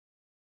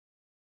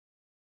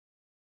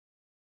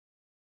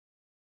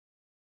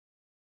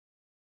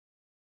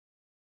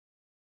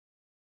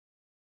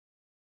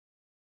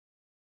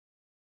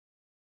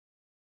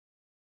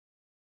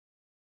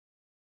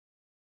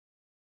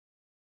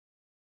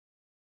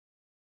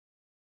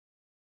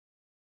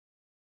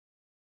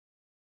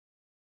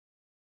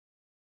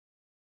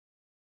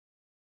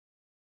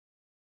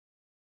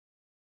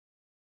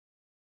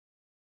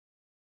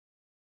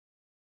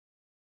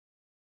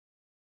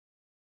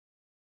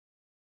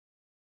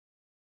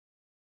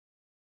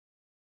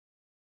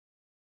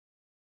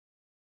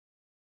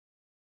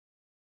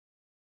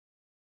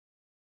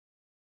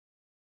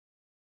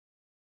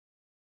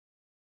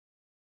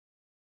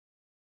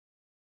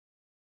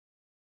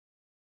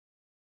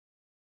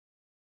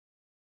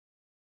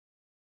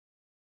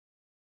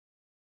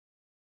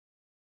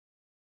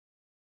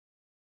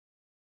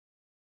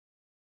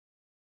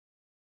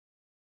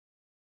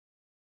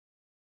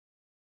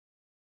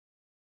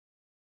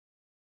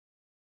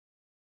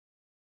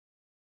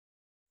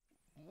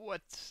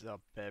What's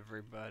up,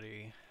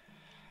 everybody?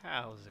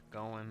 How's it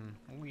going?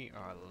 We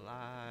are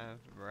live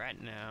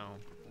right now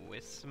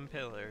with some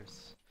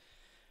pillars.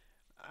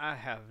 I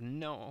have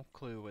no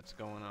clue what's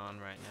going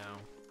on right now.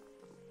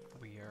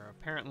 We are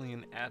apparently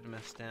in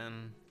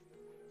Admiston.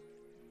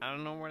 I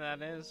don't know where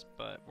that is,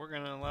 but we're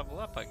gonna level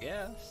up, I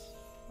guess.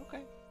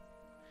 Okay.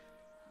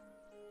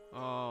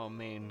 Oh,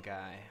 main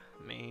guy.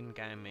 Main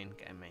guy.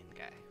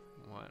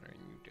 What are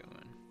you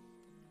doing?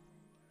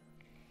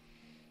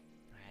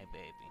 Hey,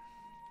 baby.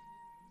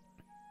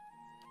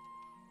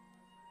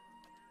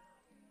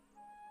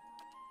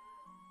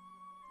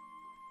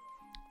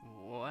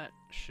 What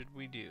should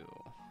we do?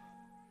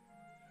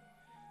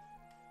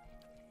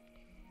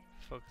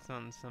 Focus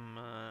on some,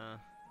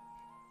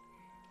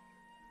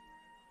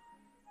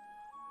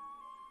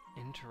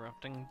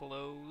 interrupting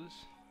blows.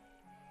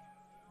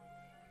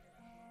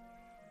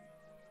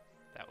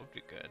 That would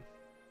be good.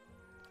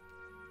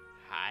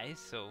 Hi,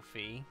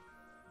 Sophie.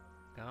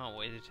 Oh,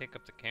 way to take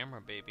up the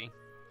camera, baby.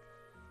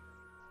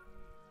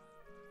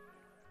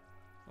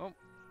 Oh,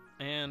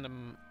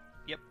 and,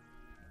 yep.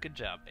 Good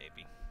job,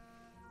 baby.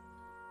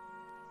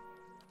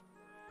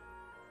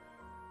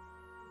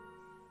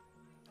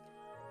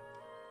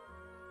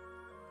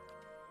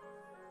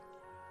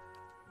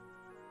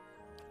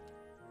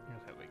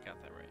 Okay, we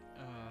got that right.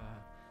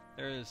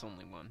 There is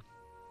only one.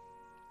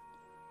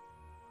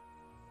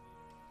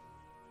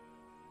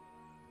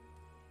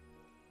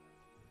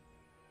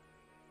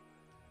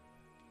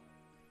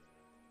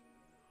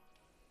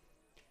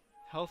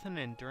 Health and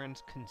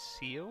endurance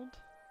concealed?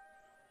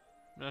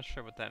 I'm not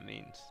sure what that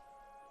means.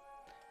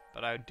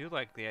 But I do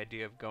like the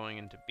idea of going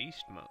into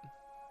beast mode.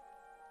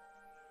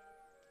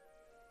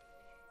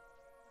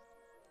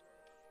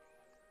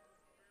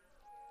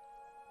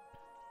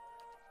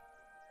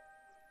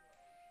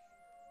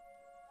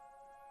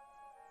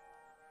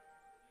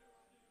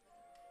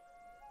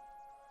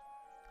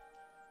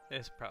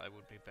 This probably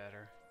would be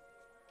better.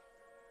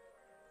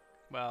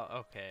 Well,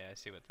 okay, I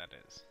see what that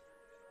is.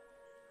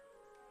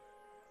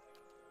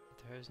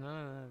 There's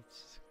none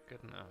that's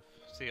good enough.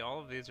 See, all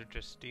of these are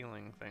just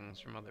stealing things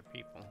from other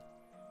people.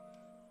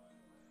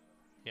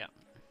 Yeah.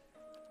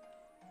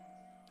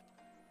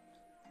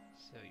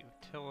 So,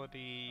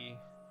 utility...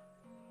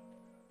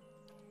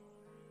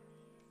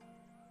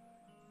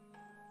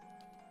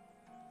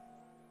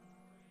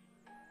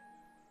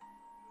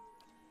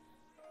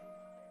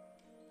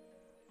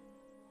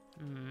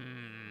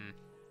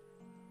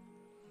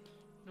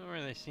 Not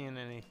really seeing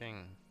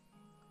anything.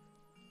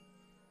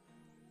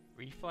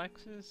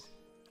 Reflexes?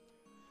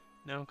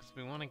 No, because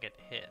we want to get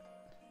hit.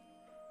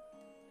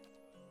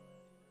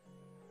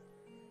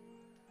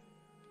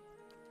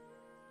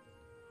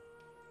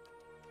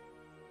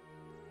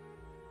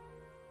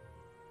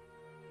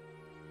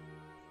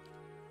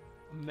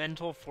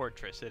 Mental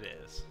Fortress it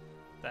is.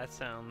 That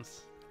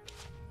sounds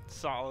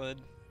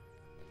solid,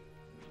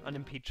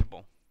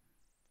 unimpeachable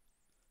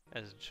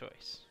as a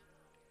choice.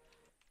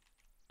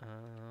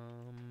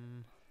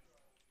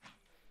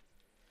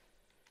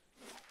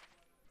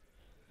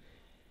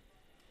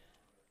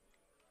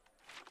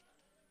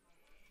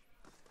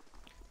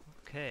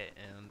 Okay,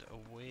 and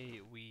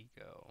away we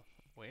go.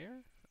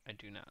 Where? I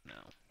do not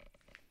know.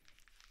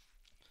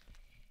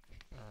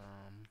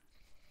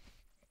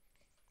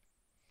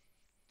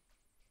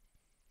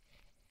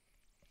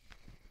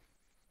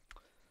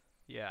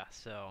 Yeah,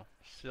 so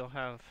still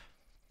have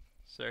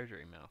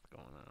surgery mouth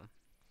going on.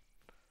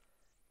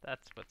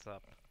 That's what's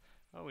up.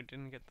 Oh, we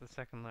didn't get the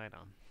second light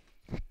on.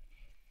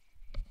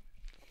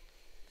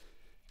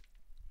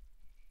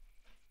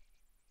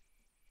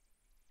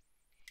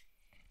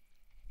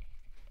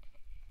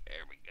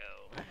 There we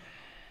go.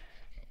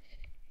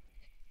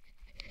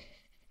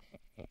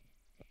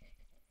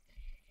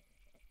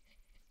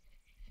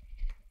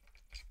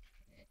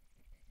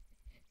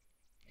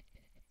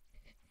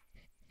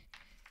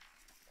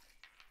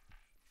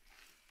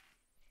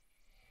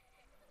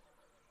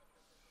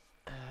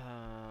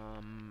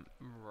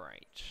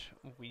 Right.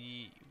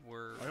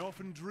 I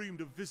often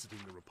dreamed of visiting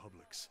the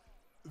republics.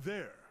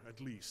 There,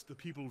 at least, the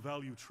people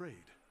value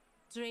trade.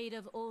 Trade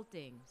of all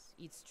things,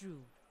 it's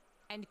true.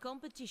 And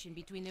competition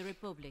between the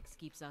republics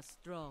keeps us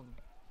strong.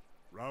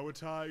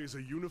 Rauatai is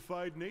a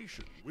unified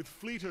nation, with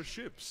fleeter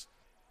ships.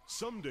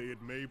 Someday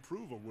it may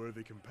prove a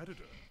worthy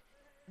competitor.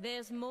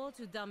 There's more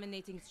to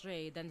dominating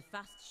trade than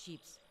fast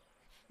ships.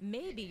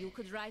 Maybe you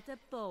could write a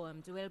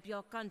poem to help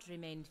your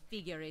countrymen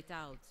figure it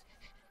out.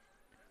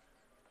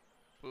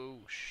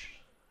 Boosh.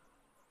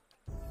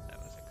 That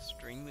was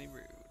extremely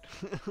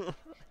rude.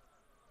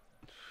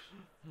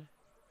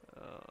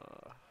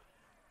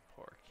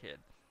 Poor kid.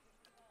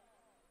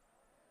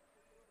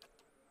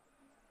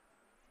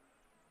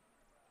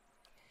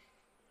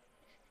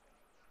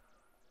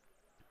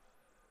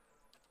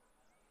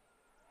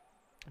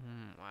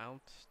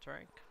 Wild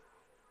Strike?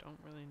 Don't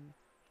really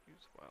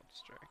use Wild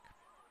Strike.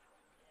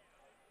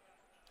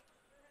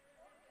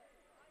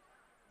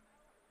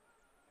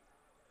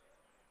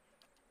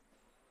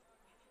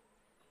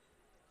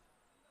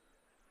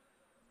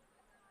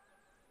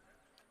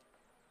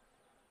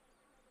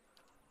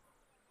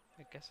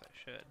 guess I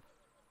should.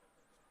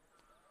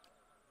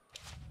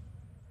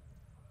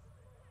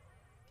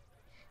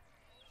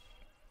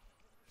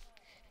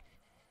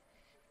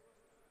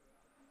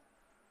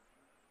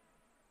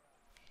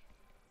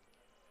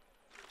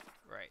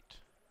 Right.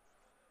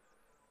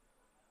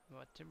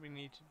 What did we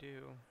need to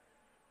do?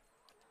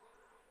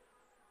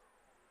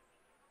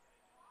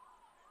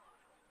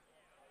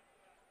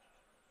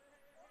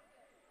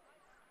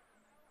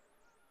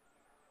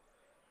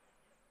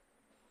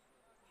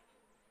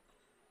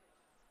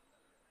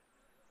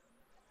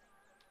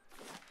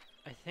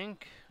 I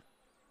think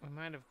we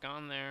might have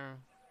gone there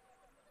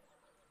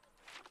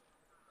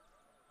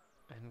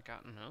and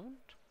gotten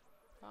owned,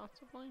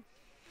 possibly?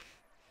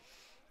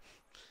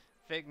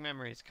 Vague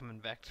memories coming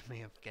back to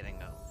me of getting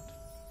owned.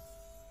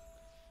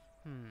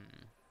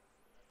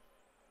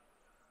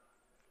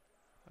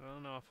 I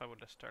don't know if I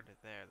would have started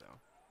there,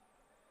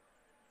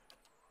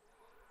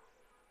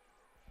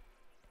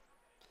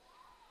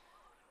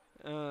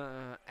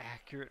 though.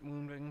 Accurate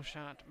wounding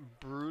shot.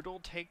 Brutal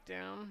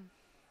takedown.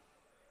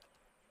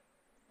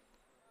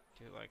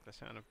 Do like the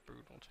sound of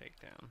brutal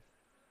takedown.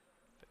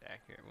 But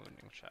accurate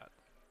wounding shot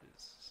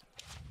is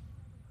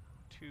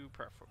too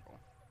preferable.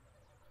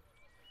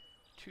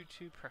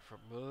 Too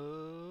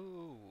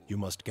preferable. You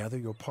must gather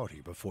your party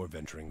before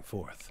venturing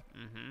forth.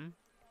 Mm-hmm.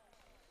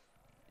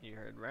 You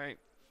heard right.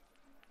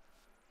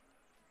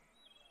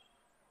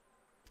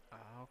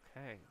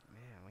 Okay,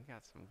 man, we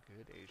got some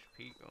good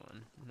HP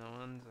going. No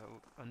one's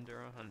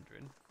under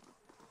 100.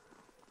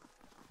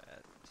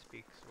 That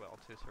speaks well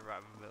to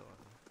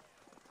survivability.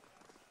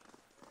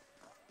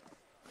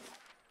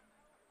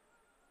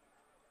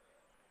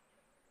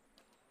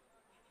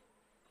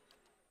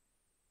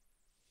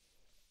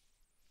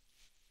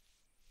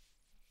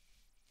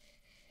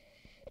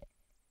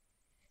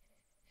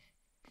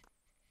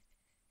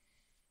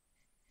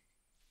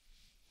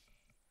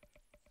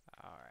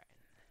 Alright.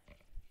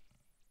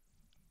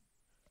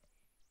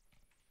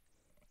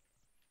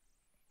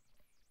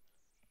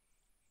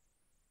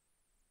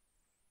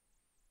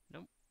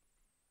 Nope.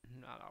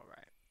 Not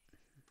alright.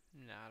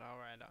 Not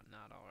alright,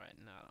 not alright,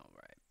 not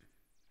alright.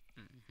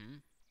 Mm-hmm.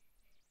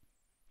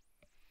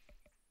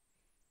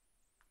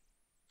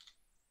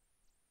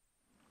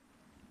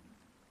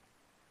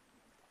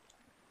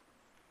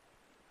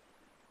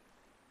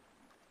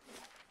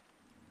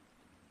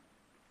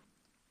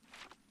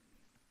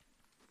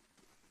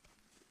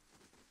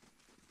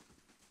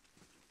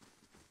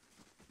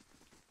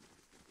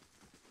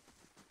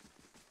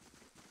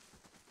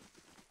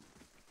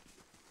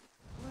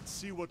 Let's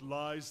see what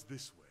lies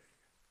this way.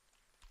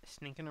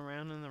 Sneaking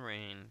around in the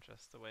rain,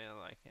 just the way I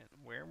like it.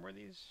 Where were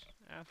these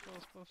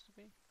assholes supposed to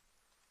be?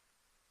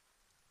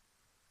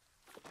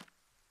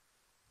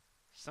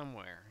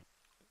 Somewhere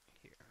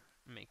here,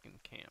 making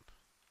camp.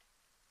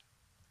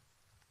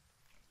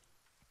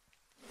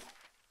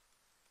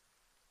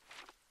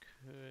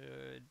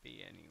 Could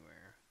be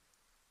anywhere.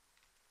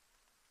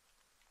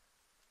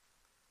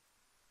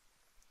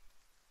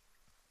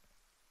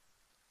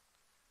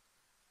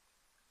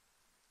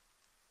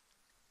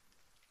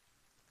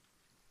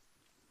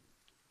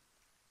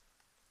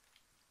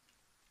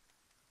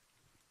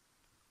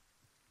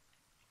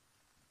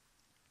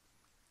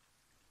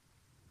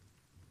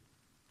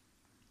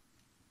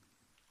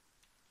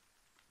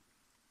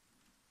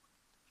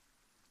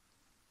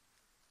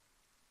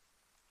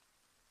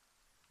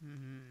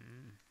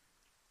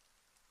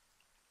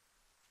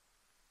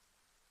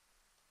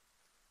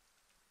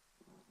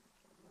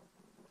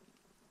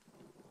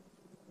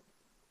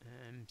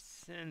 I'm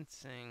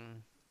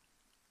sensing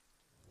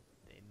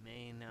they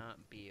may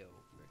not be over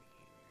here.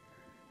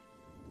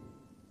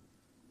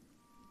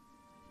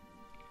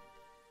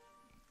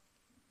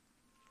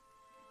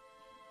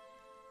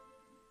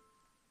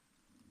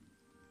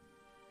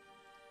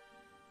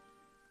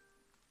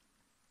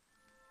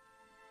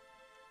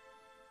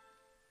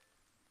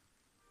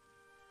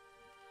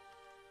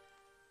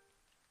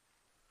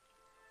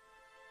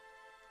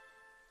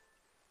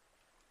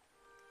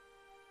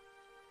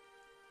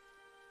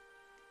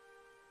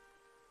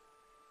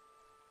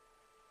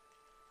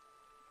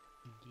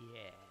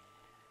 Yeah.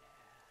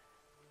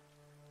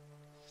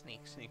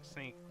 Sneak, sneak,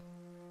 sneak.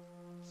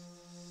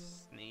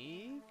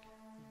 Sneak?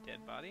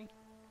 Dead body?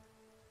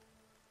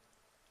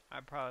 I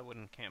probably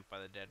wouldn't camp by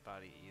the dead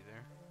body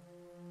either.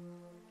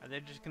 Are they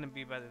just gonna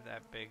be by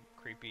that big,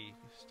 creepy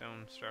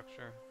stone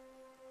structure?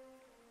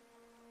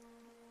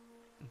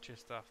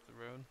 Just off the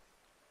road?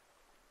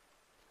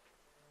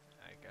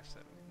 I guess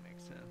that would make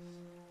sense.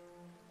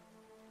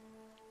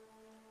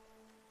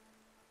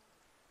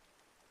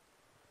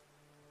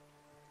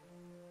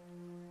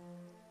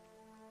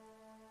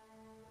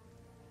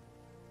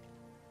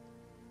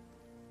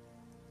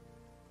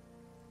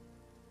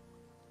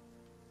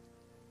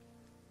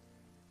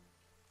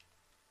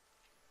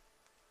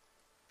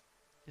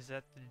 Is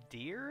that the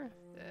deer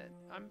that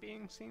I'm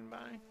being seen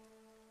by?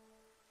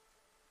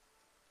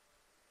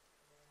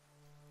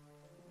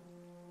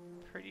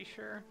 Pretty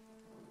sure.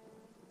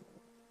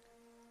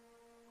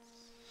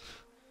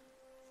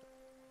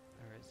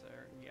 Or is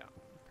there? Yeah,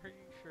 I'm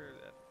pretty sure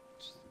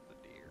that's the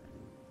deer.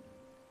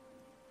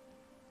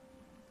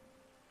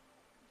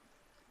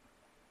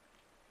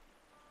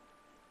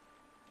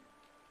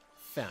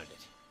 Found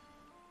it.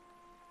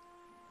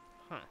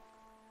 Huh.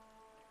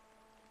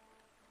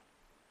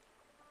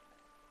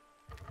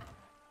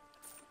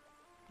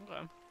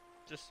 Okay.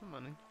 Just some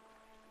money.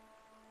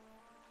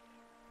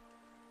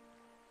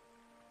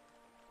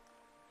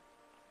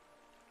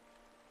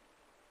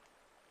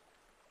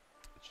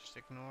 Just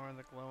ignore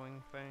the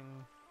glowing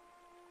thing.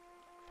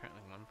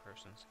 Apparently one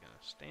person's gonna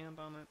stand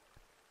on it.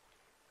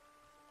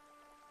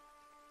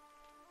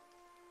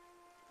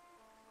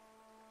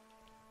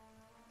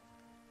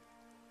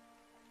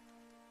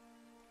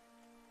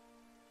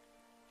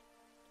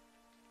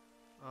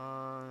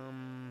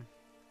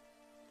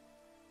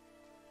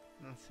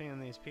 I'm seeing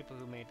these people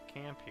who made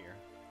camp here.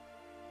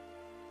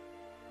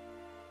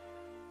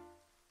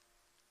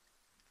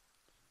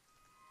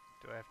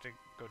 Do I have to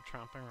go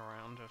tromping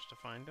around just to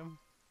find them?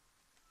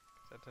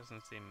 That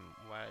doesn't seem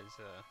wise,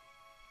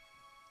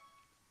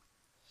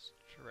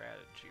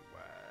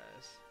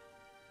 strategy-wise.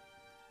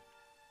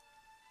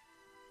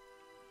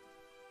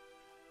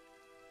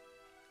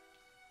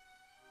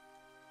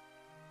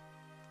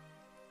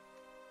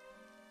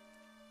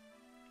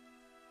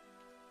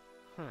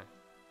 Huh.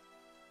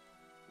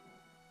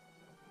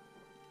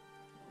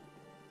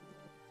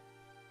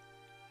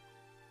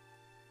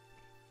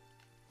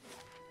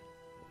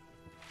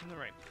 In the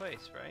right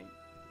place, right?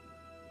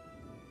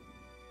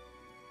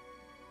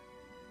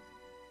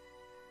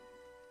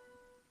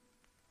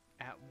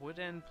 At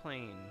Woodend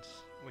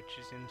Plains, which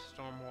is in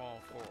Stormwall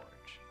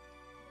Forge.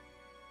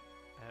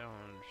 I don't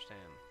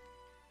understand.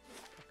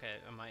 Okay,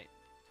 I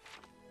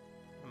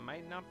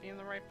might not be in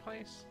the right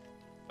place,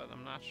 but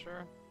I'm not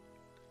sure.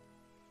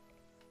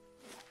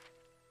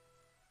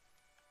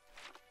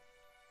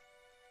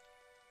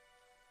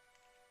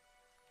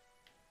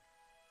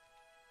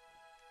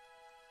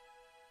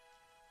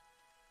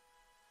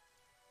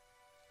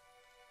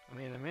 I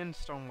mean, I'm in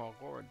Stonewall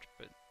Gorge,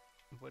 but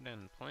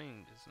Woodend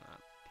Plains is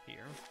not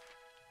here.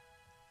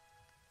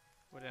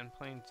 Woodend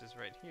Plains is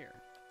right here.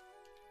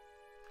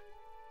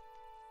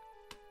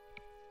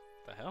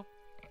 The hell?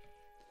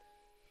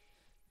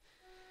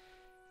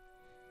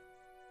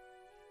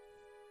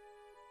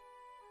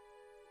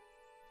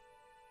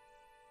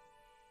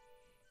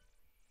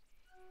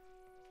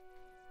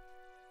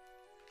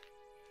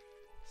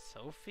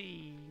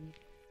 Sophie.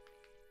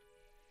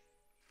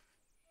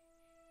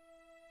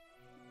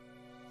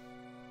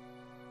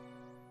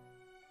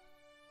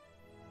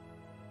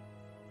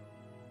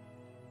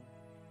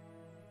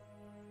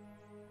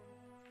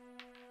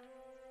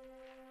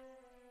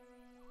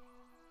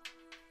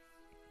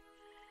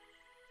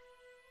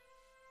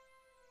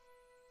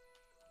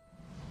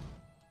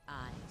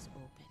 Eyes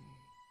open.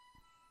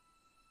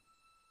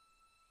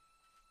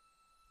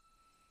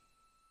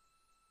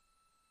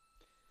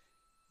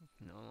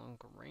 No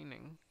longer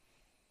raining.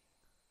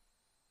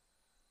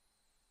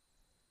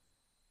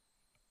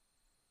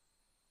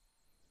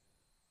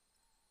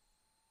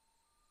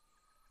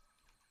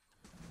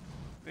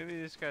 Maybe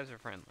these guys are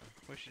friendly.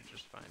 We should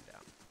just find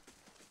out.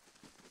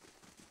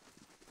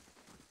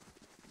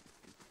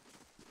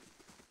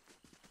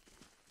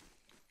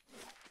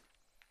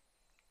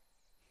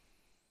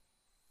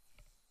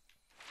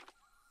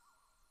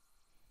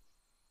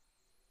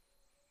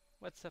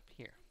 What's up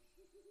here?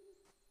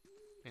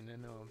 I mean, I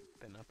know I've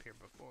been up here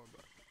before,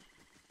 but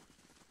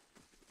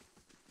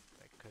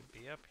that could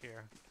be up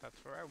here.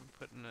 That's where I would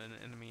put in an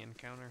enemy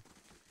encounter.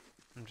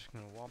 I'm just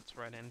gonna waltz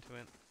right into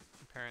it,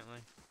 apparently.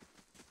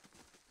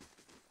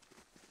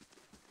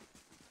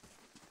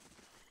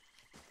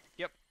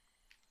 Yep.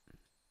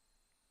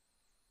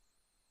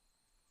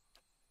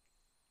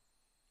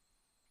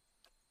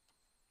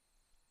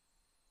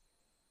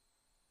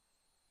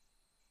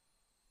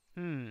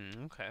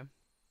 Okay.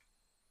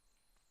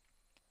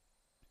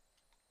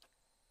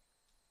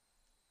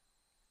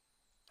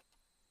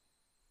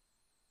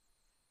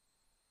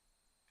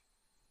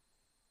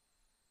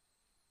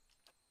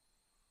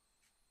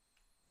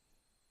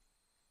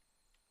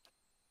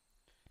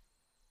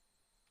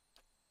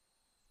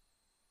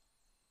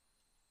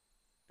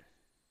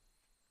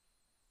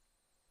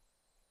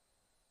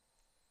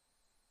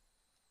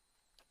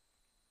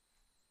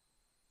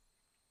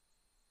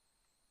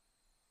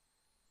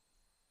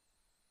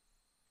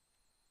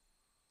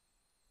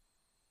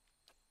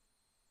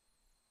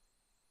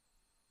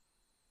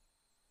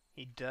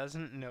 He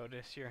doesn't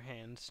notice your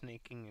hand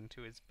sneaking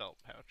into his belt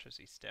pouch as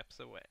he steps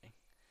away.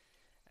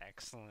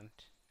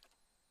 Excellent.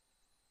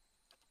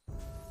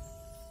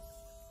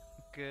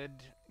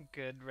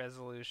 Good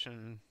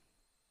resolution.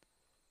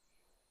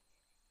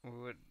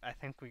 I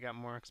think we got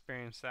more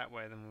experience that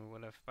way than we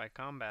would have by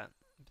combat,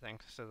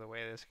 thanks to the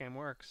way this game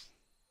works.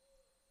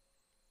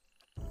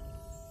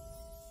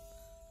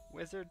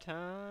 Wizard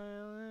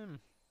time!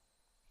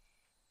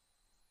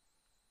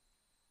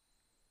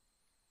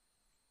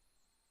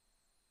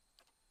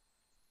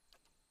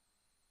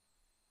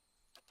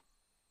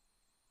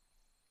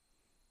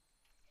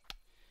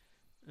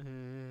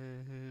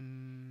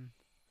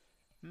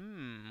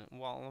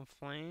 Wall of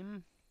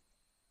Flame.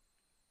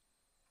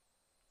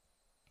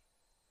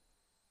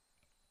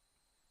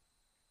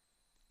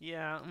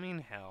 Yeah, I mean,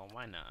 hell,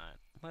 why not?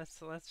 let's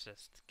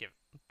just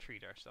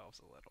treat ourselves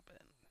a little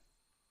bit.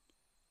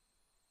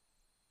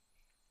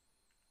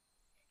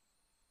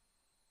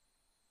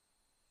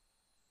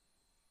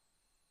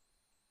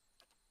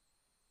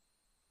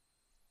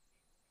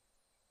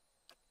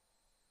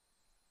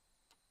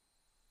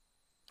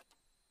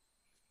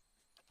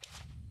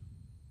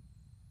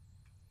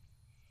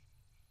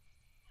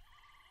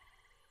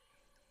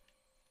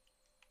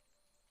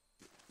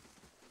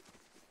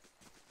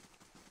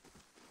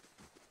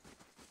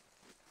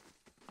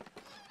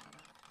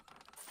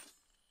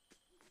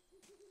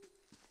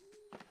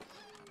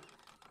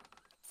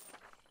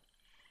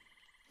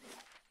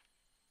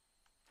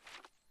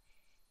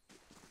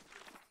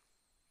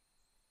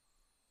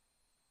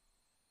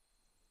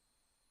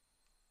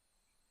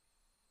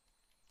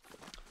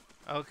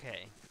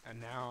 Okay, and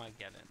now I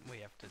get it. We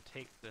have to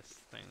take this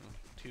thing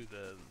to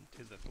the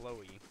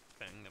glowy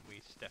thing that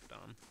we stepped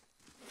on.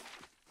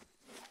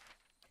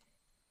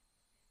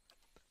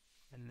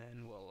 And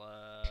then we'll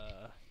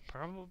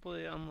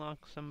probably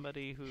unlock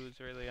somebody who's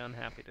really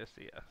unhappy to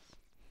see us.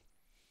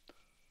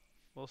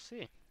 We'll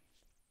see.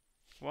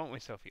 Won't we,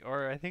 Sophie?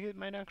 Or I think it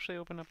might actually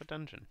open up a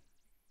dungeon.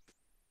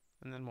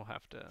 And then we'll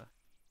have to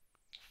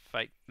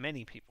fight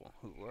many people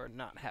who are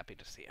not happy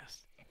to see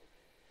us.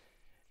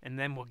 And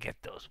then we'll get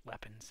those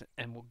weapons,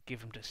 and we'll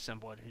give them to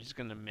someone who's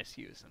gonna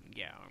misuse them.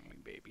 Yeah, aren't we,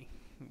 baby?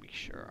 We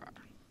sure are.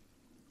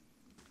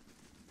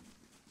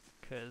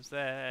 'Cause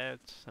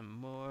that's a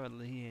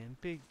morally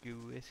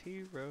ambiguous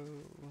hero.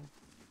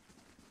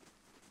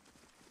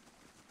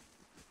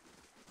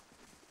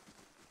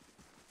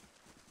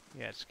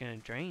 Yeah, it's gonna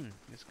drain.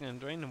 It's gonna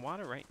drain the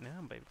water right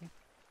now, baby.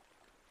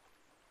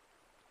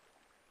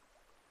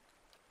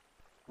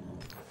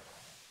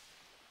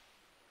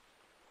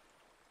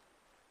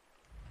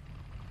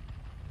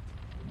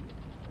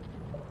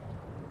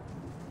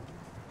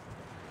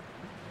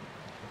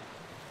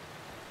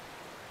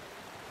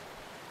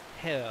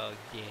 Hell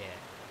yeah.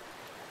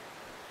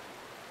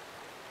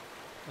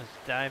 Let's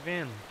dive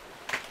in.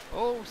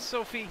 Oh,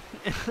 Sophie!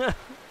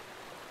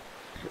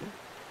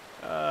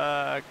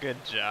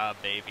 Good job,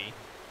 baby.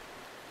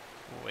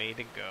 Way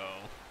to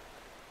go.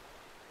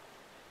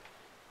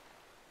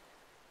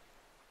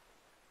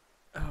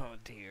 Oh,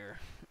 dear.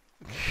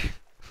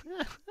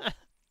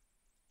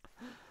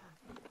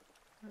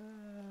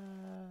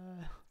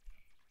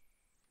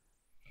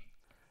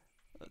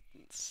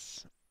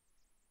 Let's...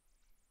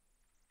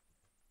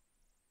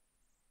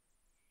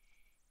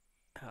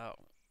 Oh,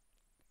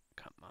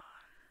 come on.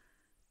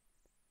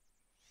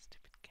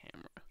 Stupid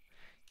camera.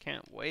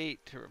 Can't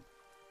wait to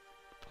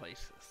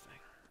replace this thing.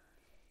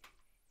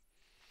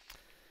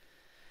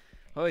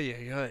 Oy,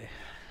 oy, oy.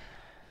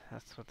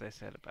 That's what they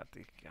said about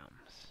these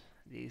gums.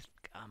 These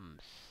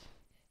gums.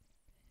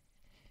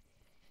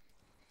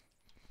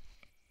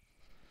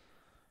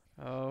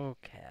 Oh,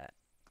 cat.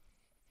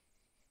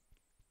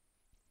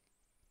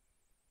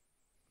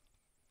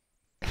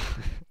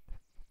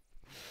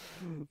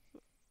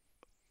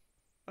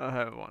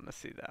 I want to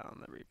see that on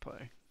the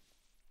replay.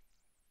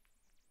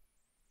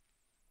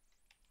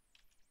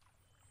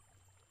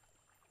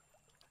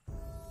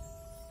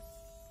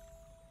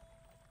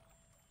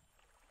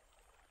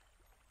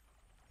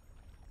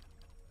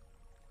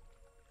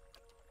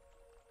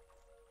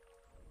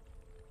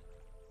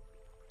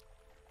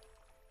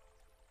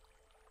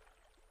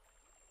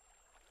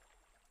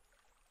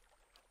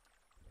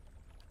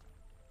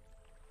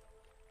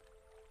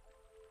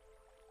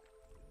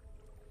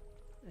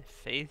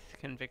 Faith,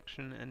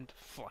 conviction, and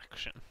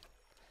deflection.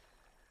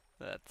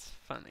 That's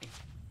funny.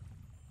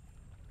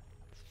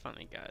 It's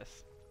funny,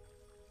 guys.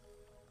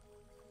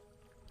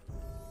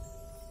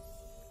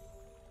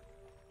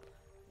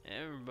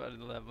 Everybody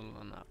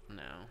leveling up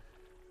now.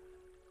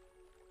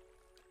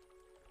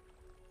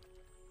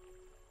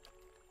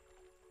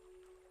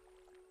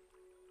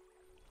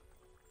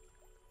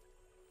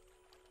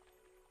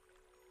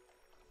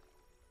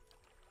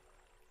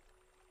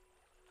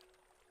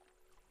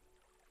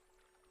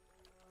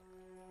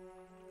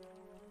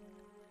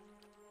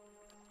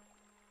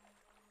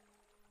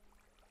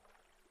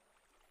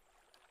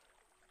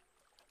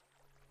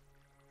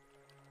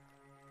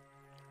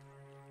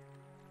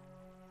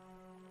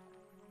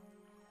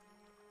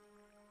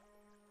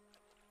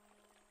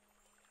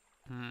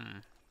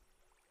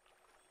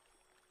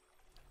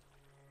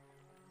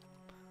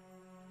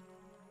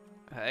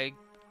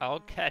 I'll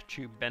catch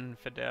you, Ben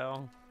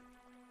Fidel.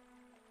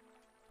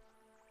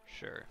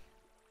 Sure.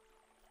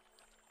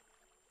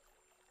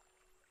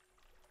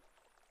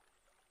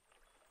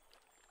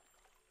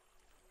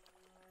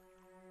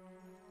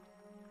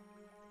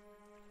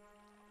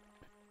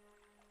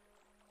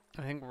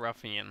 I think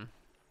Ruffian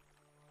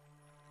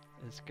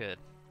is good.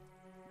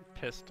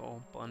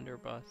 Pistol,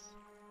 blunderbuss.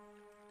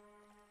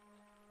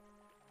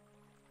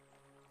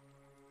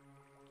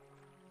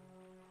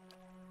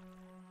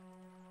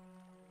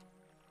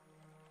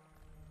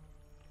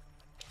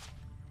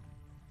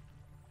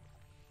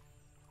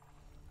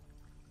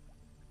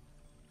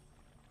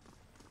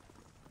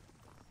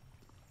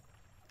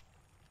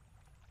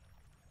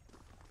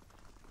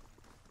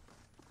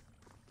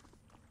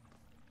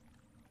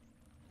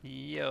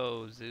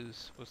 Yo,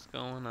 Zeus, what's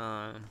going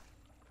on?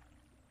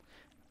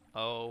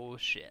 Oh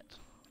shit.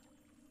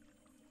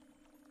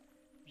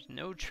 There's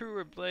no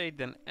truer blade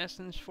than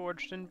essence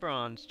forged in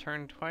bronze.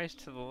 Turn twice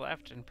to the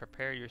left and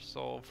prepare your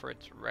soul for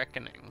its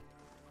reckoning.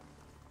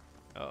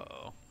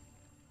 Uh-oh.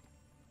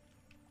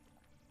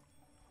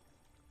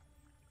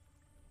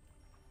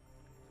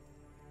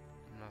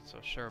 I'm not so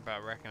sure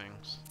about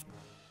reckonings.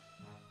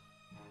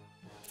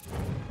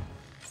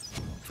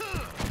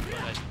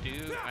 But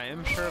I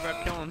am sure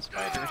about killing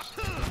spiders.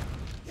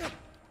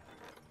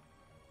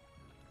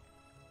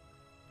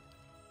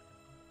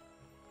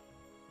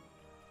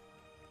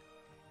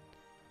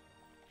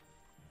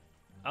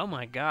 Oh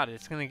my god,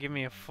 it's gonna give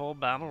me a full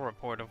battle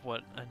report of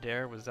what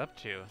Adair was up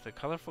to. The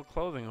colorful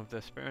clothing of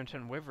the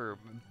Spiritan Wyvern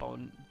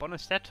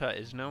Bonacetta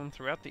is known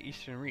throughout the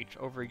Eastern Reach.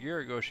 Over a year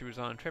ago, she was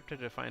on a trip to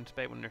Defiance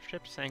Bay when her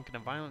ship sank in a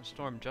violent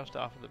storm just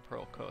off of the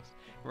Pearl Coast.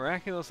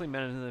 Miraculously,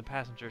 none of the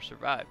passengers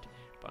survived.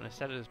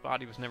 Bonacetta's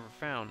body was never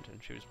found, and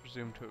she was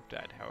presumed to have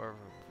died. However,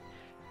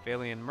 a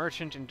Valian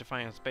merchant in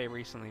Defiance Bay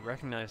recently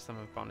recognized some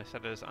of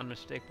Bonacetta's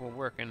unmistakable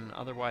work in an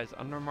otherwise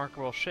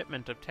unremarkable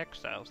shipment of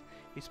textiles.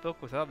 He spoke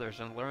with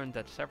others and learned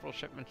that several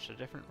shipments to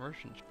different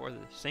merchants bore the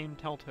same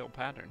telltale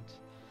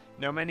patterns.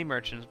 Now, many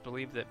merchants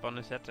believe that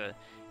Bonacetta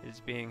is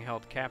being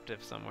held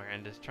captive somewhere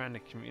and is trying to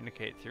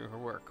communicate through her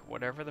work.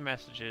 Whatever the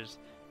message is,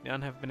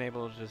 none have been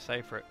able to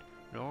decipher it,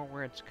 nor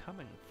where it's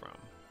coming from.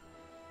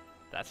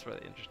 That's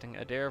really interesting.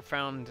 Adair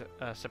found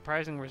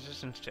surprising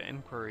resistance to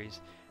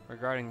inquiries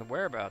regarding the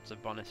whereabouts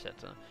of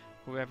Bonacetta.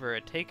 Whoever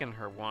had taken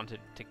her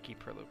wanted to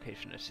keep her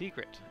location a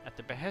secret. At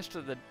the behest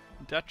of the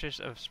Duchess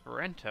of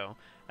Sparento,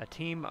 a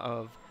team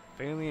of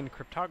Valian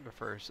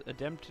cryptographers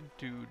attempted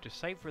to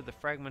decipher the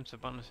fragments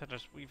of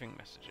Bonacetta's weaving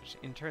messages.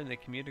 In turn, they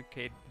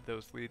communicated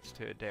those leads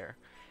to Adair.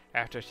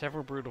 After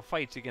several brutal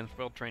fights against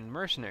well-trained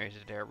mercenaries,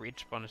 Adair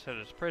reached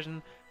Bonacetta's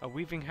prison, a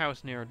weaving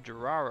house near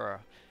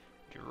Durara.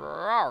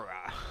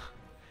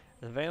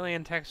 The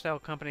Valian textile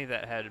company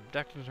that had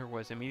abducted her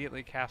was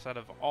immediately cast out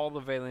of all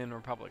the Valian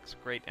republics,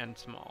 great and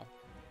small.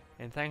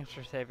 And thanks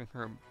for saving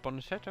her,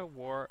 Bonacetta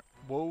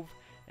wove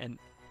an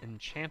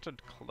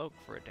enchanted cloak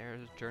for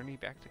Adair's journey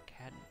back to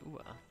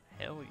Cadua.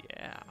 Hell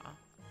yeah.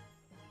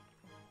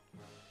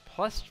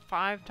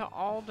 +5 to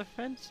all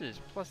defenses,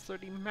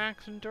 +30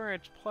 max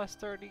endurance,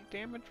 +30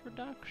 damage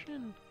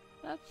reduction.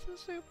 That's a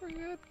super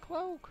good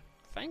cloak.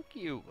 Thank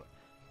you,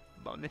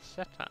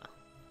 Bonacetta.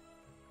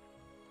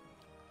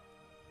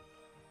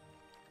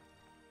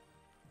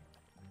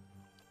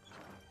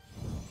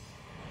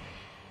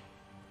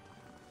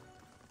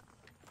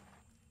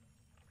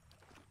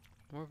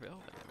 More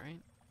velvet, right?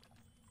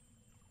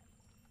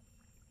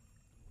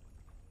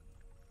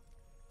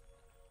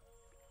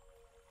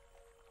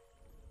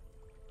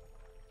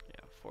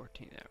 Yeah,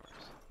 14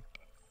 hours.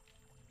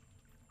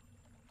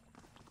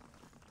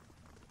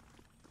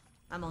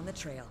 I'm on the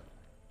trail.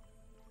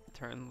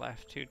 Turn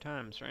left 2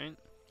 times, right?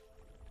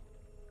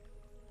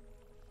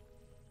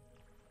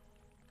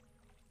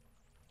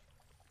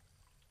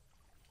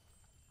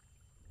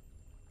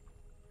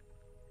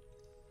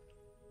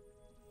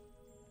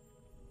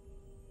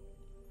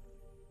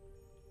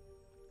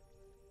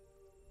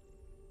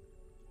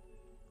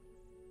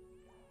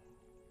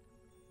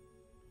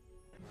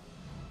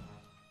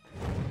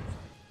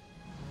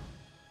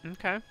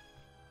 Okay.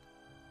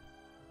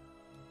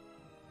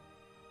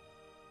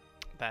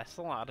 That's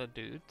a lot of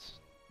dudes.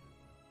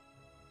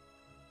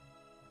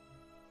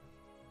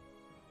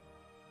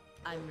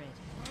 I'm ready.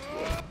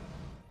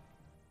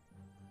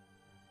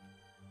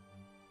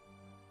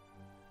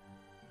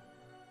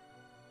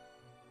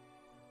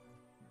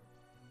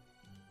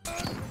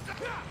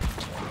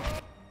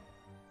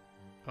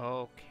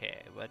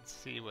 Okay, let's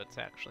see what's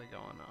actually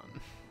going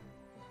on.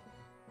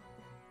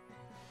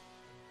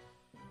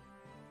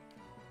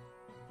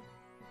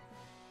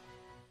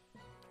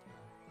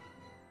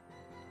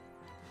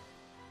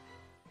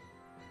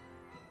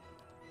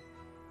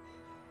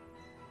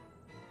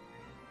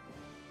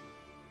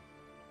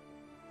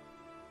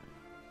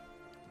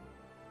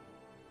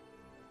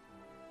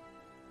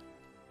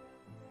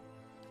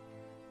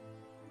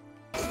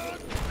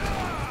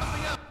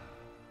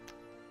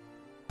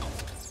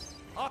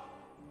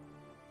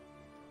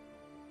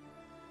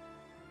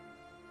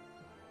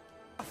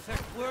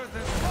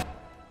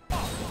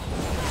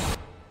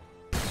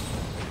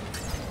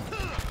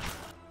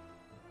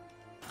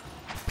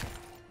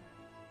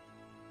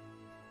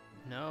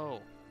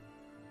 No.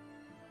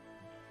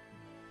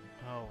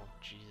 Oh,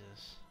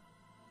 Jesus.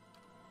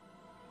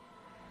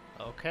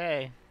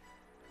 Okay.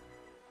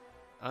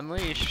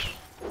 Unleash.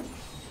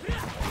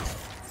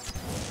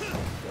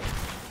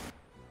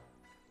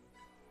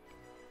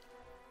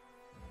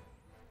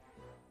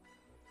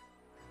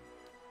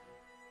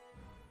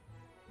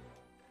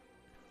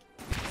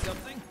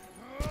 Something?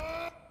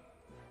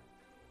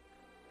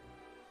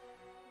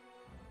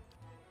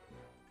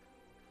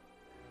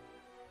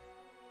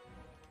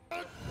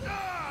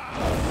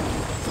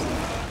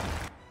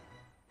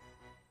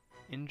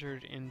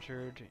 Injured,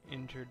 injured,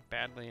 injured,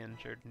 badly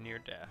injured, near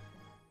death.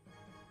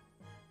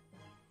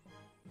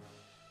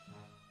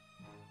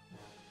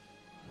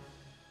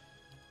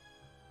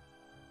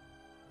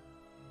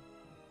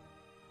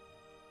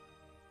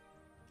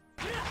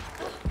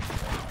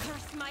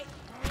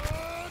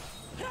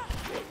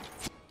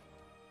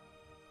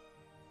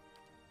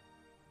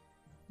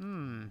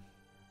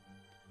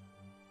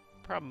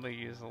 probably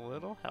use a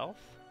little health.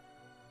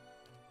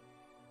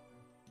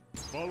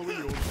 Following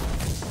your...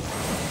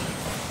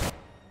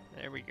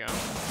 There we go.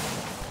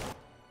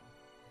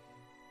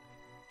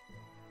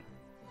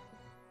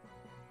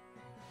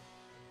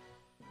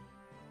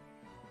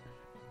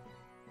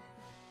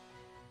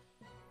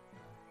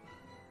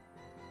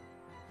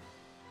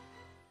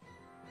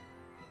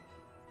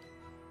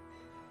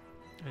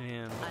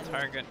 And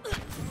target.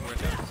 We're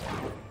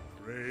done.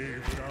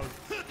 Brave without...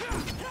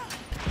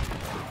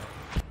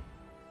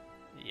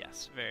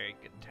 Yes, very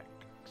good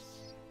tactics.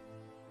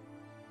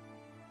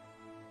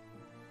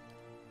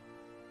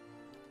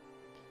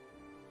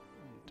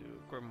 Do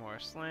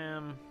Grimoire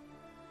Slam.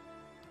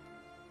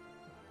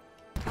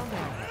 Kick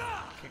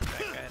that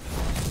guy.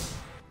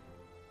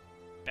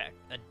 Back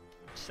a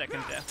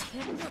second death.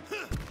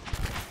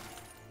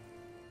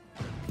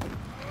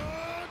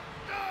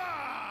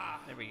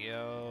 There we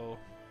go.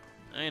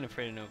 I ain't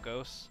afraid of no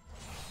ghosts.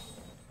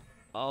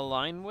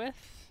 Align with?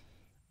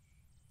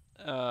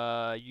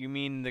 You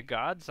mean the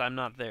gods? I'm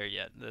not there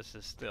yet. This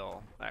is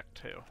still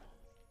Act 2.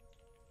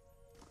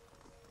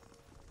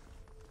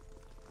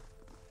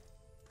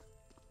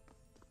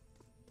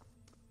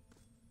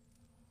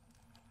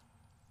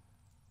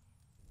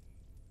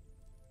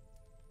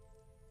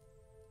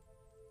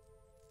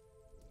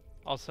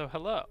 Also,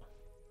 hello.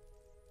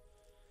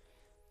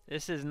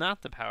 This is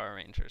not the Power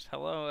Rangers.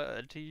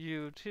 Hello to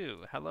you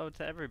too. Hello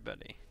to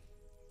everybody.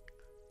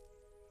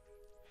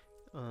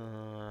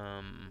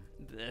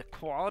 The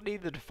quality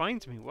that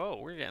defines me. Whoa,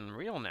 we're getting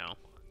real now.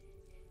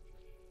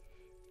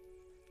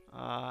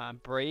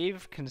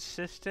 Brave,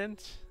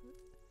 consistent,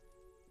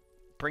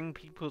 bring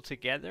people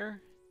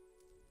together.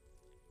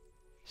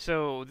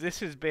 So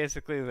this is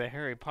basically the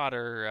Harry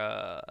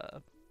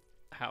Potter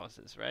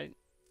houses, right?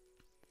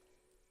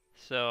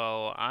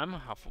 So I'm a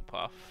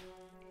Hufflepuff.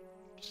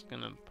 Just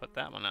gonna put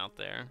that one out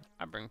there.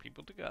 I bring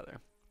people together.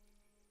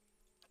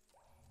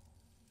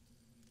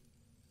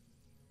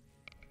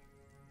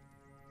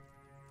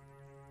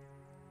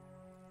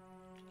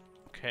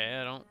 Okay,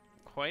 I don't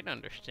quite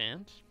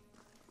understand.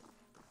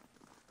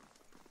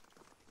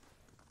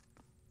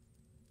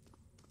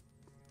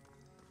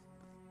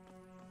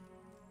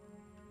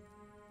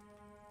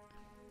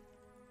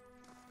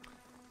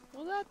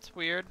 Well, that's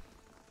weird.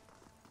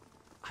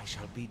 I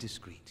shall be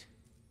discreet.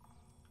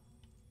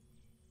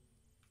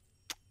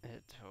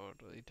 It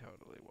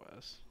totally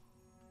was.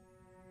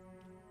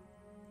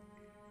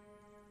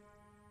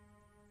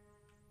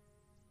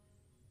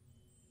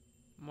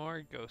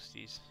 More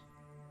ghosties.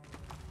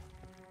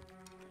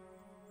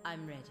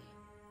 I'm ready.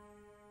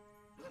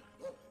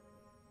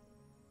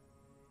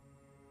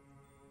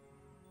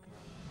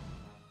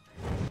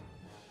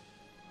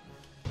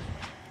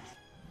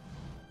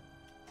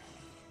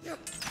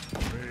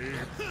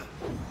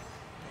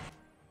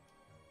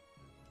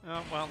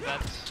 Oh, well,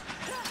 that's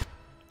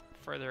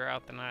further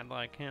out than I'd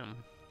like him.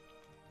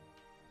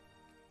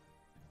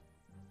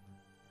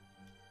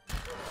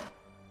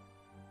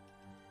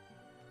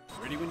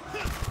 Ready when...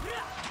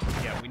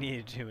 Yeah, we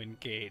needed to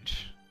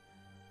engage.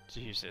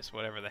 Jesus,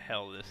 whatever the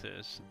hell this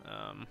is.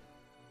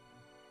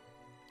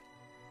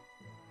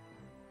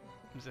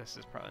 This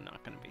is probably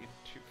not going to be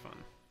too fun.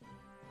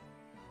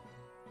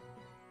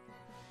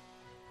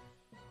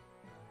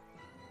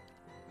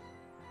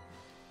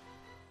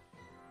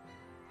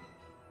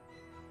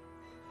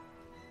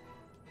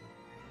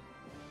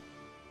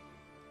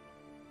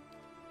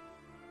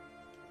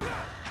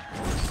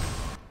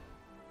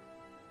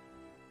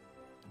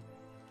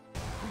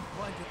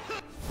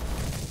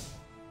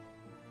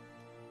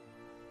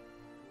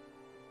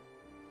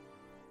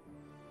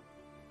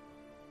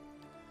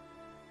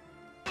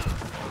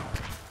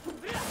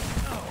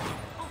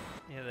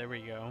 Yeah, there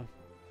we go.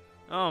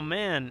 Oh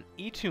man,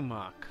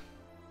 Itumok.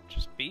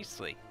 Just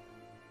beastly.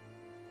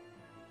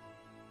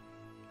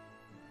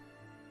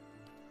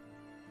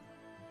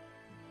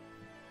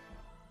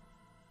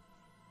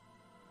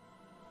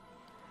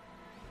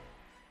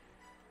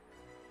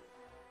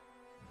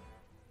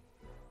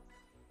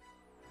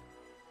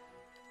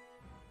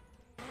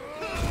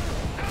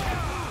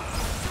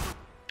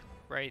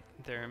 Right,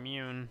 they're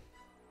immune.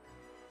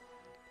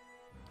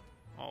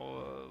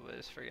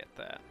 Always forget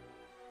that.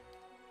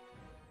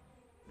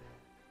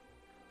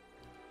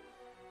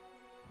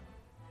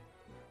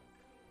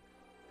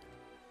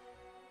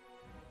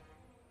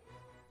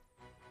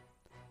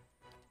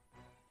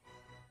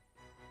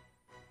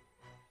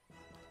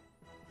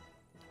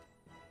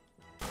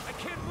 I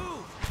can't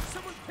move!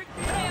 Someone pick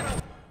me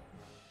up!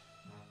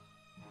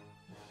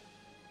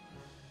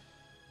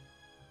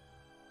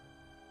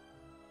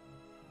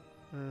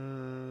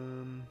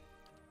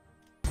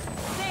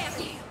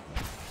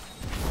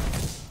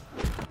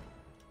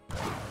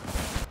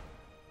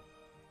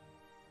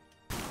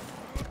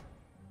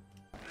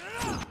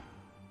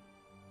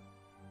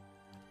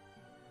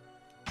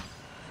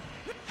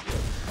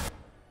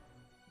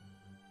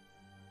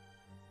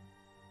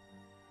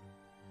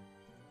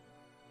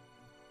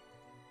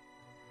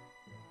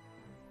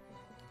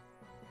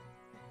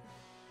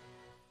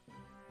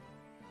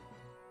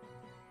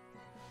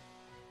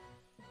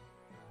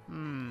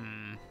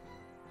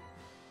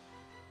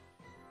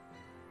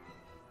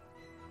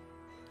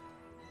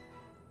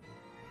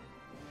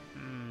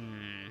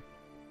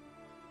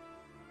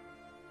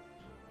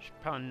 Should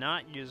probably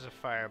not use a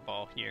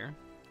fireball here.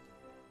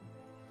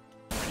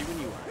 Ready when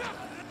you are.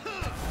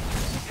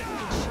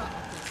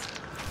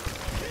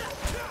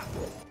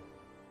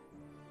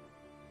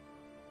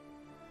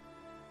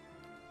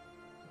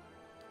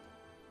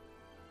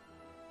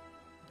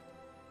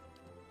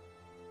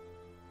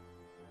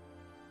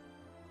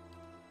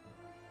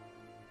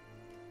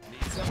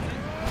 Need something?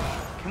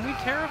 Can we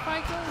terrify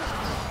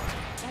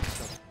ghosts?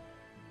 Excellent.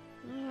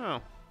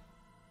 No.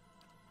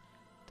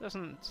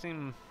 Doesn't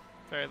seem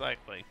very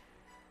likely.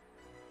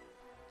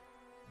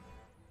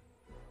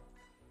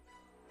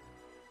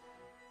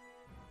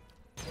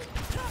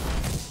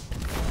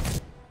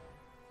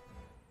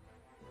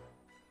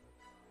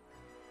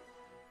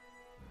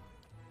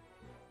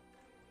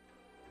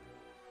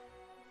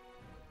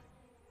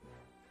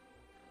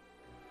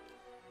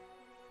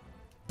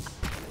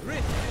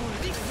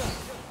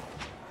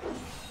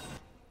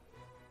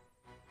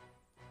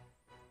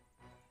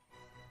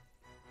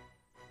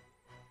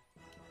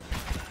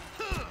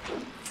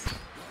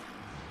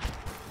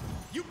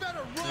 You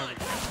better run!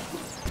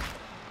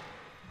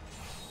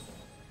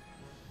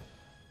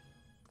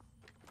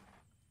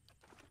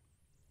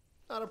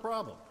 Not a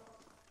problem.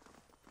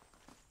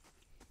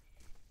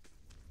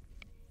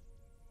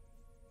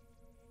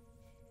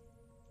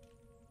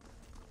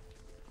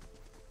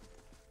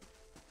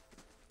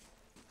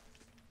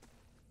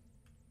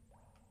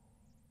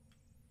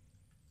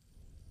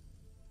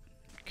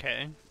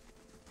 Okay.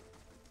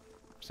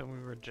 So we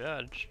were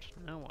judged.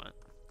 Now what?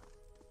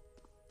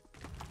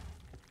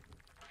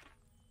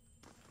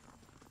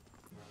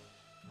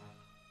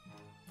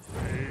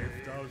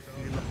 If thou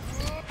feel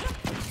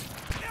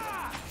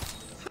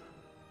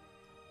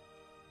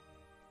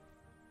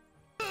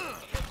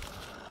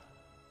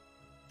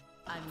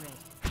I'm ready.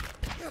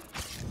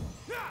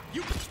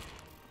 You.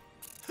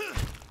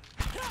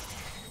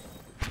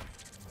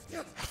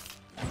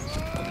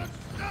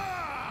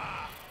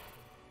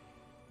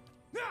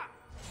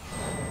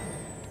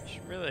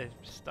 Should really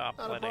stop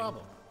Not a letting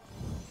problem.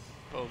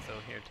 Bozo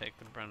here take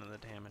the brunt of the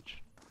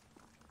damage.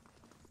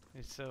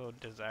 He's so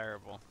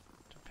desirable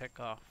to pick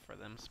off for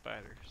them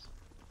spiders.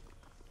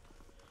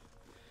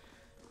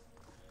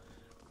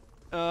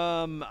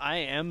 I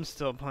am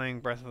still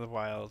playing Breath of the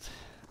Wild.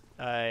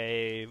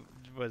 I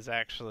was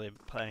actually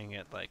playing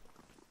it like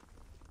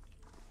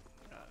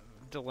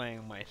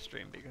delaying my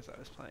stream because I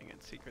was playing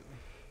it secretly.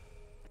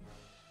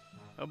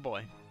 Oh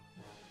boy.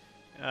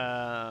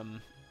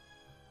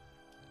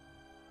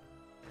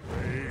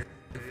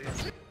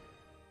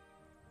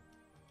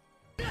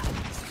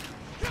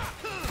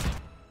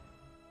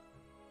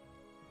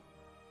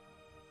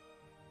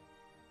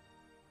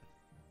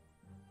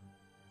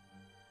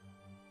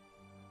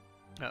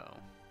 Uh-oh.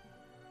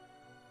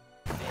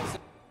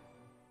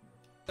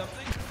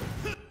 Something?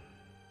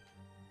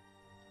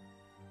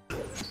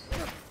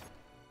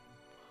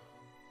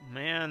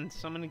 Man,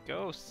 so many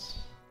ghosts.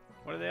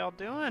 What are they all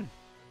doing?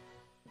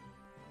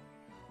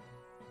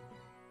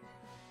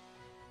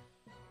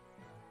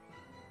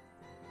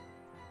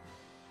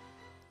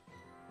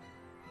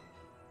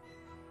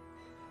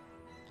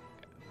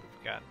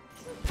 We've got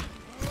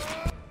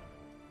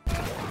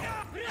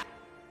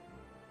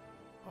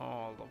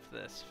all of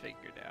this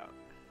figured out.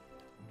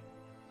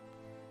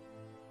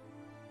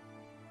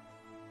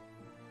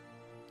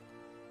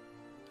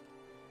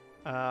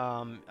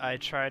 I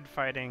tried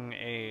fighting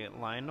a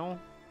Lionel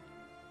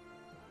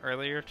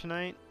earlier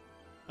tonight,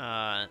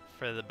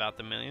 for about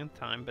the millionth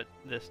time, but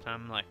this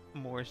time like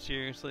more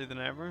seriously than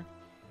ever,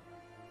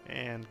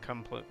 and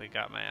completely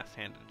got my ass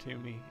handed to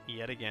me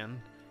yet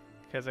again.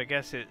 Because I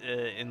guess it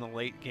in the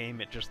late game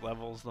it just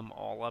levels them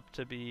all up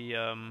to be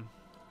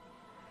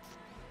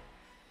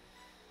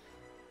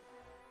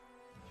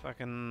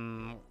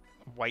fucking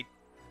white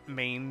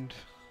maned,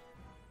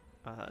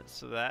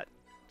 so that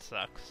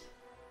sucks.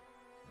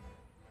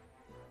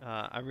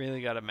 I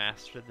really gotta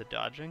master the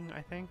dodging,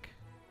 I think,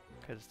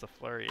 because the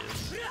flurry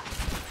is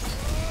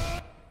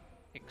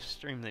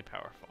extremely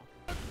powerful.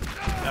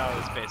 That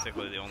was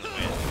basically the only way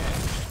to do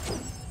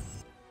it.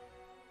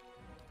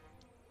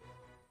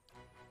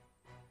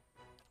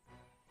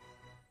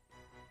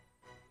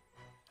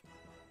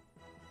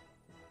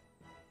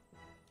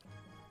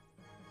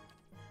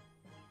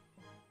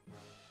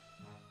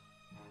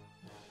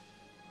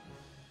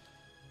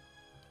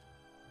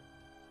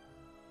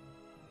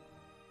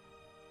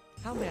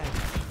 How may I?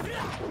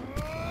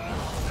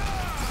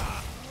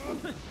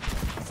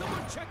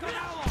 Someone check on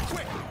Aloth!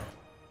 Quick!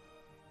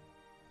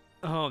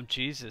 Oh,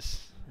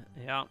 Jesus.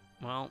 Yeah,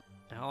 well,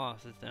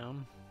 Aloth is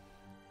down.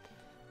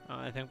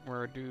 I think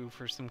we're due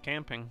for some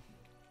camping.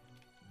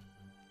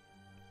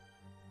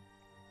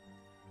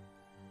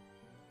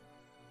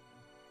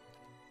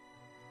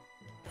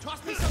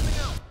 Toss me something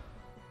else!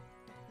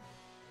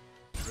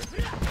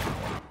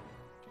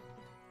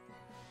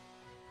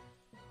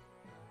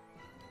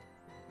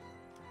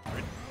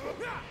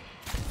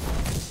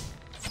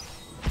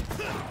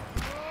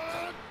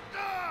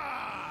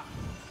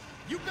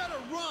 You better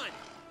run!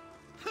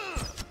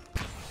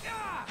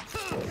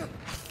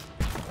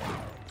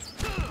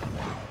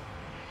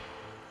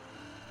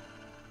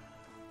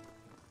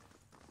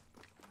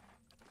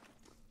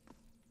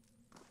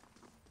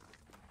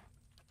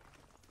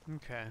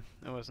 Okay,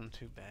 it wasn't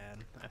too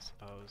bad, I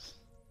suppose.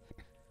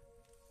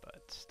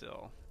 But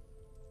still,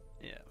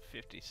 yeah,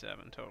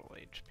 57 total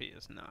HP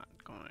is not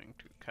going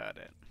to cut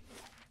it.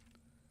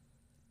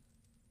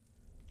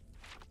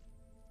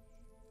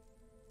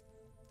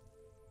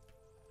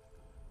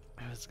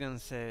 I was gonna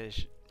say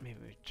maybe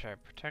we try to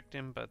protect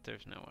him, but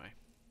there's no way.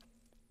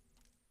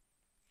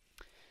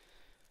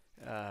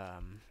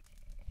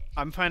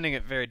 I'm finding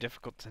it very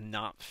difficult to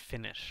not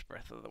finish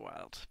Breath of the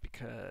Wild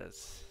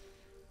because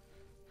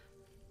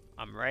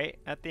I'm right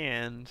at the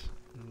end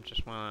and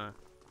just want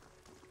to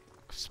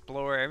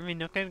explore every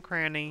nook and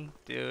cranny.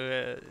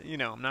 You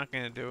know, I'm not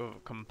going to do a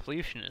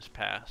completionist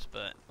pass,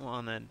 but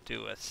want to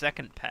do a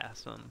second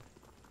pass on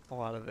a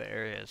lot of the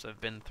areas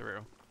I've been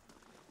through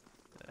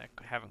that I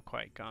haven't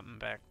quite gotten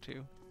back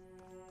to.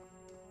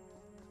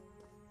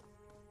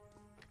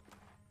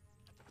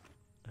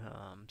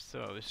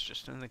 So I was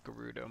just in the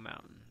Gerudo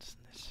Mountains,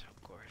 and they're so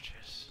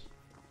gorgeous.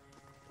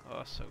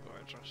 Oh, so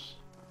gorgeous.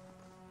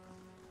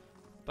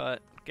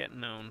 But,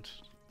 getting owned.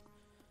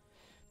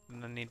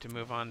 And I need to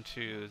move on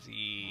to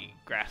the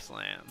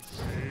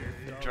grasslands.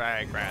 The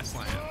dry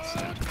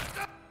grasslands.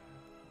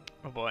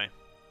 Oh boy.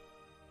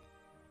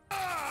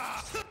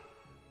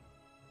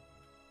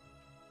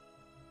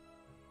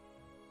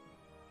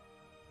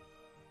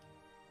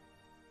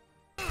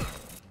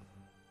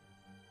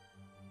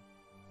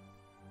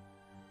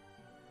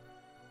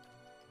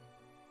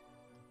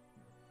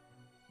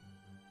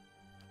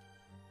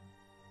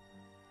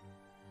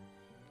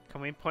 Can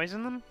we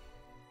poison them?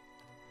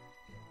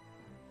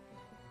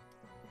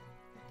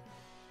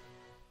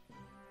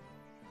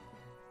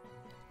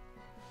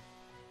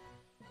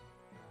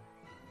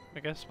 I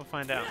guess we'll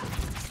find out.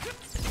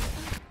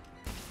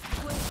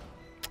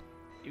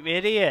 You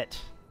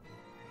idiot!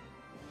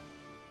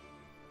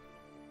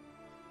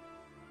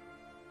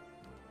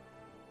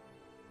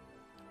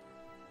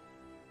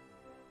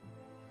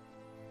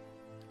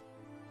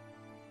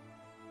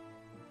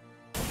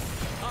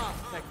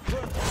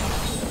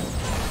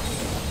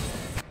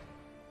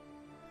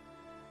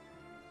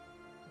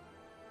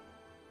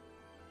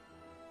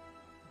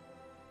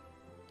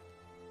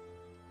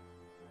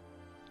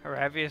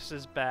 Haravius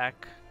is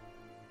back.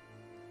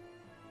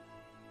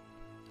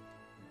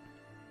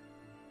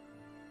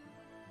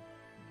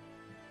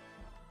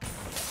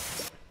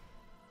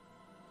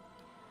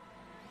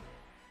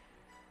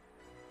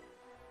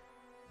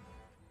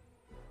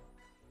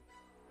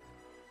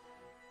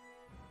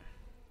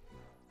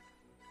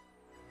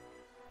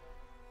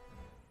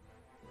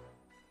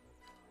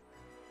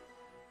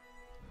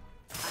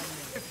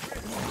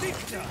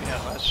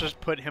 Yeah, let's just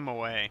put him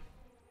away.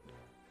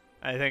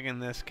 I think in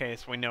this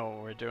case we know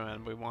what we're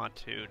doing. We want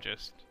to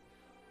just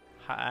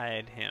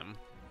hide him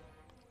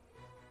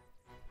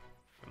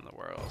from the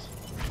world.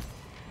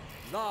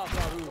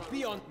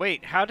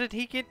 Wait, how did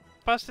he get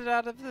busted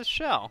out of the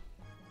shell?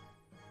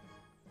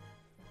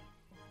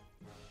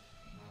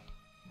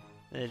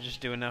 Did it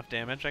just do enough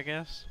damage, I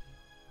guess?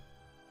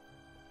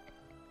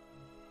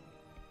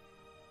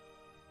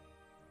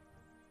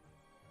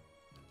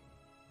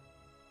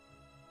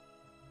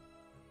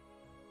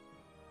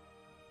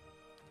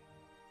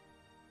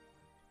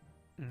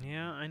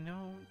 Yeah, I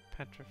know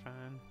petrified.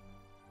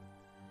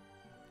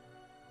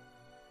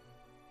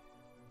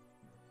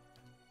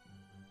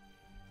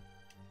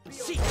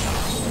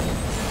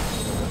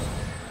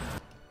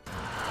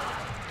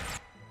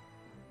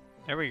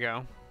 There we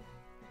go.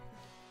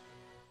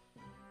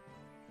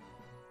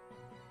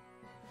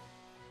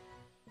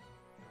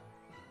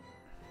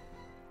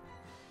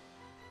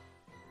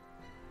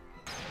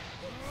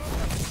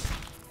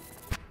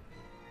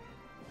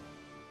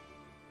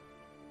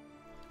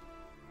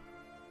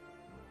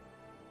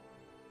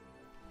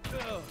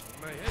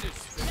 My head is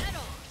spinning.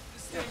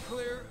 Stay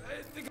clear.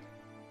 I think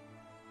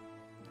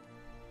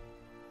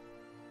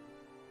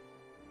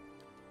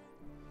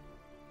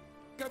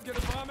I'm gonna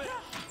vomit.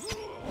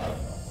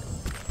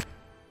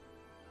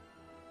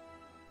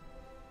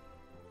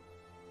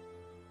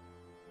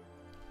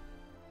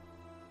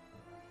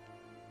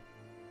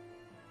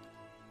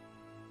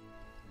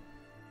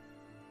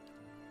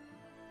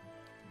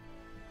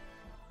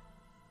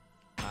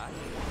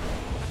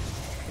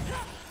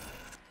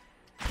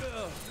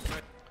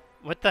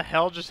 What the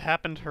hell just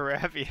happened to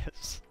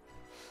Haravius?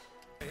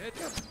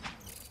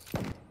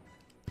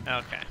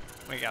 Okay,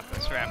 we got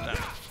this wrapped up.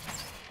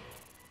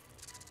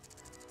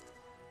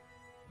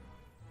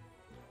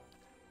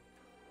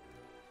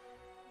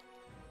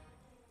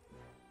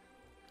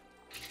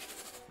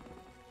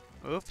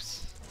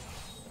 Oops.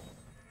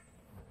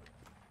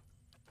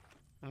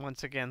 And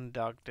once again, the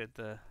dog did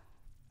the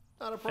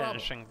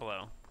finishing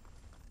blow.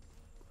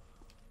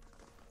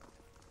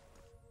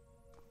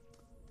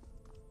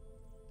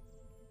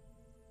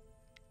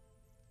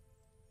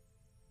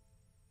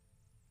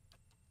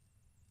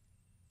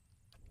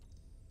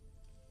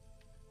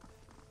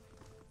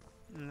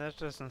 And that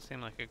doesn't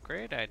seem like a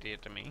great idea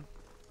to me.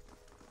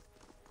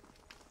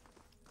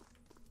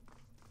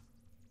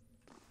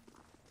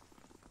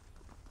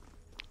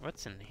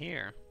 What's in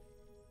here?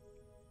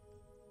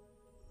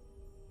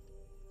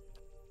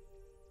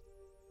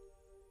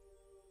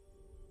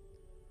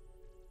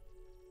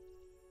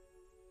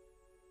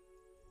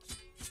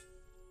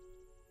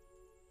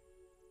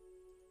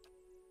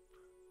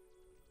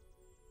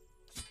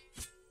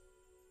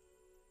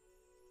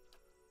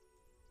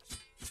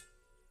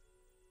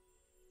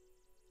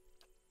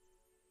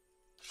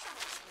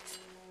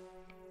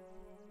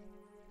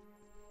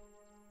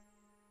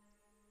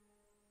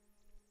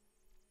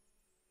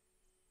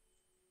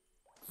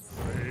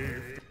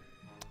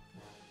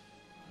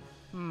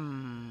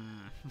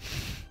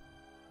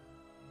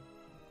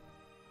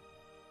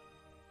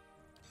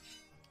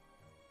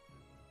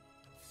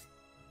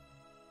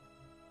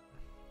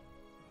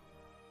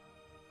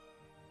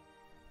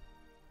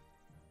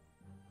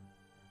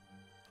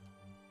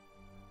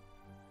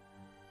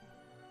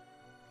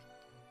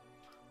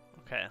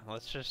 Okay,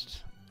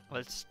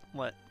 let's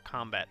let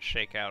combat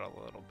shake out a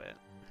little bit.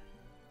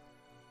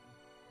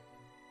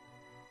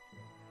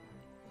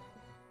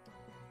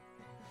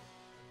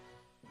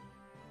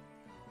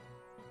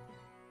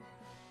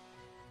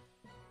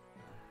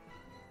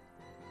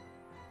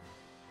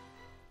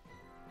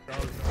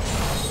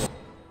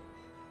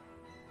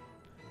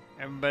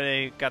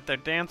 Everybody got their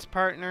dance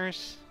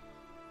partners?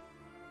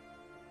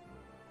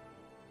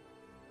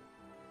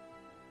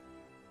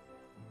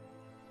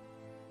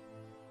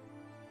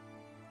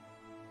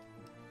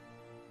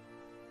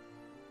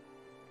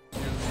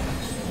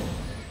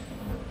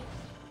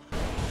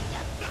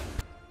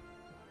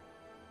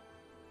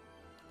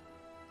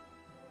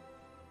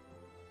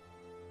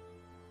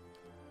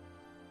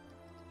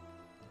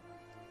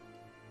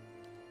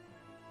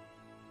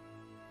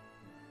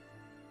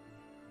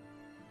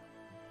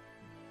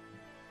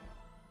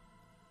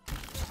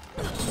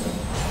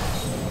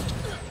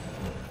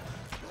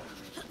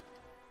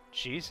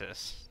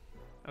 Jesus.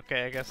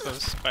 Okay, I guess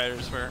those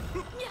spiders were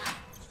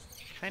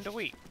kinda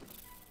weak.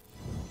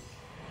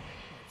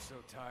 I'm so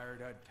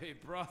tired I'd pay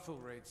brothel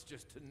rates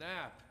just to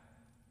nap.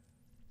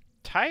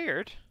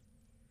 Tired?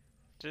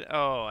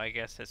 Oh, I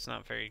guess it's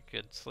not very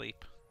good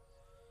sleep.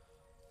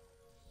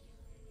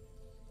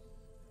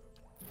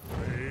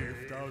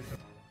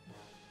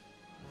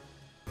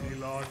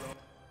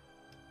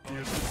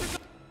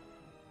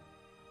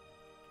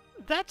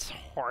 That's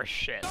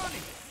horseshit.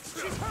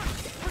 She's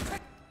hurt!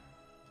 Protect!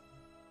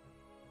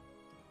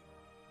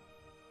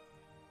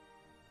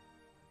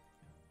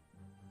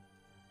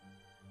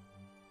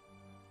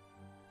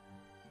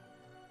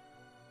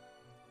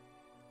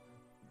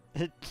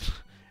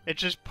 It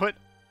just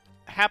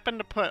happened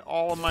to put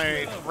all of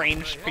my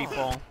ranged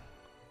people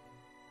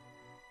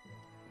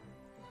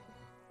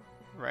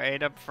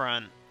right up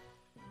front.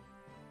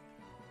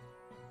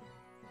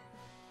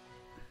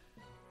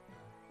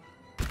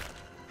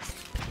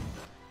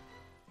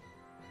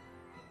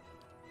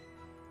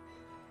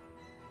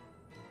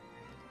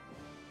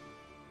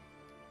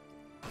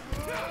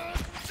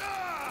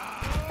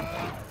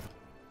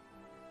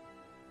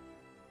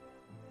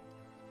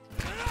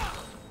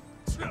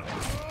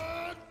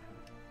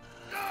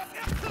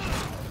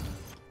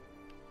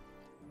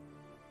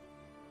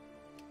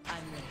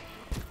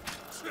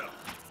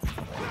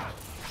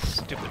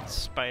 Stupid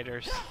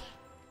spiders.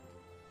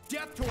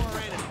 Death to our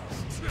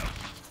enemies!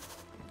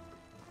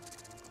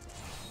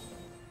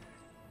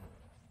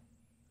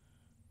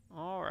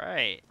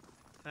 Alright.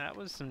 That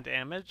was some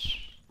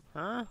damage.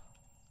 Huh?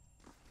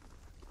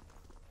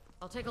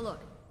 I'll take a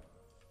look.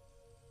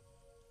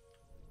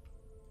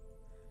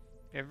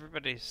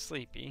 Everybody's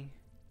sleepy.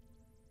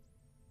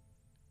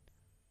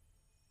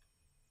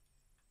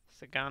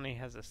 Sagani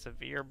has a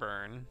severe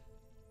burn.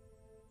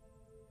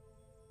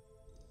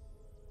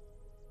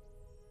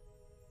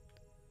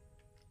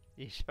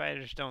 These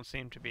spiders don't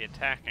seem to be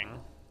attacking.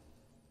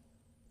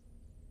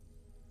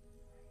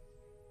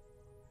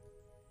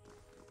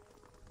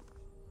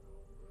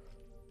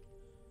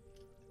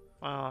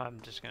 Well, I'm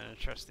just gonna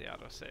trust the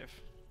autosave.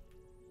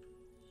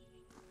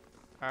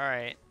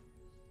 Alright.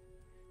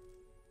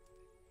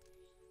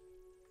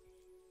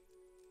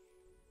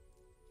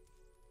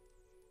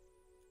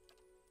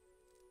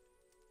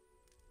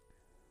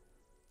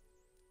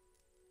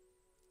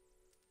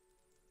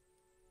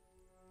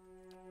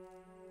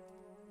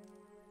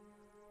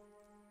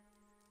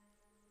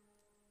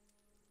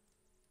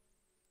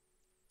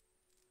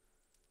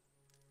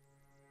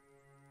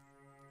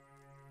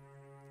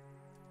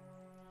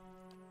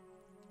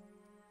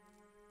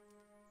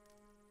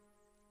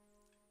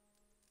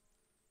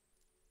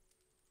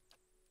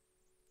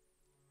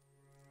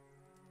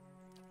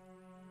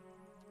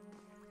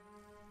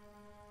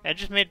 I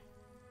just made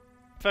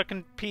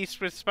fucking peace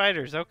with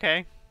spiders,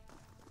 okay.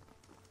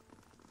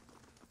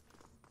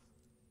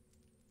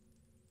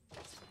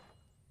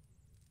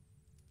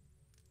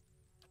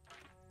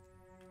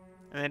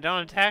 And they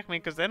don't attack me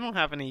because they don't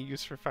have any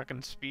use for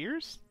fucking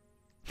spears?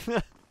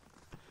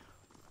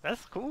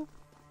 That's cool.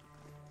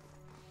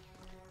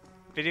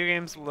 Video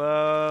games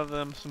love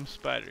them some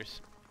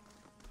spiders.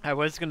 I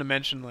was gonna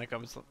mention, like,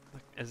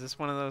 is this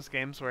one of those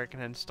games where I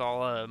can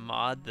install a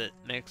mod that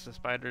makes the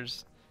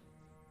spiders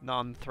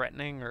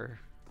non-threatening, or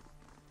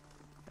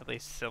at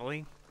least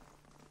silly?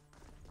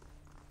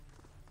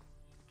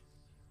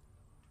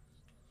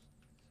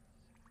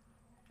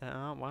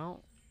 Well,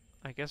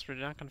 I guess we're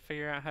not gonna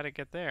figure out how to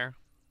get there.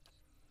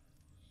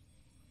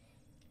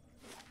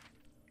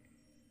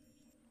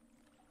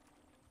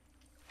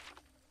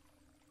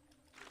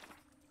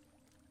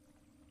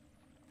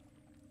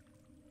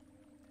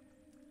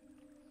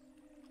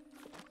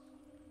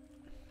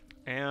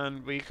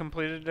 And we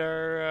completed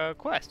our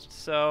quest,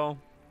 so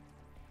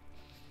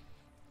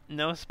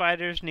no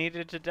spiders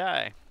needed to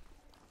die.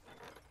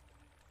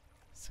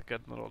 It's a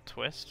good little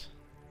twist.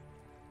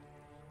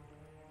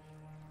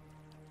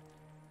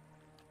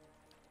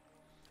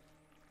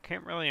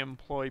 Can't really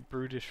employ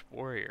Brutish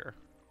Warrior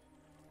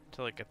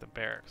until I get the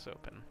barracks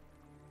open.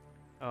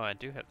 Oh, I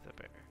do have the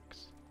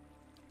barracks.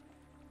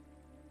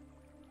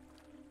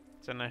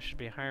 Then I should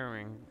be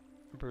hiring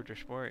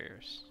brutish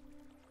warriors.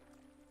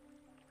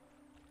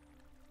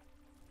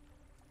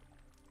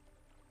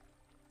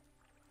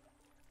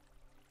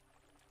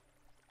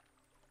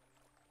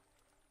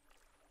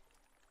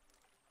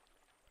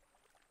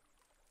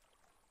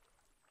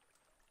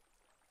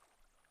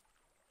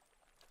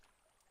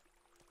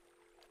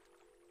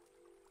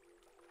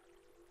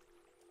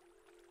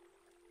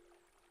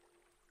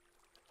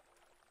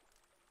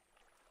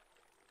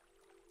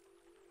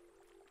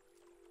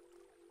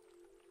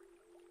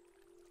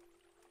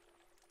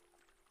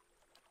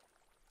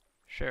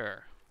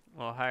 Sure,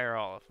 we'll hire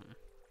all of them.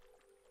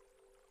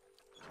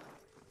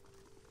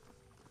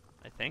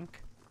 I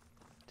think.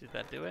 Did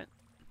that do it?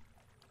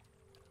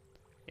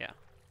 Yeah.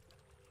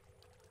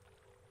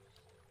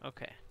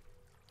 Okay.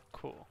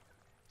 Cool.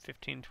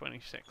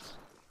 1526.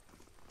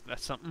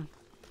 That's something.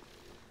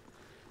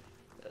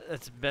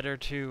 That's better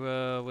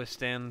to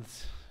withstand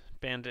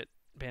bandit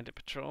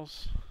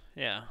patrols.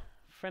 Yeah.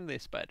 Friendly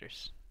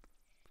spiders.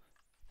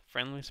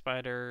 Friendly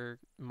spider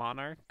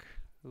monarch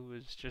who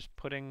was just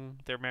putting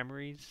their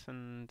memories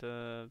and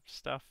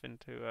stuff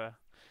into a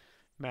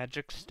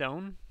magic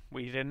stone.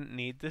 We didn't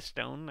need the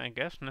stone, I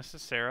guess,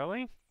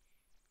 necessarily.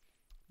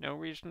 No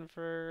reason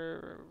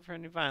for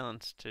any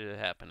violence to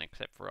happen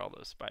except for all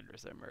those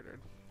spiders that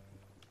murdered.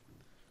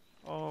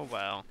 Oh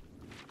well.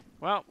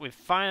 Well, we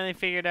finally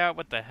figured out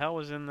what the hell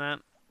was in that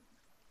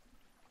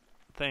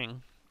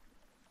thing.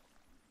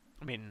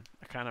 I mean,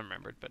 I kind of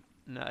remembered, but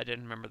no, I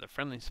didn't remember the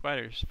friendly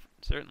spiders,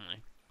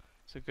 certainly.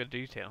 It's a good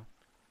detail.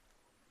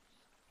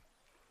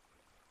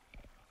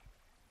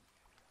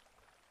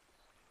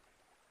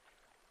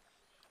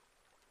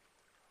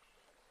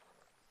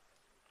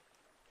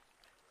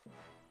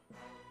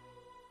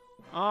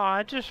 Oh,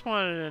 I just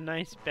wanted a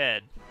nice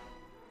bed.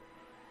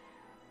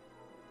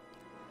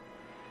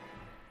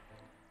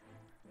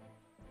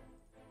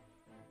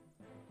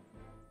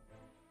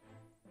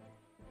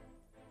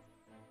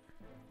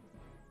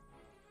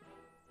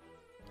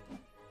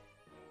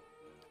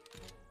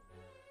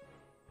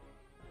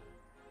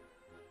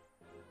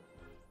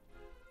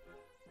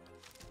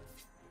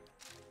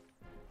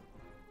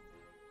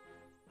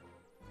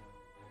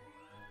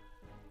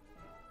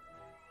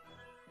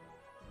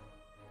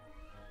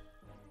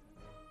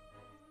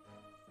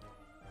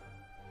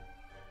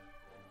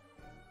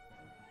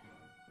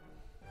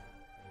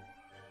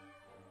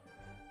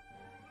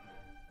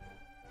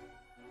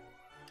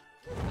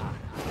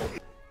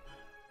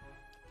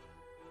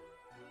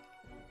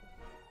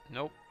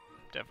 Nope,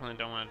 definitely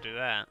don't want to do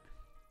that.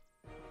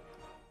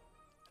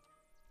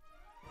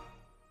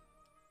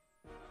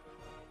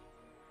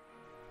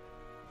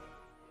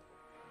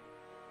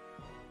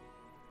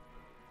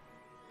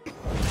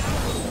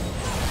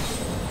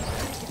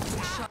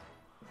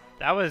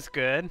 That was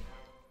good.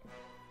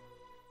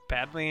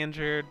 Badly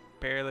injured,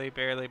 barely.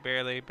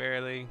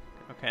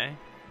 Okay.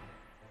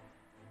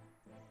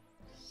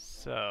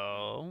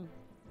 So...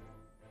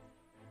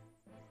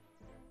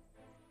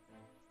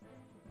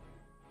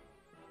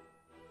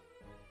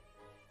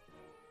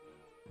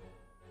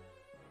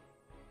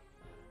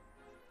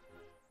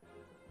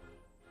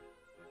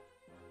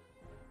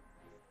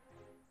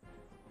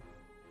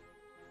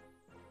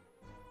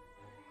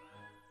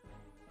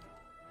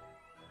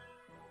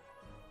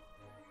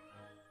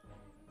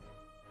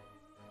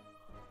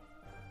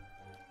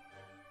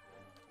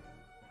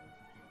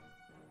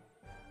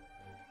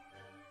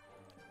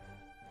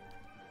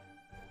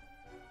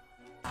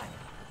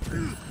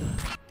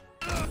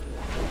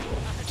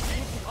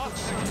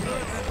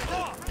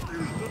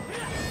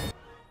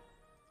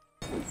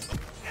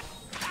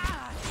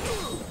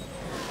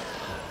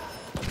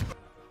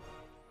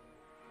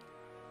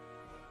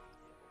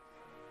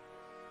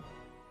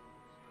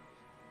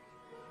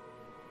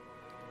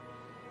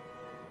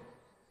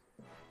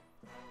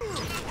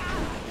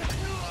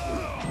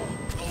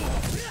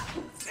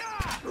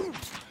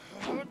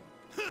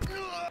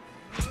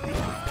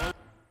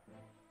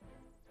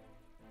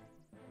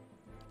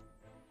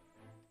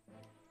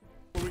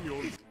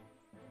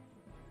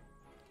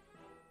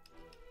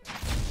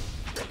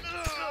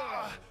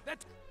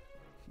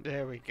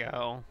 There we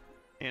go.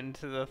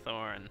 Into the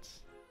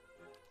thorns.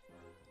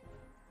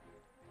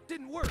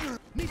 Didn't work.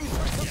 Need to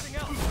try something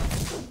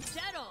else.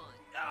 Dead on!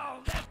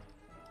 Oh, that's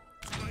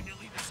going to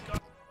leave a scar.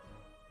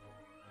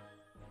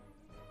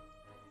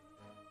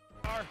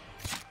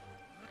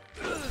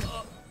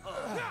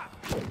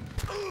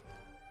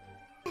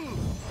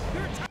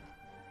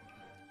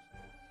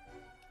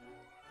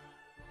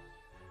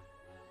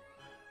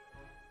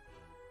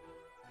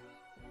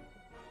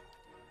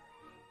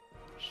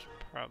 Should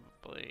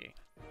probably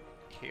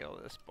kill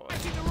this boy.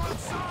 Facing the wrong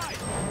side.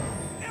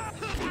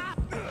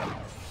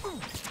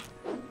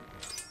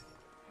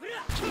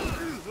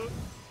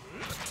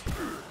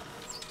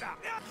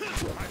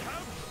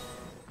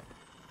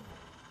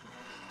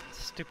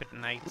 Stupid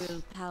knights.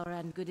 Willpower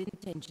and good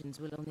intentions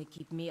will only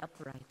keep me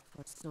upright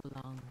for so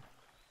long.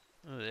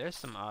 Oh, there's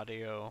some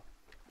audio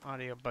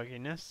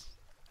bugginess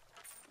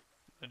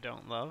I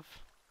don't love.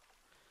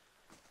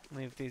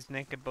 Leave these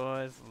naked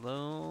boys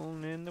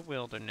alone in the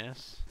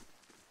wilderness.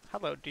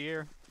 Hello,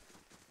 dear.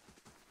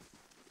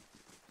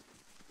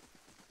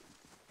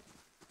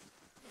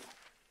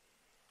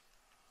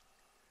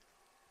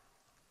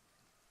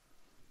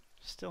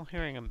 still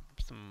hearing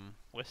some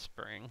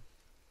whispering,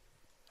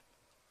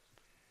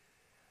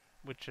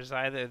 which is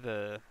either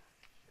the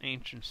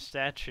ancient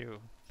statue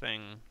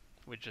thing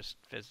we just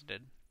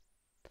visited,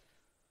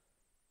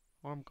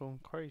 or I'm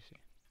going crazy.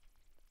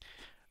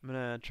 I'm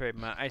gonna trade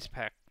my ice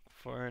pack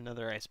for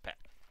another ice pack.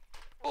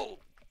 Oh!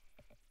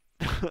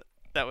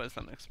 That was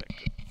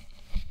unexpected.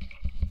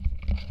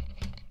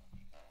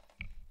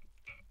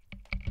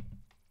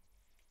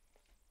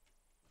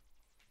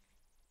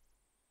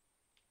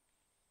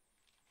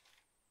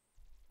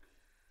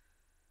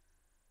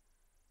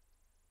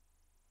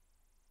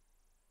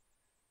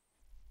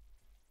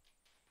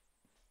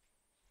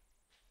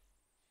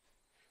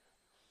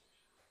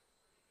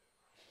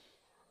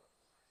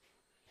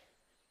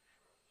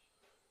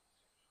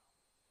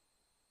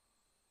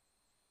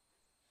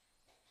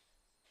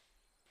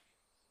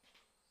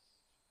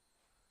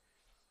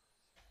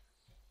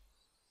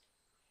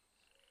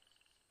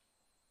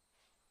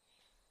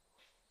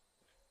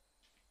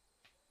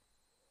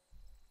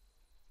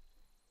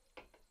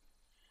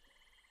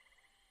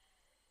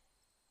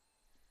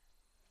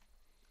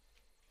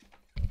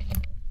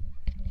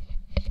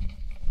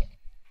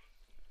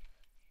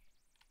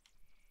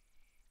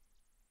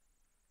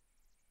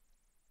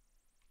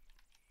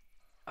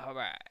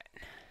 Alright.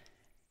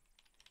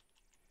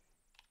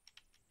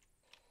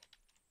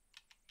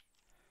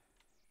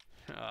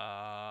 Alright,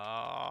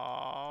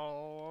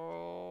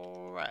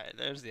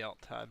 there's the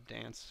alt-tab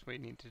dance we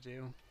need to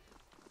do.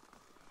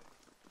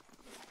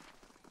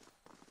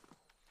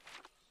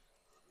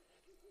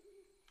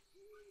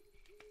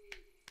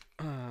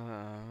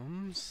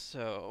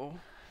 So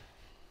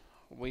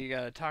we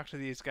gotta talk to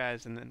these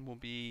guys and then we'll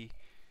be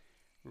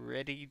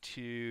ready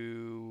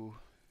to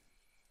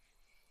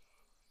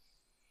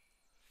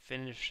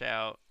finish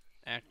out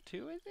Act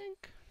 2, I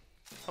think?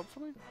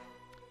 Hopefully?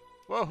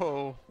 Whoa!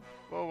 Whoa,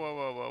 whoa,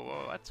 whoa, whoa,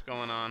 whoa, what's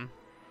going on?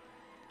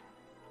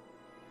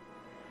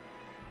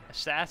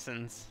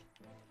 Assassins.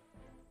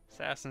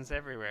 Assassins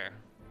everywhere.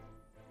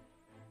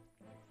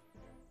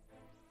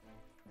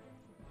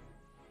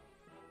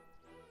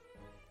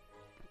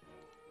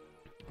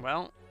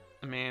 Well,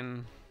 I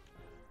mean,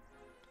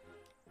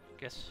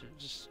 guess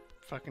just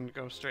fucking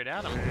go straight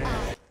at them.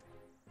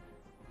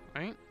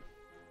 Right?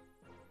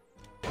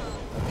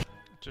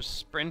 Just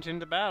sprint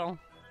into battle.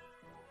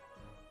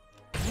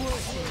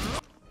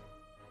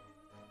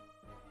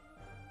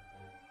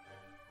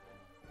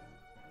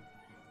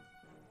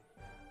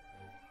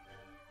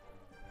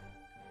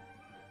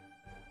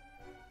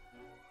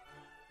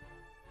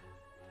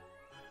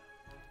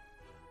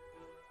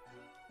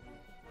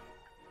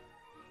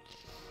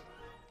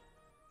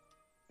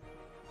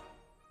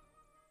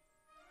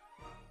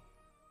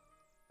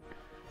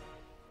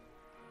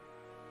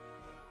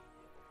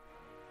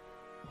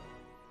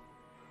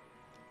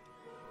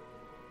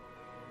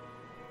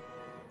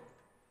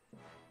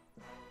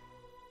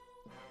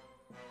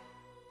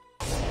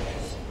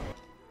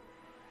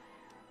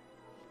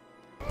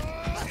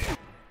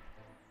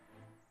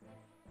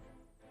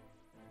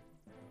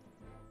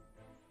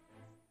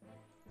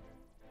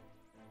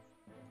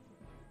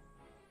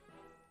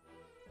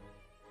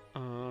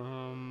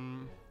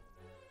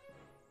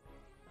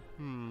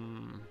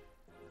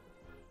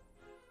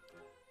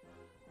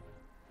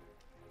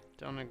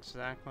 Don't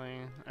exactly.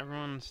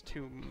 Everyone's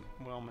too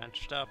well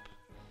matched up.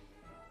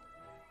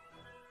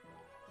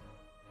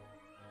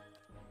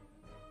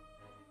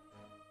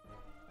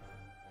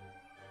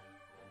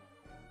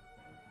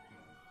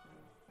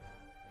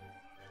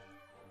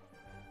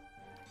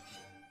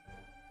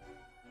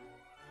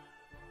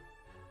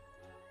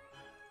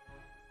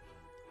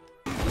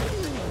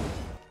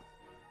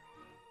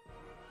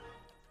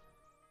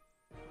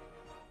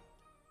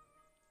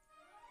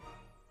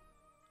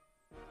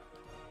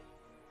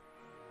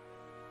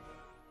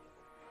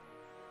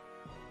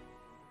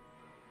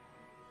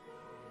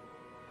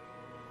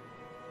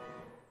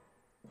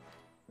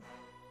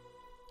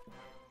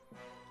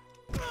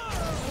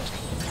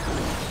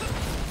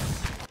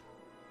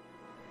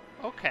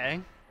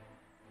 Okay.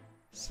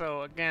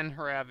 So again,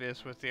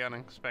 Haravius with the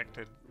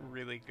unexpected,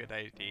 really good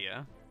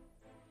idea.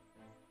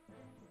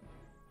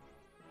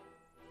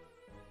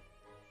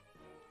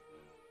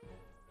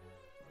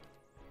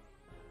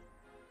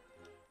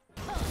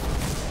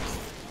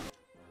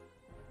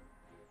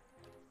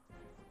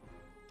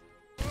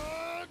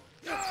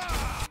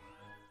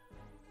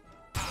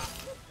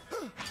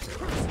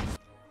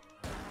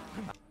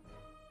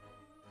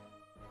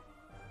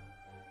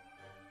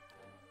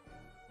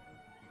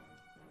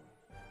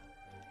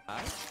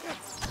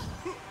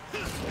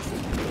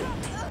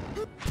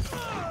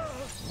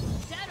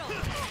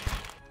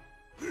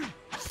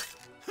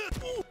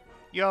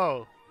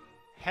 Yo,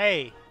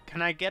 hey,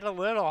 can I get a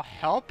little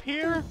help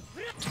here?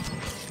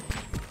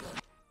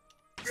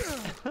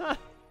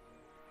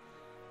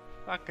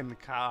 Fucking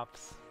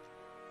cops.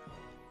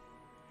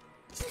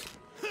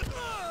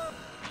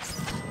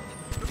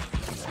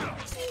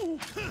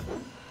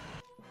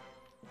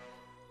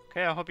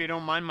 Okay, I hope you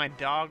don't mind my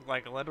dog,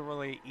 like,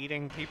 literally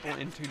eating people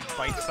into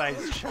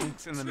bite-sized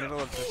chunks in the middle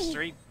of the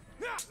street.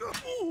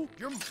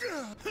 You're...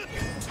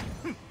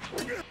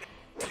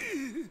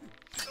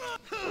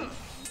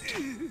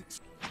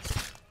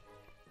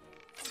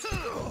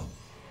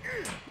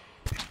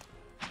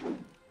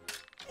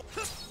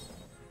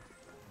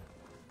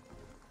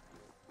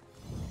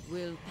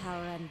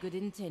 Willpower and good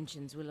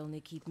intentions will only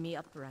keep me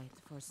upright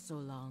for so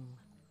long.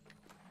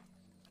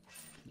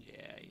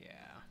 Yeah, yeah.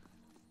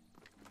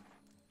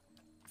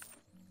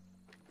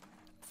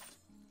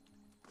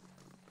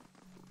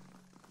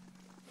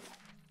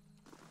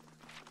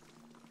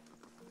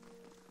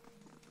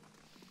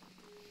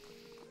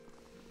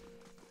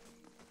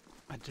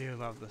 I do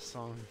love this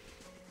song.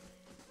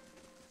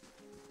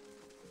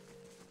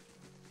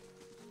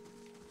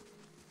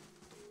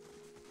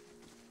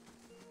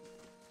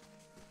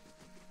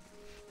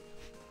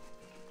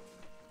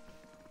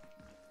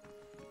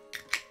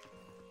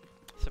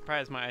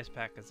 Surprise, my ice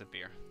pack is a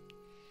beer.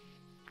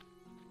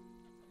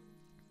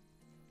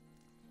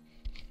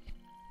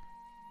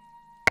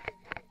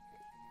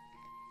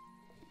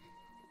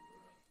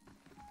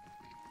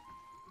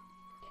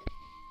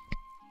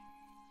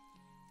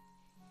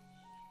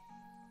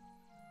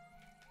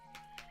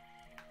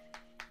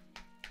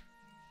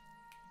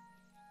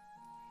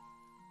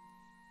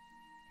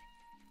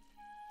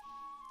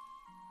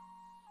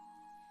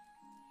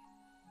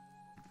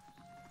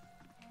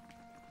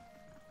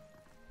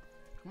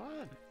 Come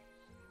on.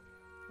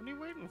 What are you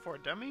waiting for,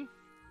 dummy?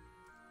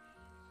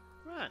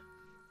 What?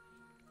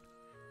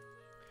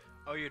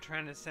 Oh, you're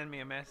trying to send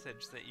me a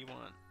message that you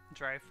want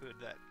dry food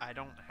that I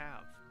don't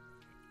have.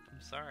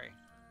 I'm sorry.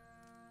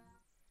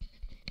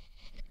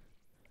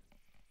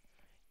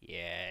 Yeah,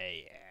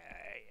 yeah,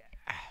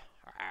 yeah.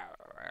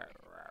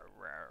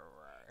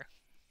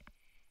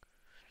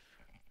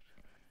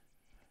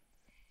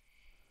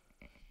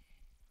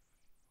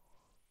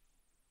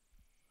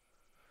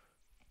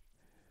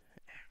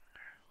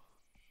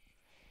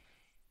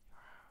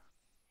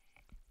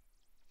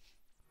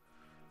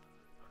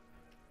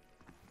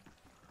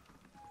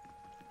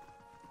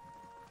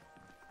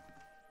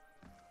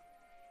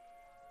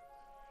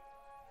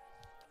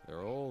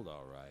 They're old,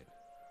 all right.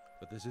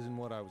 But this isn't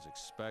what I was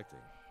expecting.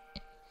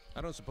 I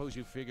don't suppose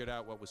you figured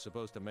out what was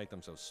supposed to make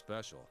them so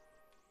special.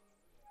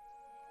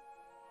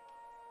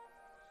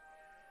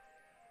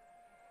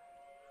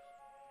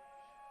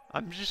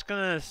 I'm just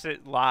gonna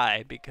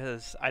lie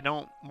because I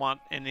don't want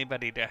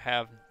anybody to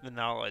have the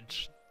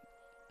knowledge.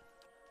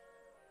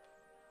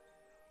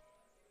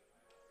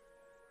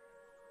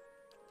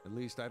 At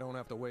least I don't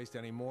have to waste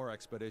any more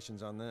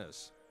expeditions on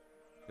this.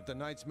 If the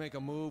Knights make a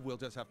move, we'll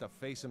just have to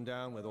face them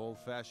down with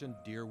old-fashioned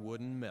deer wood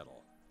and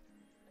metal.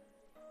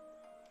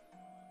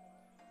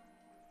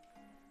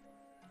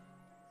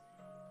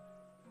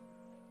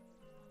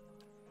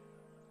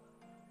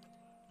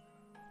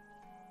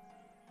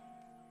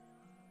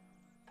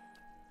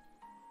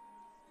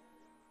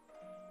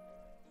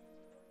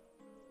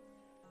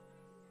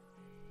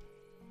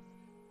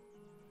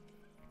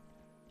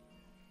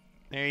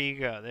 There you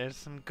go. There's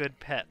some good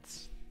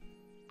pets.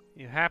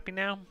 You happy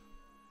now?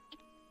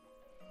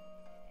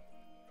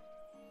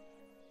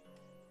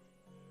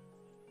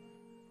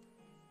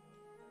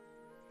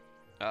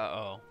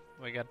 Uh-oh.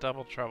 We got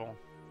double trouble.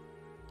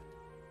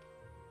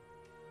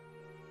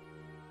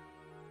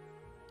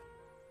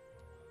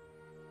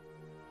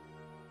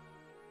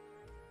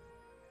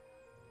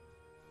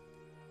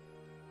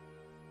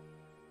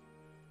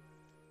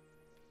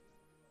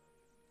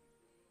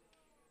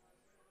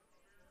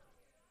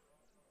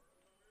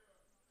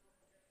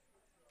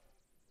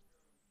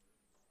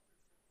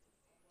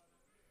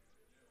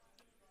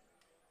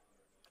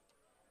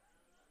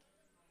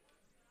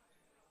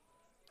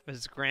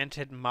 Was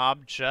granted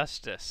mob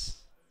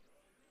justice.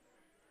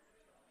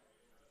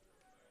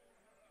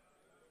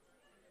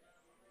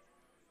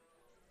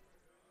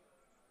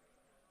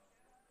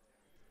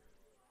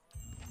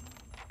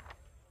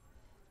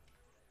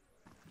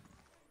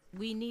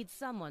 We need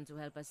someone to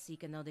help us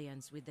seek an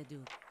audience with the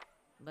Duke.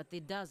 But the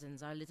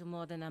dozens are little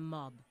more than a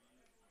mob.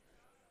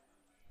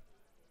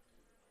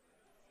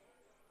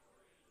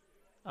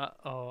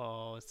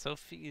 Uh-oh,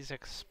 Sophie's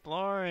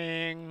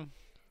exploring.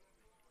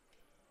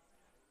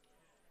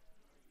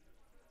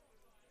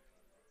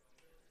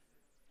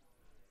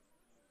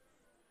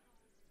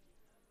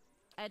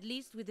 At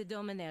least with the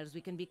Dominaires, we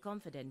can be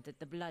confident that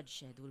the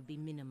bloodshed will be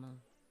minimal.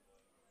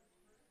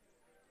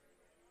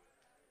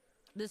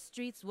 The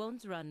streets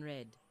won't run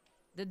red.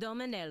 The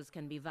Dominaires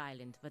can be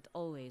violent, but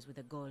always with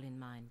a goal in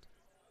mind.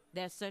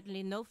 They're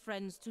certainly no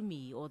friends to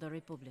me or the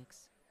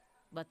Republics,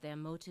 but their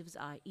motives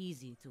are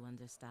easy to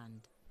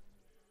understand.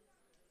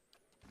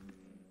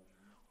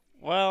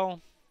 Well,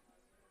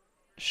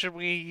 should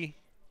we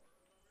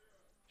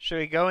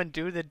go and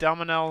do the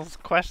Dominel's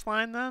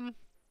questline then?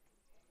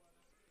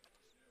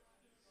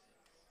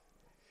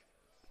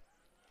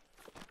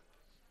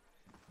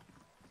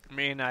 I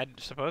mean, I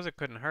suppose it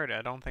couldn't hurt.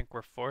 I don't think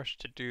we're forced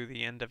to do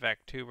the end of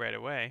Act 2 right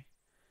away.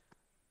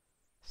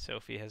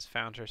 Sophie has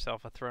found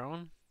herself a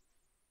throne.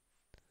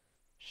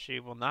 She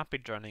will not be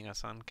joining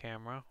us on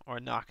camera, or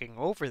knocking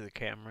over the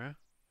camera.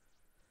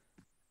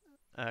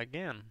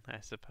 again, I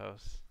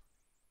suppose.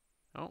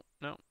 Oh,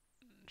 no.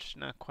 She's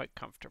not quite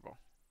comfortable.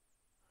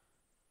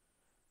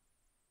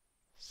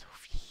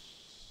 Sophie.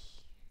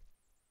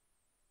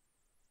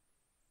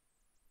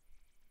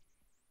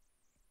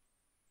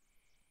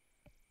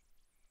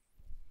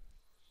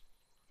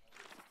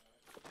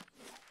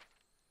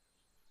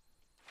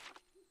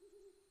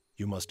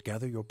 You must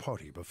gather your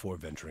party before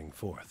venturing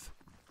forth.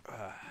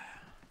 Yeah,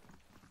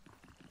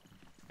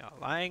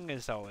 lying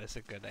is always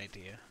a good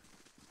idea.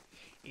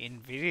 In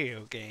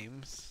video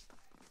games.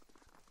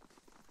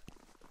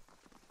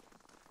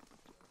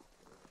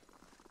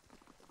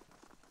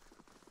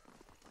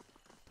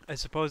 I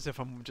suppose if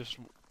I'm just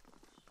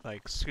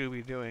like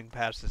Scooby-Dooing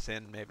past this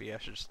in, maybe I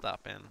should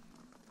stop in.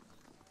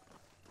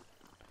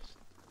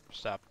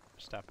 Stop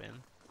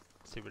in.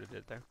 See what it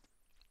did there.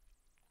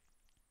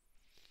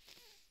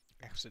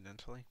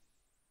 Accidentally.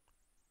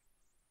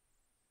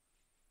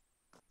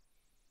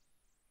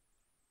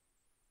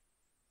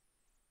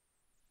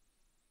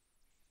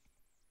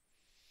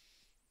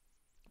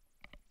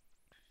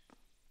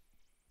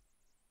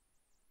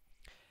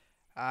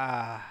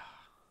 Ah,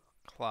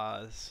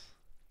 claws.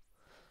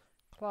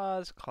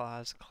 Claws,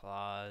 claws,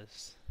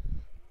 claws.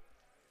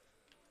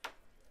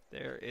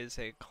 There is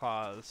a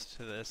clause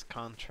to this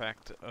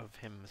contract of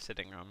him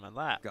sitting on my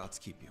lap. Gods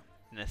keep you.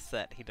 And it's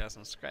that he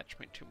doesn't scratch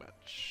me too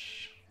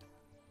much.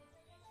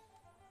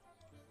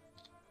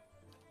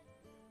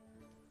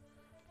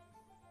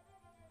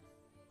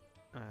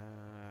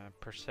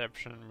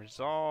 Perception,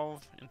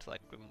 resolve,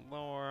 intellect and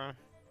lore,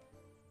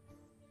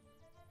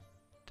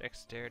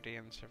 dexterity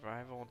and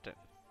survival.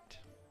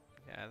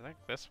 Yeah, I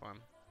like this one,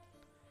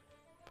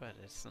 but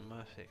it's the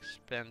most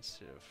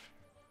expensive.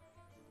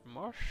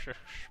 Most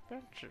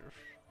expensive.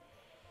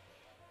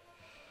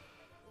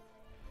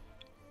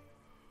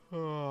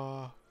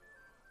 Oh,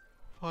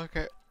 fuck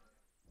it.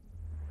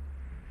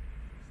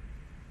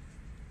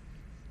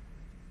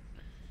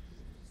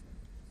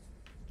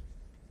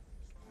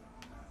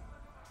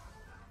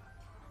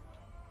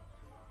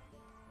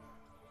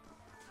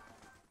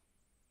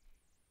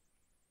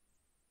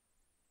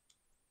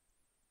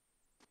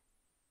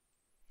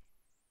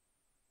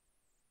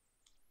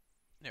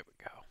 There we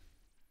go.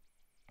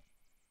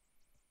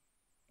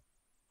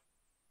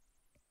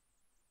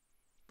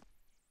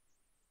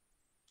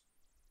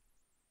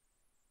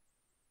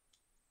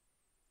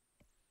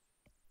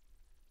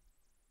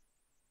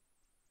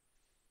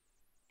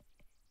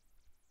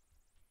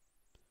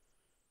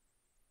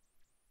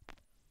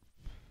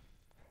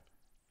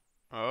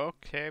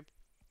 Okay,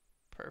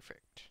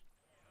 perfect.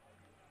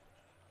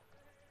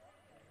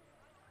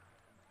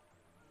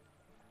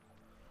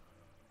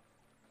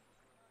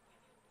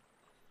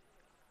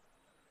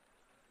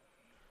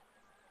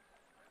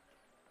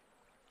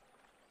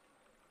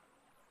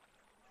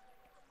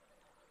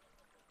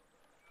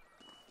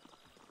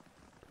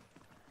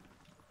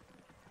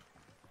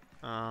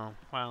 Oh,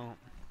 well,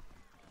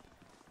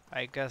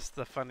 I guess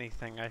the funny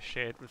thing I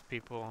shared with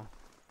people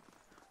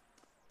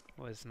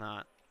was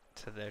not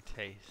to their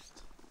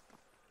taste.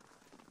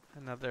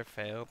 Another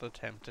failed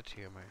attempt at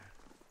humor.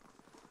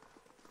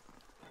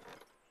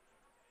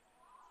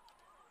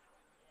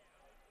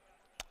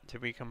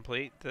 Did we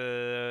complete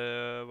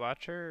the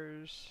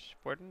Watcher's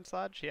Warden's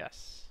Lodge?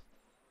 Yes.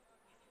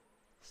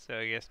 So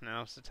I guess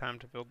now's the time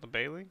to build the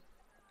Bailey?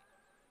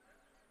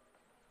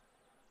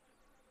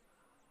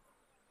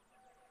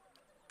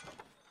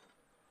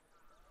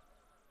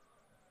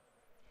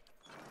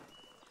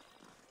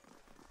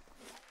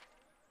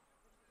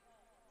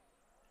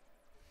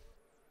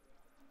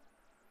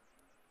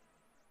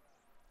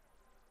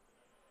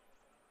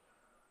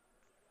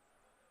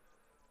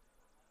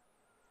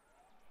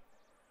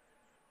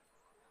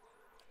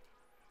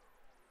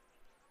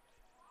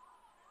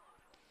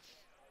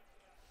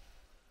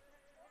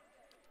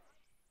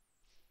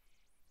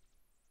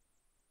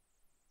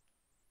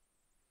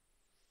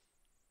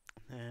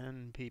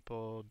 And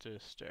people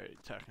just started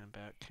talking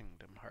about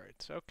Kingdom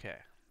Hearts. Okay,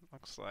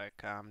 looks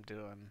like I'm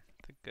doing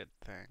the good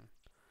thing,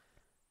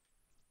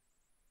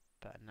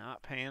 but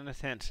not paying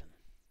attention.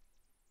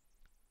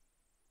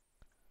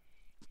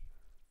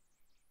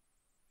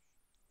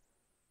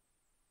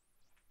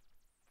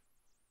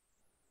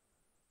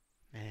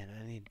 Man,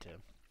 I need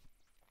to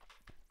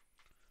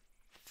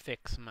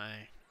fix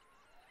my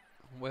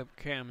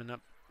webcam in a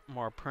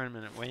more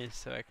permanent way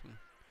so I can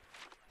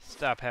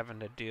stop having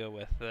to deal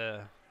with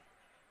the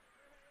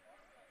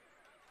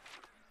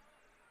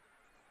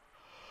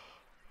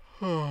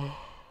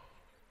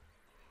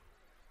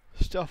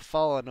stuff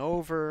falling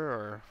over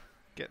or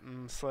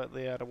getting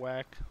slightly out of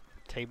whack.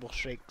 Table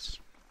shakes.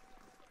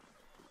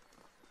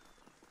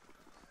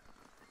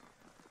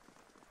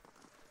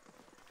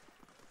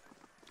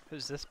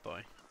 Who's this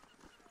boy?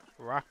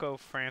 Rocco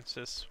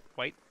Francis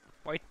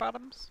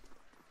Whitebottoms?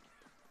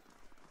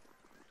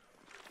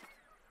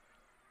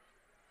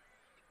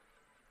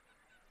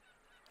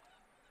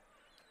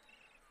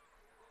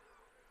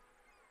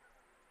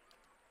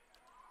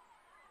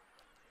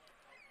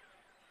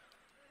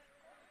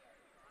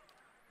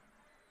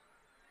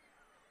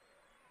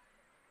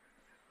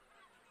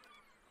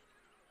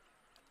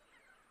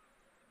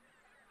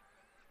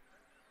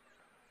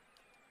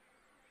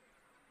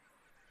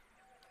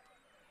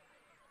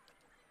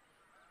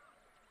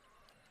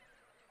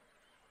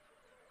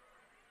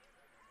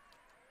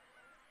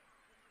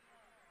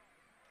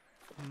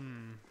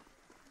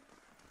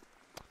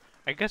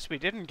 I guess we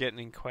didn't get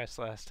any quests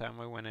last time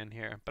we went in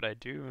here, but I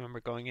do remember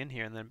going in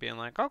here and then being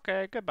like,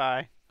 okay,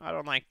 goodbye. I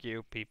don't like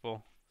you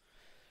people.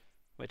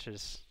 Which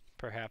is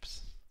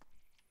perhaps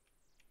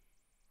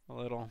a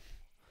little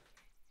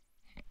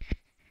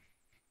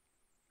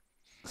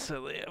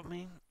silly of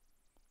me.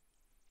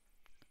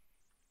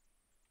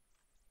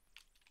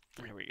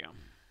 Here we go.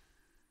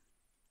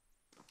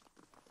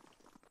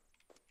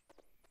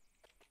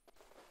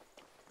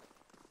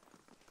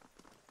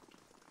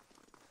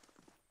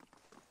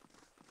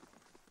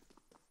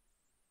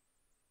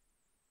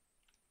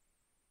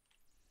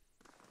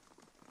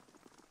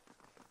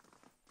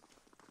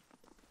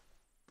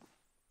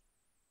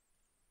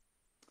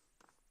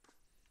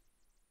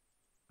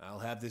 I'll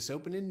have this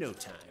open in no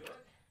time.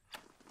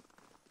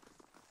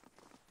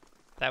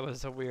 That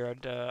was a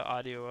weird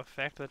audio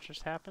effect that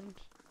just happened.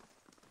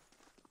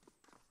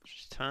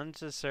 There's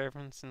tons of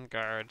servants and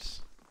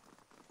guards.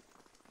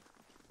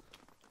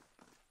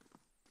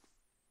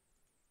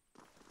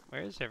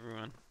 Where is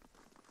everyone?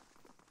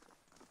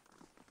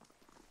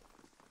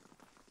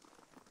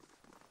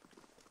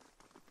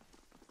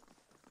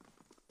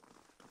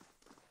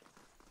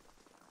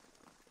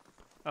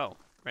 Oh,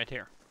 right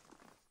here.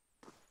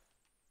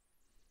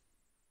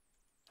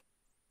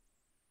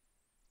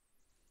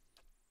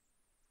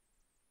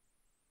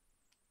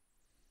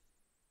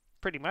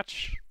 Pretty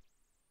much.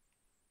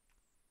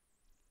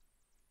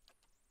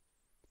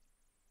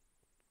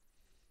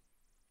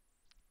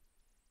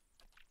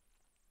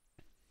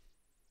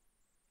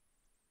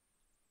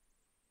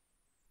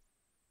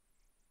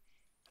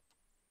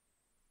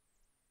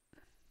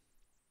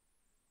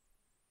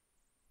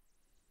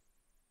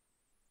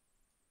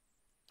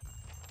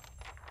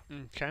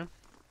 Okay.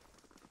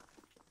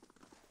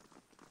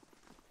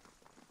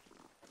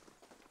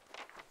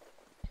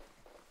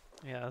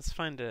 Yeah, let's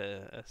find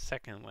a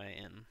second way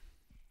in.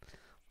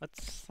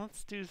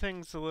 Let's do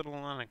things a little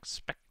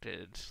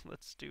unexpected.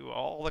 Let's do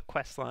all the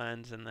quest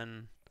lines and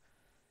then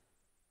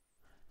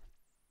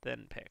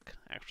pick.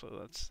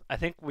 Actually, I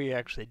think we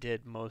actually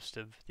did most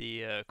of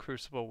the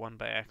Crucible one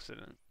by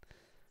accident.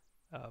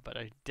 But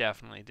I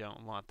definitely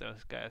don't want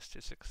those guys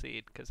to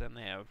succeed, because then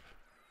they have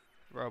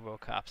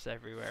Robocops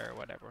everywhere or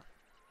whatever.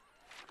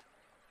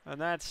 And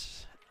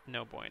that's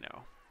no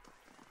bueno.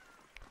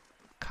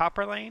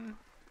 Copper Lane?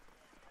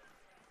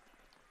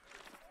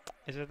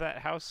 Is it that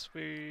house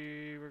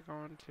we were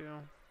going to? I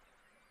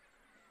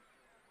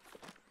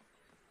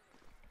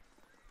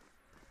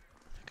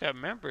think I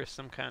remember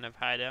some kind of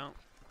hideout.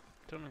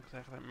 Don't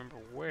exactly remember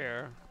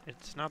where.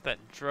 It's not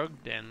that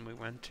drug den we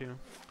went to.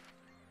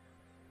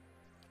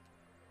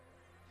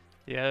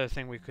 The other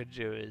thing we could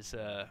do is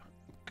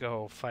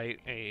go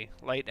fight a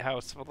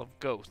lighthouse full of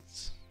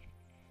ghosts.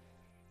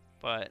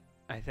 But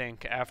I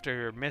think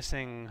after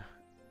missing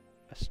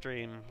a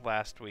stream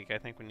last week, I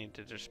think we need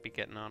to just be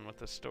getting on with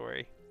the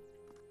story.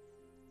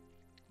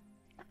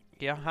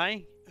 Yeah,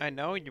 hi. I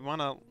know you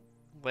want to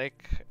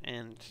lick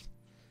and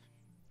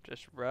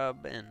just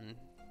rub and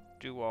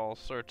do all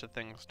sorts of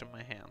things to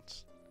my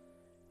hands,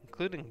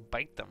 including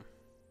bite them.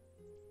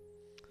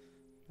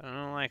 I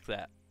don't like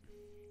that.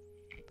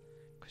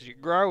 'Cause you're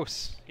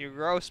gross. You're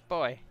gross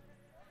boy.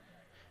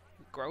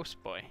 Gross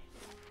boy.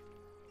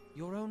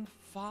 Your own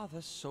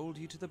father sold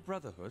you to the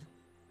Brotherhood?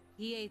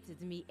 He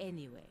hated me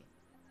anyway.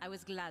 I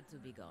was glad to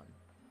be gone.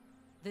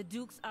 The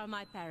Dukes are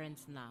my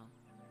parents now.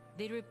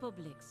 The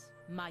Republics,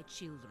 my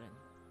children.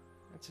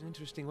 That's an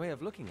interesting way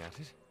of looking at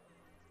it.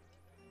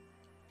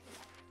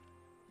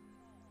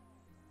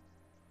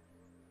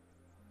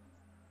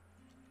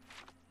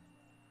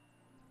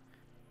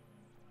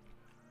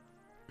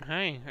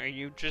 Hi, are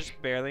you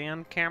just barely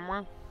on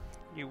camera?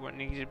 You would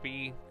need to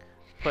be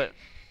put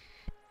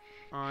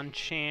on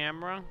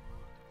camera.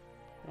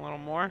 A little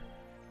more?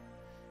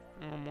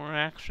 A little more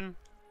action?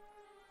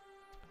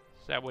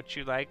 Is that what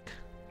you like?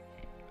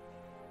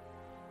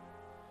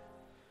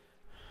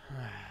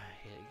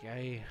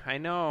 I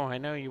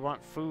know you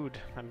want food.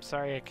 I'm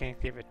sorry I can't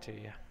give it to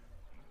you.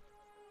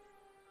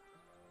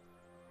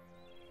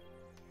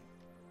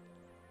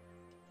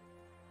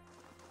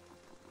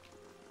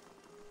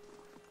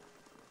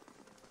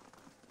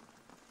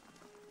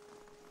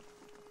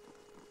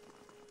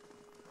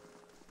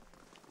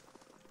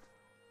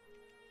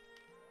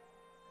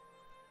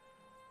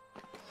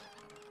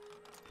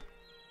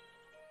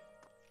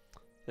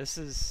 This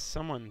is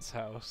someone's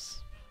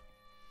house.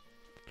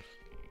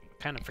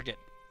 Kind of forget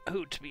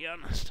who, to be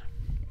honest.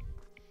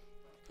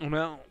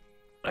 Well,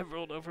 I've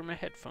rolled over my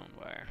headphone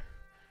wire.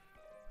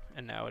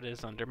 And now it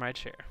is under my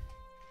chair.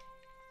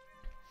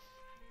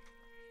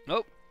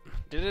 Oh,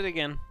 did it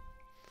again.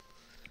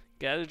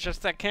 Gotta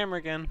adjust that camera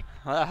again.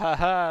 Ha ha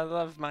ha, I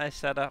love my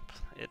setup.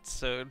 It's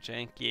so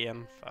janky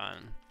and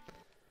fun.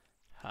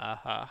 Ha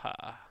ha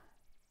ha.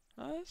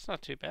 Oh, that's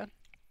not too bad.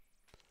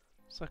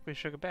 Looks like we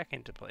should go back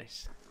into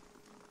place.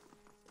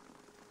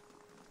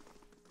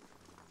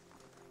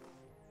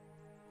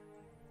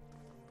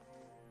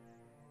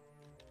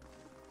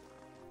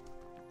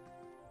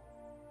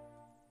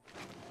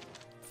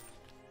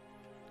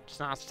 It's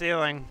not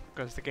stealing,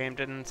 because the game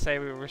didn't say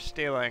we were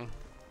stealing.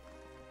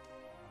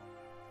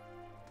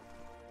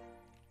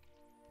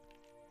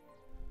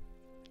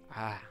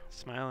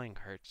 Smiling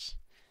hurts.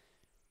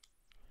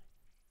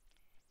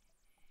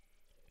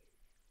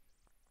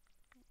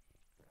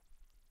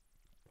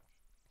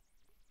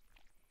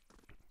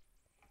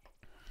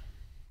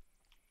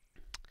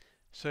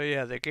 So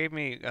yeah, they gave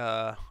me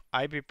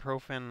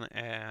ibuprofen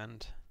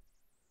and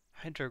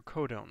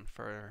hydrocodone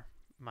for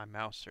my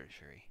mouth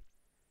surgery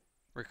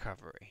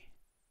recovery.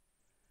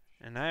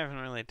 And I haven't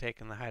really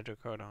taken the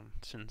hydrocodone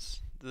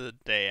since the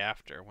day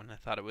after when I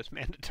thought it was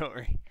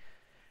mandatory.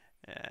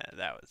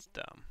 That was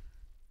dumb.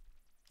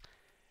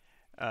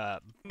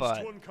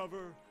 But to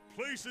uncover,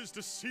 places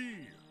to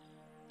see.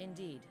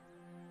 Indeed.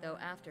 Though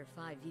after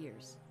 5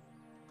 years,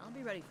 I'll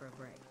be ready for a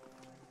break.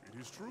 It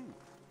is true.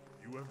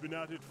 You have been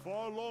at it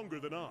far longer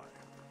than I.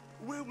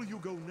 Where will you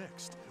go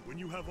next when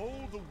you have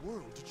all the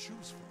world to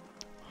choose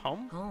from?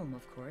 home? Home,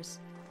 of course.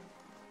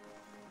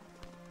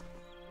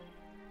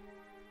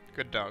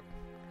 Good dog.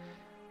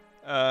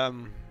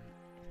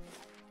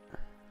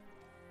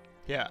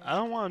 Yeah, I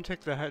don't want to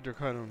take the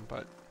hydrocodone,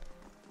 but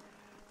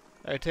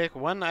I take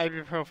one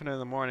ibuprofen in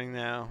the morning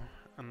now,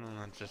 and then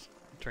I just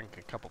drink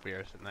a couple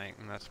beers at night,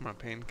 and that's my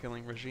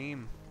pain-killing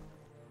regime.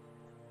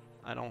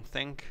 I don't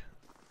think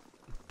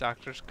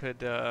doctors could,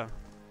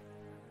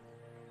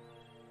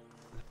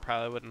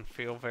 probably wouldn't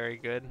feel very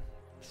good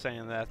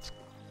saying that's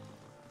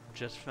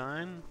just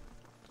fine,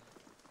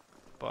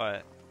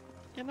 but,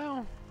 you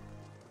know,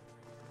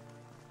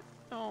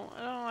 no,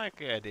 I don't like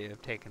the idea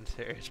of taking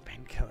serious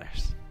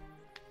painkillers.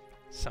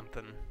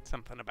 Something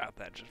about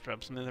that just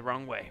rubs me the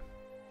wrong way.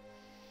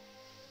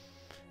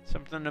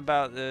 Something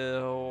about the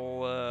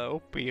whole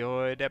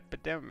opioid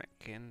epidemic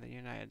in the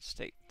United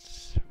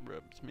States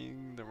rubs me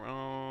the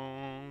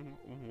wrong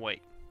way.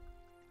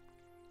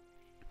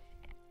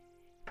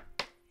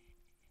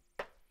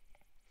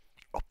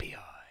 Opioid.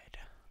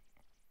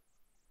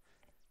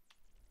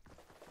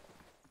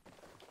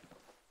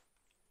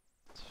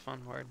 It's a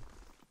fun word.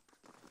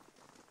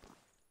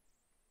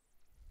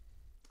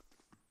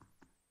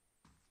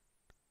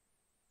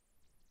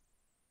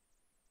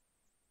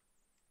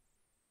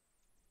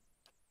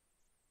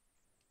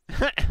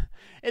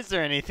 Is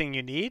there anything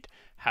you need?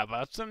 How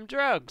about some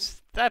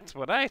drugs? That's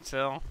what I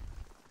sell.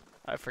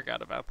 I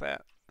forgot about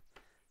that.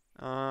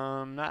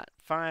 Not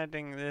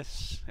finding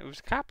this. It was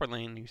Copper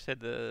Lane you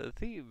said the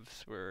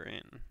thieves were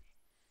in.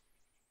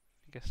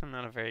 I guess I'm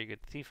not a very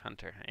good thief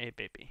hunter. Hey,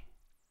 baby.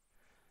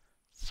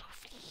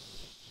 Sophie.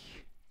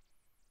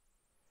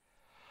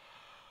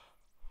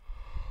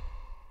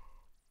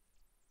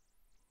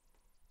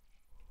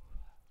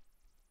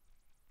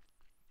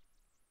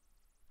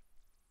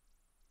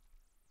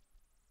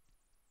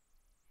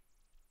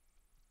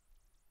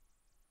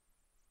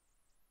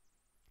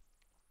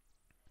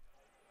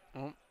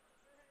 Oh.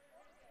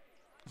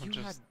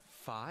 You had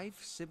 5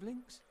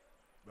 siblings?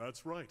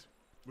 That's right.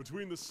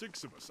 Between the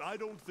 6 of us, I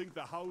don't think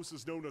the house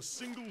has known a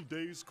single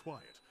day's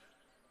quiet.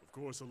 Of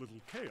course, a little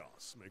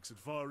chaos makes it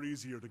far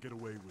easier to get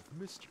away with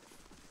mischief.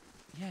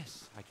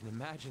 Yes, I can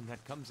imagine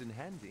that comes in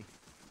handy.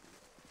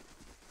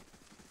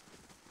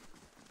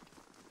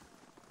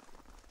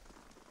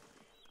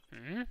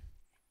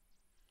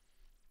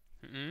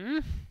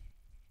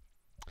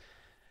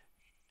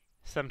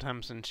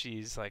 Sometimes when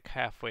she's like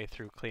halfway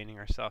through cleaning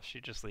herself, she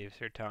just leaves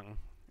her tongue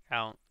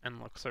out and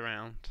looks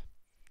around.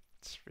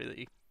 It's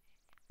really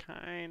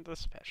kind of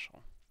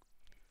special.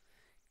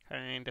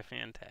 Kind of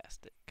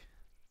fantastic.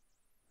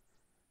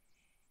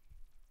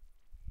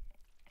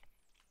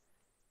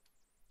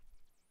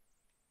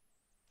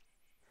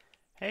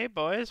 Hey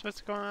boys,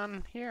 what's going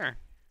on here?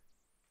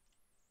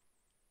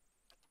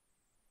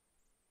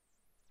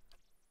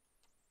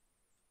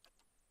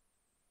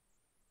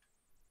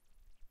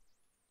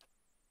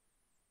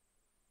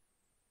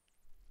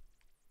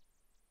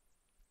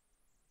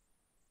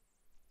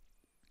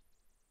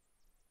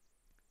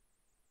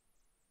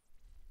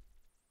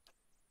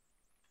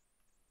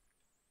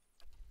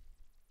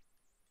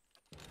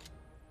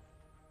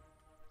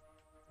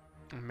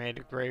 I made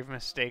a grave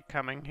mistake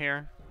coming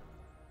here.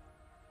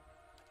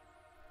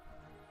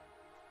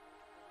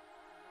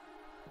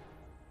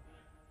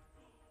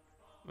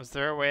 Was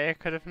there a way I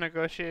could have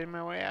negotiated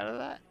my way out of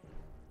that?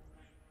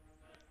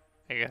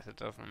 I guess it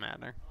doesn't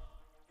matter.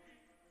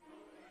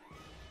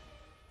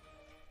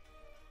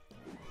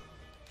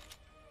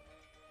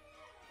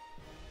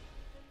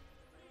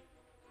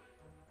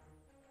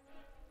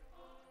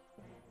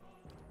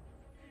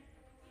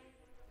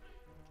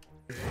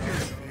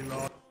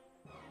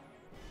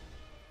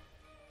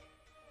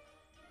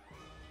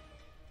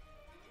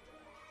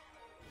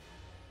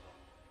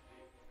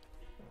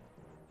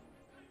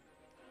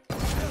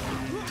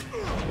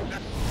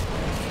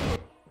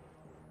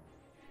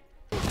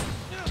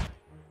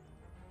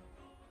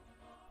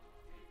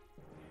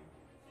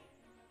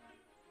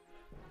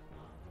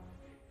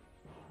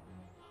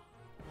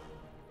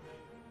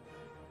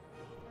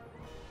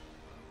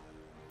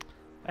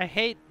 I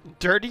hate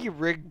Dirty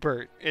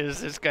Rigbert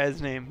is this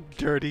guy's name.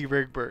 Dirty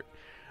Rigbert.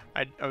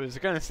 I was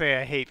gonna say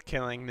I hate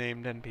killing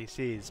named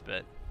NPCs,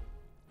 but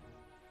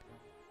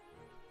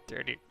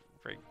Dirty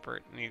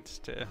Rigbert needs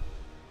to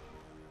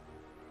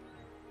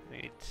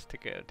needs to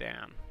go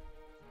down.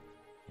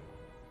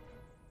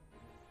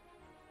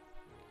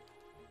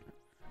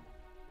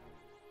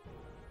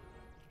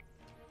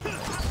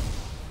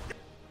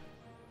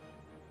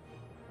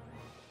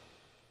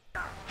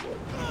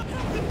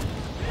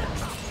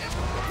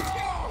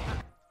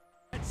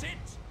 That's it!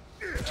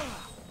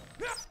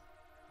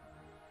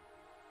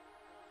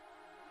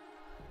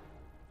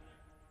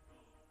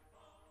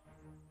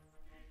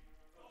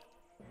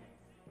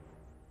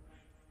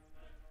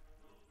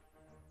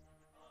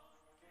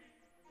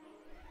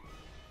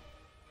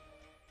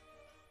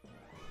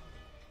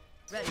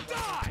 Ready.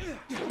 Die!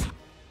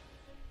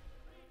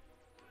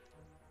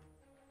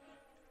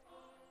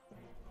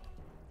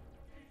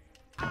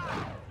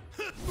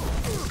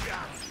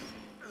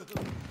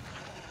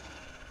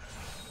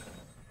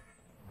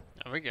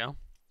 There we go.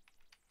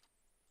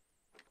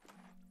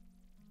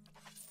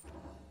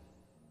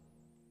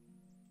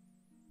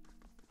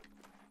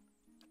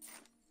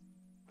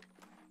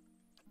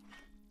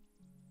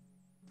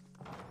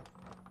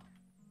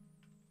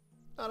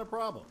 Not a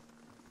problem.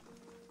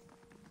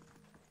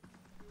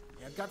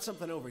 Yeah, I've got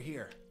something over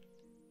here.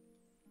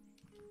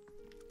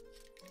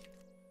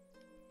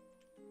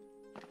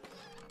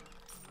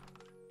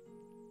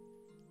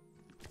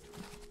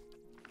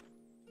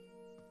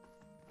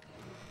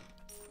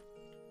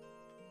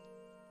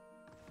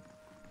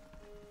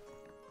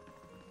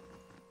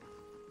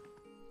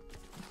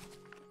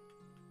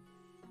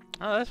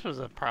 Oh, this was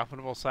a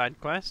profitable side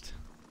quest.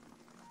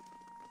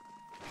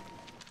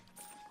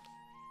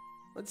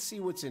 Let's see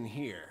what's in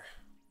here.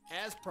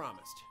 As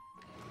promised.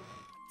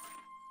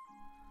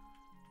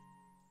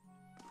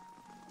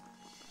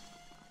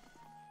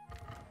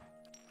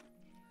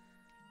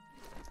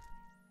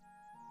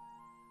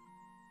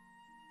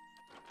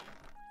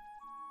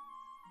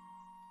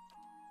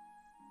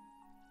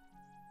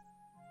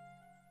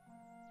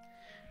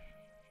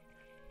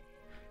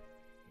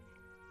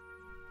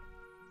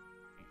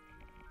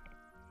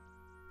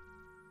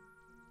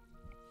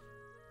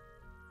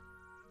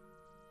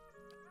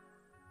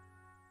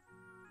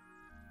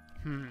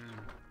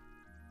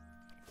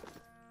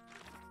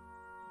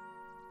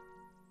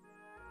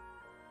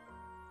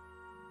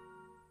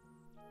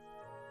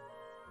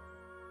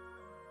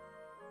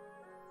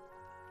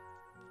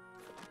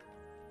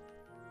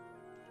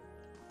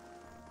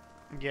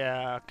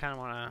 Yeah, I kind of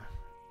want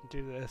to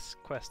do this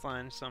quest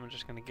line, so I'm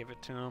just going to give it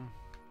to him.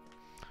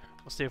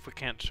 We'll see if we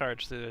can't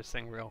charge through this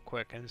thing real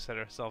quick and set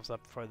ourselves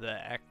up for the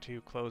Act 2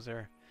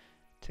 closer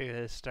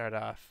to start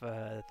off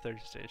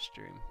Thursday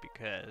stream,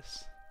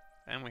 because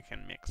then we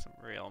can make some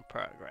real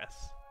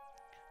progress.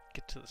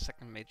 Get to the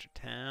second major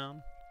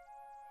town.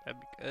 That'd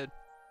be good.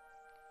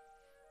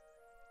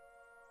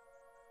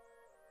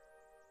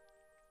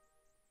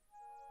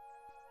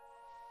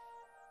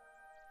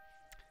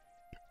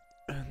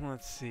 And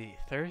let's see,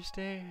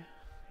 Thursday?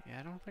 Yeah,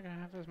 I don't think I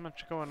have as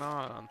much going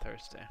on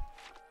Thursday.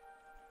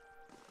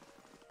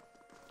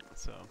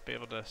 So, be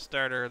able to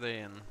start early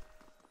and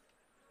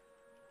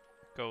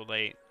go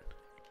late.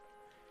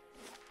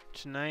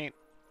 Tonight,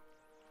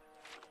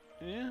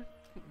 yeah,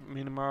 I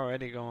mean, I'm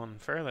already going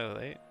fairly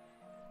late.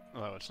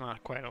 Well, it's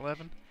not quite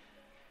 11.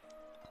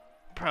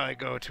 Probably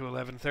go to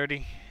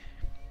 11:30.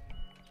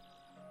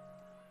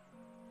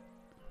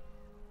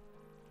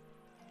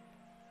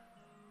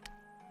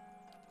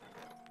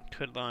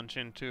 Could launch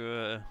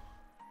into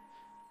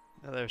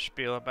another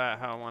spiel about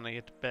how I want to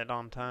get to bed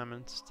on time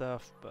and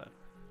stuff, but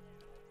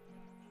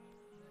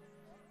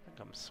I think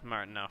I'm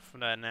smart enough for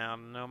that now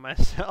to know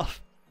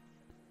myself.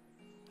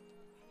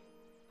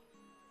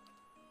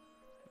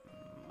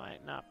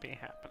 Might not be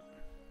happening.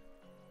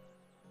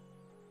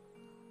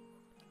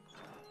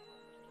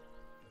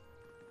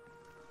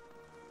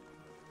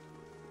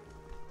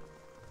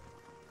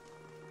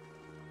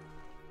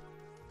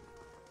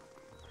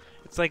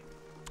 It's like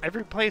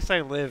every place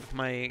I live,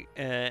 my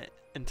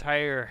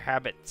entire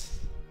habits.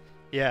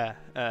 Yeah,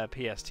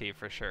 PST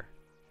for sure.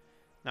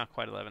 Not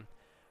quite 11.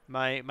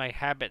 My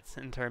habits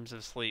in terms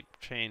of sleep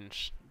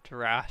change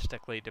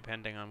drastically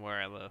depending on where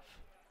I live.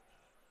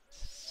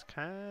 It's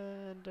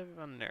kind of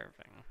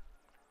unnerving.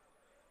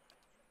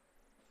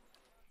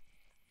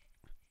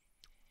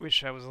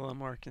 Wish I was a little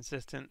more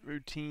consistent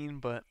routine,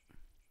 but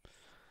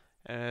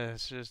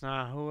it's just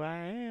not who I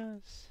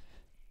am.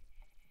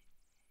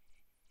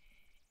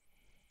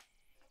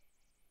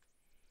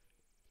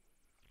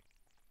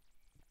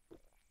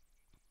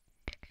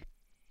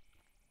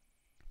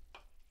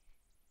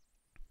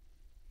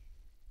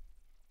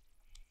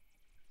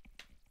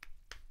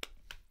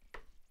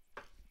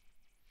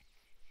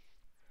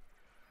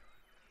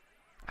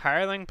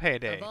 Hireling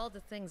payday. Of all the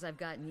things I've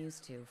gotten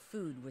used to,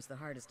 food was the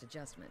hardest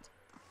adjustment.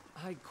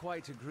 I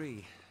quite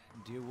agree.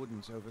 Deer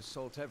Woodens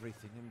oversalt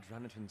everything in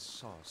Draniton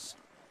sauce.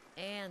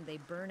 And they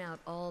burn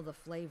out all the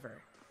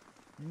flavor.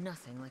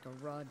 Nothing like a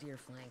raw deer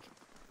flank.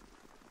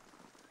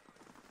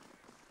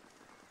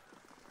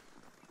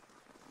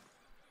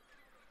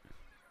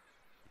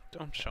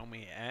 Don't show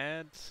me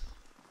ads.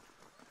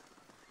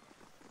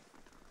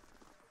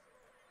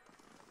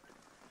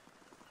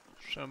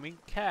 Show me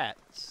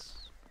cats.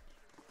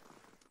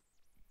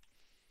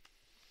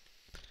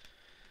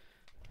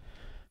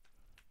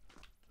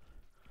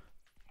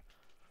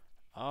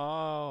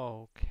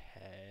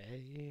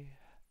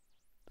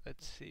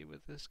 Let's see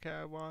what this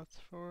guy wants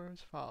for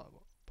his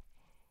follow-up.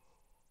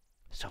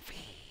 Sophie.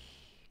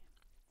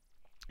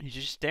 You're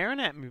just staring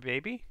at me,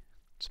 baby.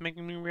 It's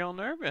making me real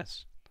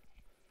nervous.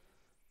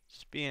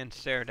 Just being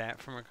stared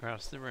at from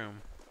across the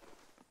room.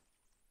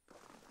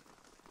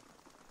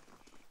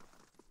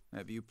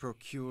 Have you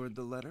procured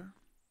the letter?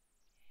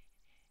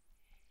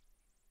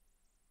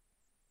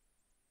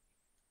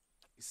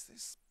 Is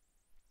this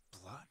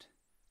blood?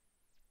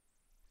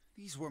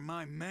 These were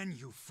my men,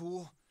 you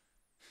fool.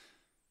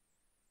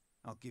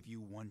 I'll give you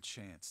one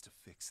chance to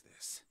fix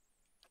this.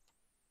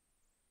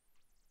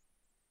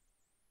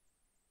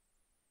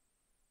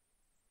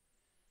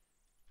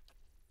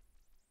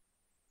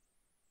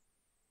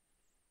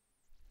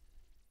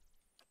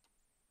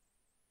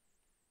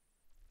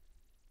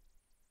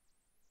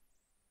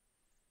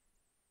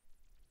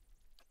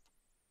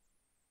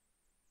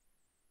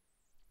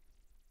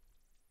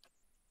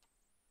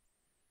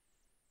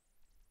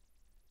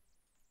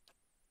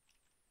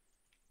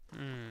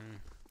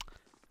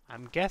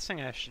 I'm guessing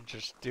I should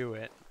just do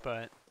it,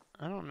 but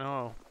I don't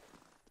know.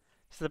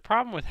 So the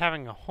problem with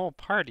having a whole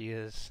party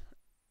is,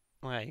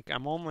 like,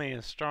 I'm only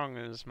as strong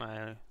as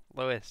my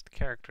lowest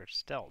character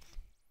stealth.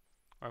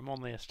 Or I'm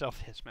only as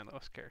stealthy as my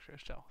lowest character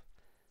stealth.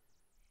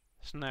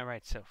 Isn't that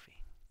right,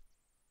 Sophie?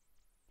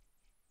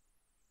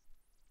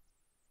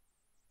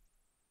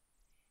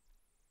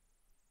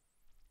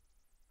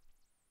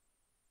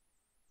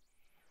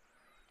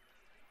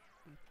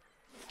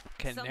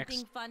 Okay, Something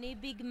next. funny,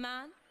 big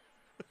man?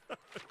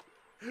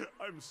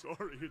 I'm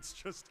sorry, it's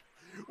just...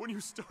 When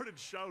you started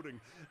shouting,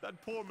 that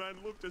poor man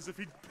looked as if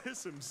he'd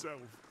piss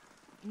himself.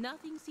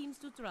 Nothing seems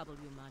to trouble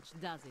you much,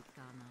 does it,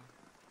 Kana?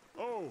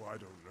 Oh, I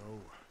don't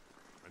know.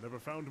 I never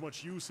found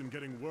much use in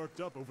getting worked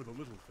up over the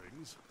little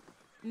things.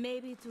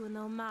 Maybe to an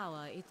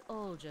Omawa, it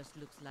all just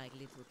looks like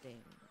little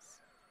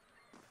things.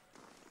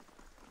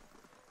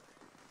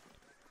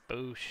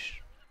 Boosh.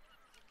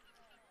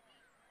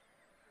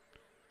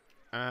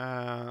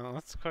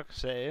 Let's quick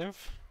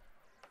save.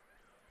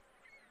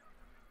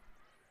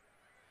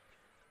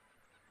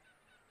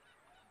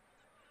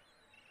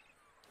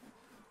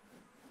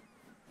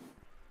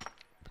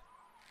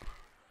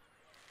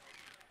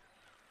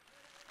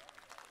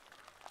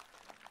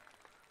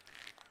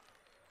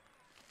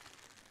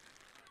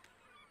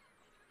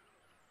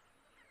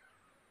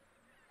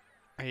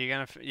 Are you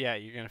gonna? Yeah,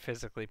 you're gonna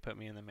physically put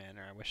me in the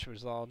manor. I wish it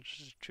was all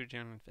just a true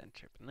genuine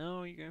adventure, but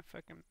no, you're gonna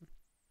fucking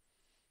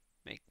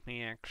make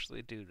me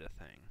actually do the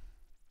thing.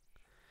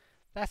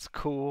 That's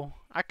cool.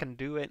 I can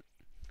do it.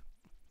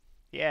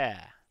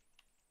 Yeah.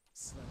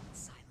 Slow and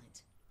silent.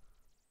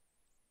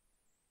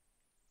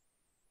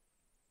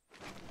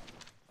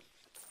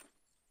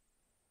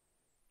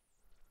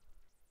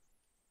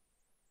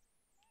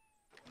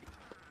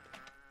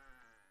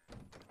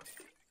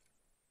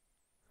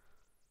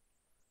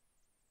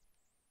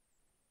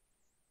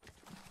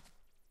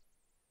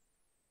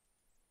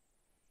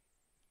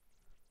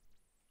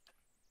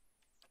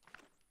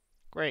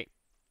 Great.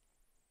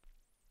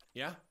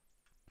 Yeah?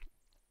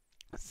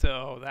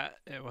 So that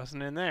it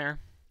wasn't in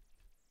there.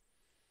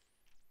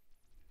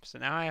 So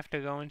now I have to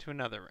go into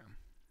another room.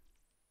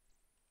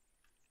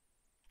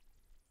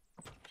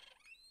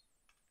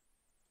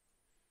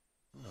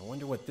 I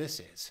wonder what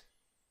this is.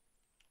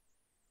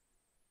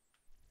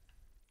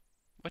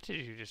 What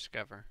did you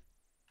discover?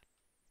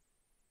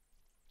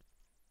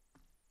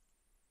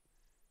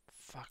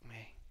 Fuck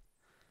me.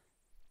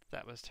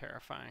 That was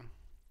terrifying.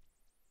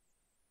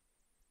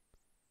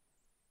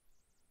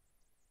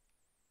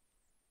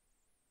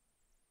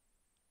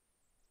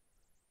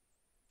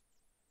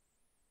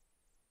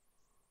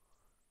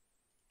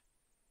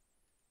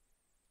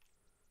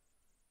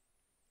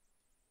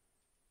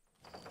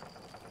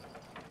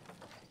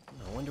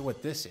 I wonder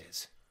what this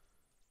is.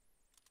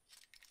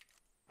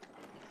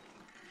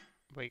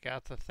 We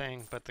got the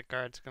thing, but the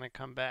guard's gonna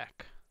come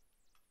back.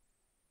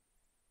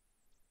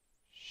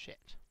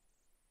 Shit.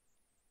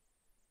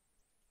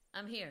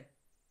 I'm here.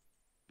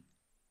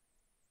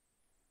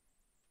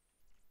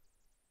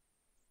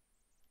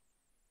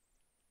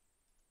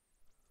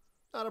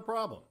 Not a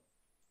problem.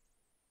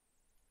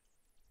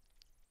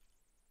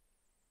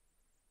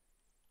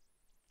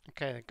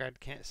 Okay, the guard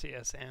can't see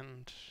us,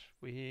 and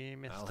we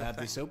missed I'll the have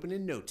thing. this open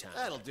in no time.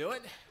 That'll do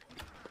it.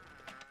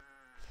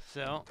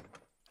 So,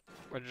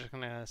 we're just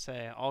gonna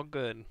say, all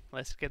good.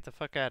 Let's get the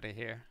fuck out of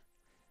here.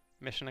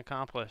 Mission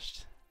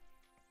accomplished.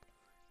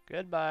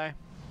 Goodbye.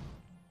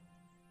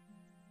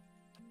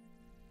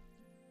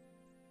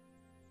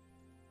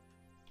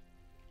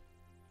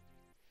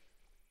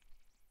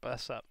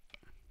 Bus up.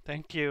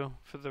 Thank you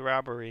for the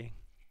robbery.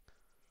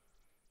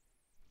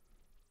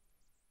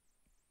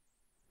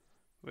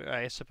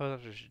 I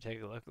suppose we should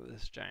take a look at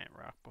this giant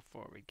rock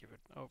before we give it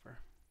over.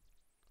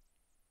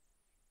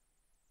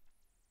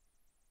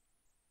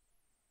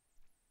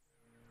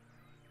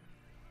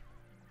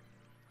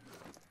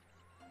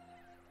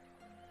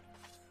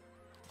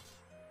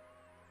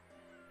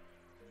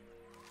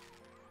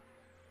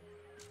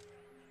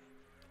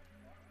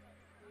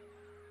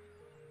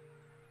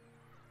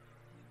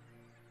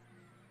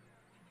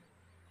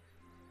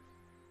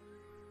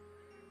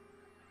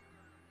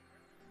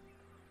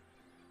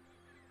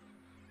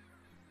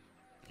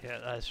 Yeah,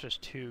 that's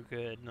just too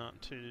good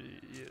not to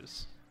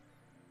use.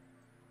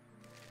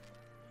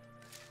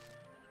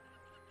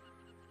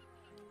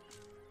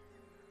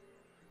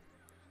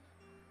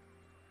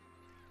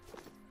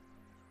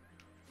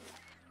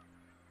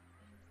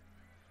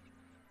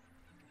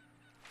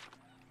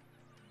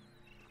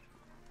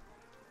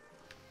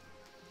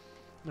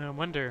 No, I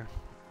wonder.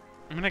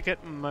 I'm gonna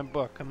get my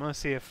book. I'm gonna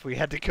see if we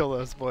had to kill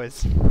those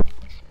boys.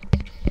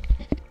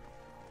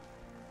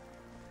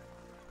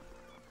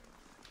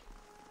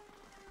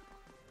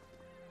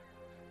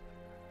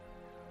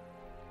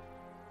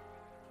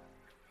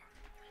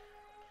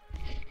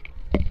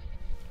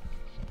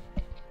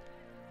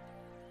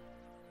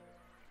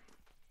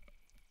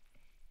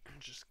 I'm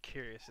just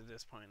curious at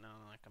this point now,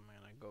 like I'm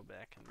gonna go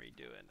back and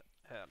redo it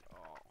at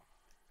all.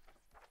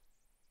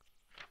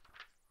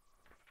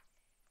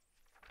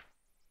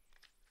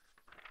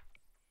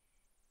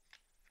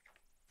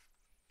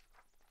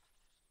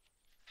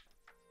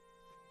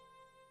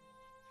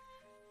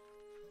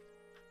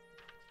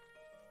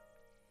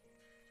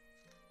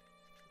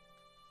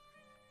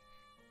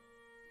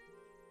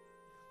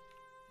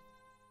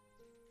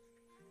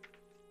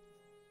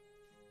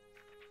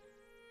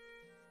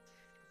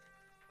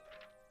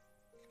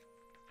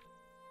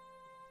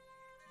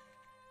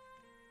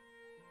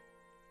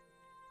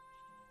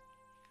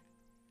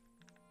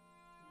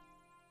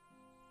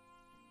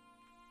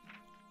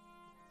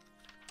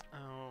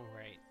 Oh,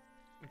 right.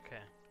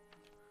 Okay.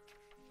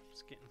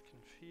 Just getting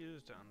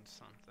confused on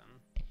something.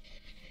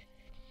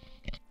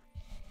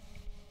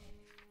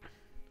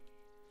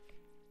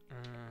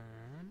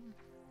 Um...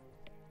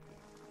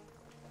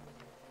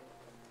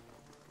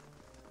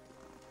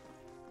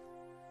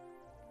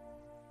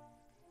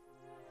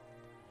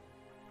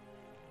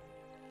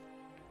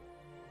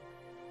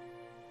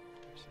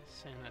 There's a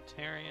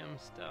sanitarium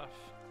stuff.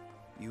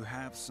 You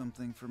have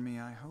something for me,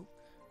 I hope?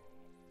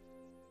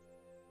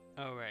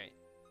 Oh, right.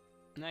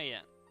 Not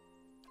yet.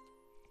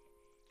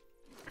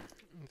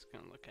 I'm just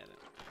gonna look at it.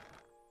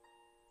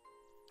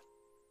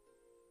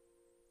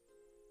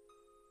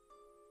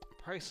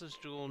 Priceless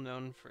jewel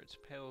known for its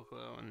pale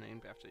glow and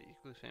named after the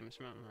equally famous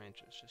mountain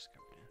range is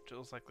discovered.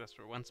 Jewels like this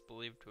were once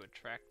believed to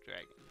attract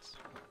dragons.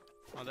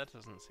 Well, that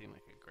doesn't seem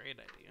like a great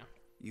idea.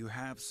 You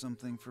have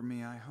something for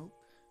me, I hope?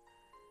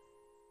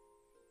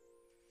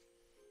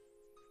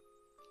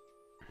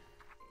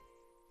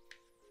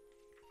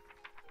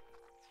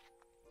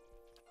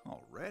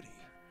 Already?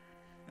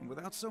 And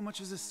without so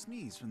much as a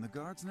sneeze from the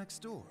guards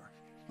next door.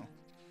 Oh,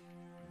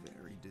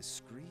 very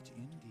discreet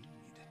indeed.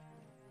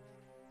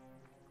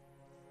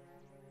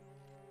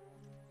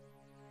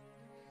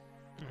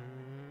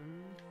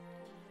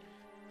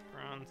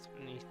 Bronze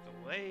beneath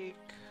the lake.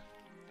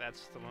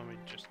 That's the one we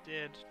just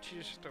did.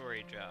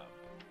 2-story job.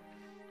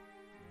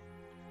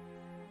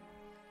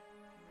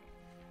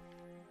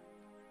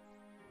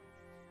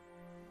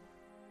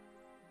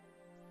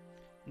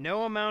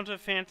 No amount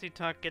of fancy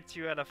talk gets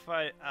you out of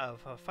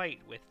a fight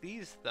with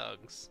these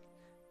thugs.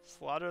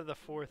 Slaughter the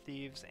 4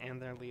 thieves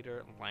and their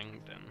leader,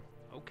 Langdon.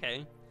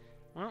 Okay.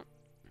 Well.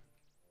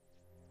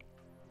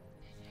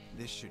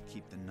 This should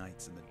keep the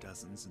knights and the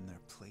dozens in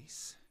their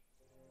place.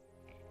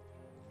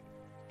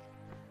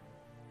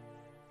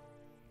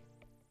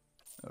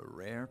 A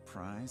rare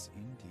prize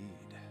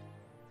indeed.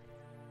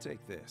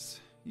 Take this.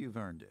 You've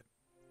earned it.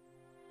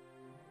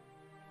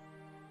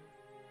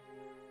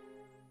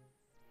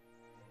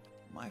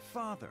 My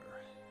father,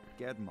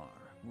 Gedmar,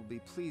 will be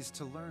pleased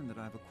to learn that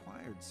I've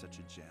acquired such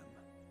a gem.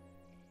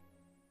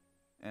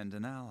 And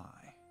an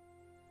ally.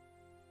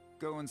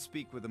 Go and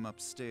speak with him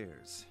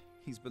upstairs.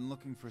 He's been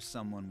looking for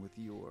someone with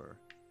your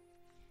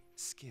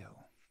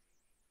skill.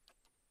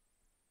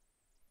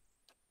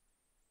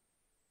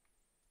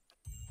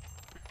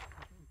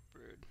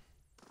 Brood.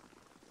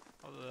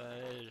 Although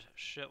that is a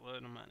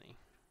shitload of money.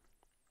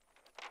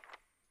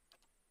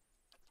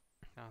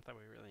 Not that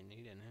we really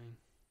need any.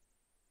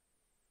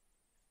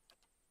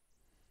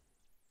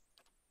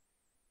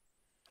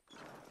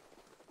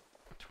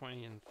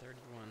 $20 and $31.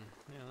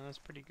 Yeah, that's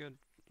pretty good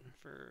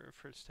for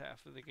first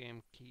half of the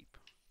game keep.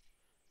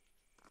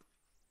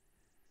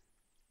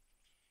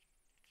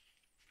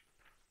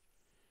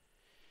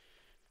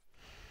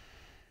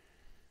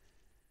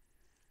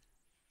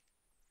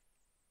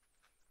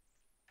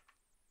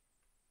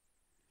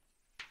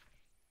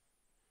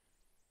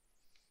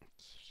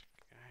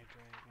 Sky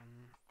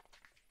Dragon.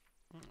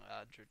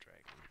 Adra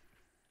Dragon.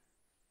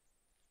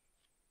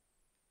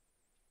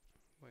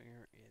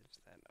 Where is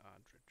that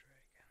Adra Dragon?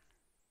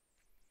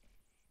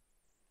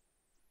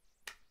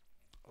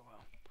 Oh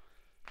well.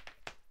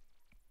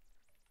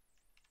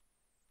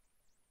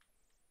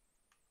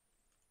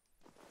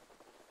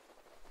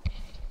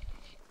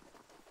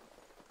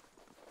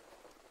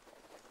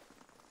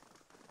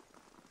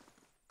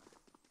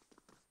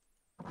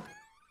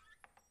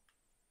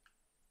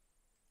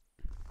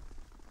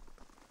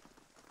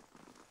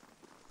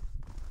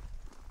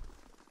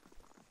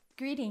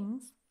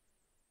 Greetings.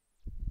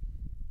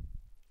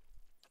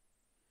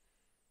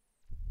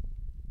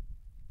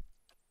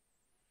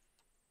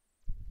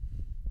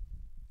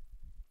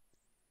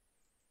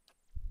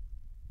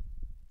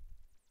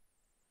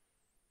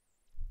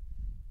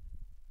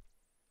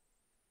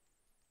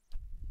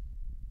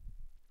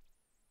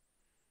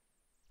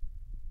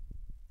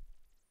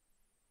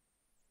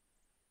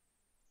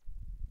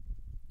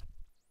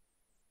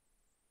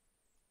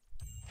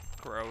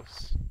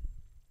 gross.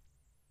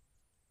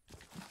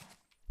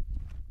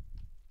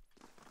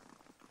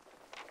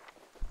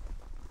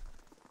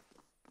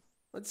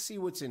 Let's see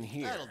what's in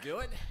here. That'll do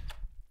it.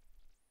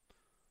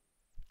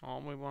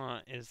 All we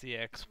want is the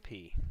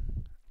XP.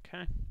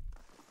 Okay.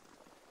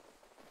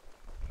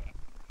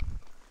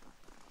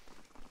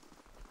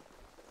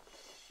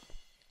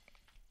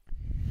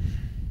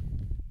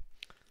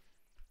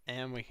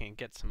 And we can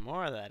get some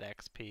more of that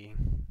XP.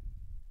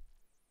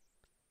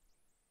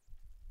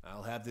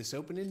 I'll have this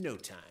open in no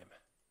time.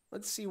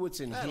 Let's see what's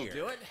in That'll here.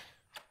 do it.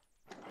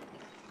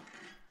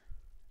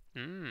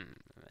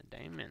 A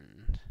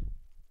diamond.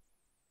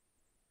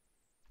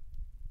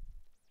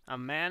 A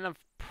man of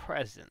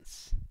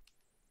presence.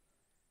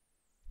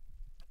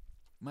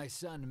 My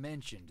son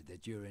mentioned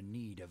that you're in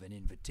need of an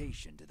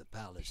invitation to the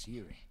palace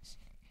hearings.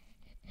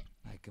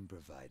 I can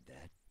provide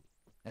that,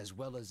 as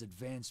well as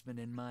advancement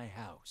in my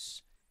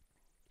house,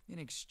 in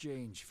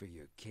exchange for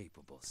your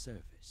capable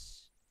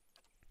service.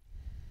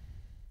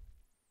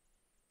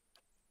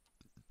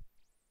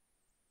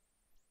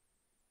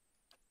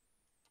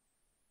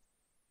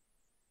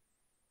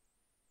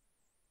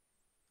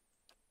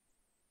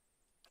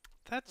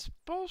 That's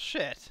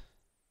bullshit.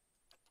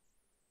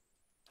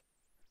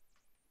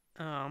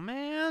 Oh,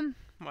 man.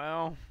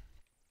 Well,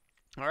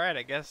 alright,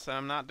 I guess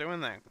I'm not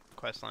doing that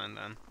questline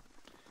then.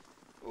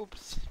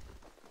 Oops.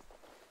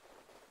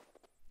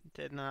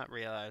 Did not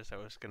realize I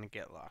was going to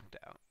get locked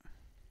out.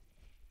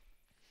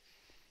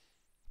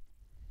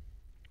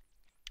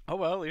 Oh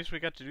well, at least we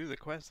got to do the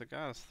quest that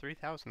got us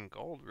 3,000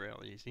 gold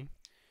real easy.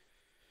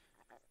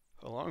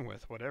 Along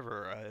with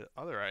whatever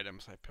other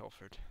items I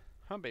pilfered.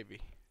 Huh,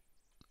 baby?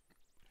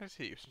 I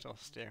see you still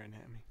staring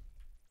at me.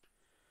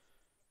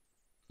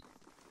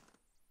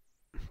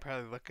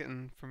 Probably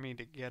looking for me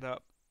to get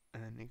up,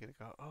 and then you're gonna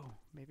go, oh,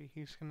 maybe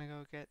he's gonna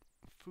go get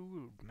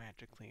food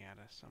magically out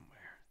of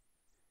somewhere.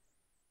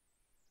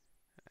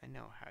 I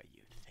know how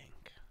you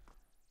think.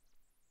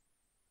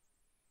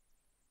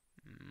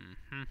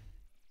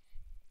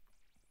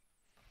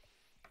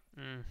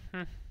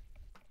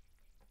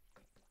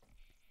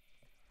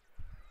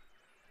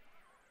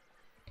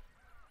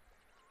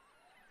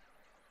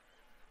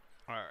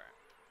 Alright.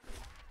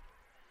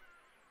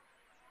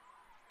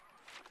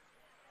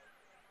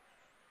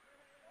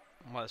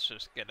 Let's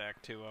just get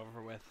Act 2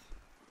 over with.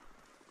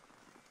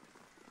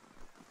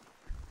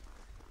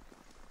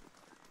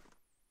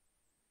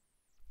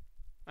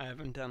 I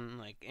haven't done,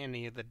 like,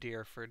 any of the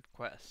Deerford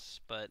quests,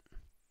 but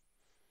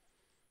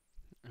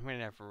I mean,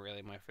 never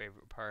really my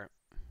favorite part.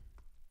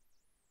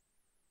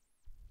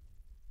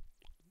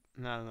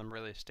 None of them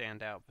really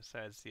stand out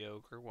besides the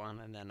ogre one,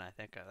 and then I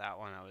think of that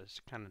one I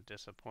was kind of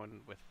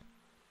disappointed with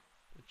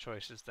the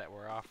choices that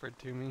were offered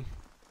to me.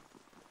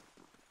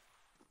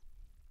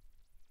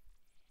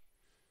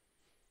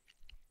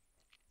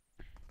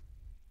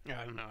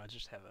 I don't know, I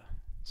just have a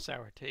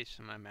sour taste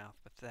in my mouth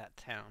with that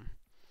town.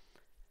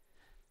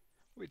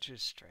 Which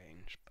is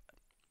strange,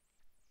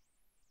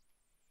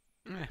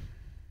 but... eh.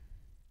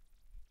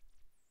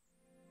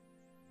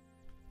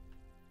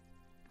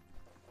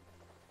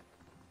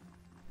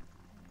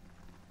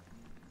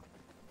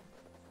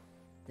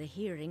 The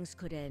hearings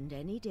could end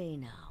any day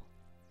now.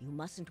 You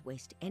mustn't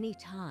waste any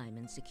time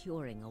in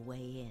securing a way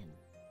in.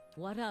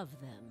 What of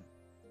them?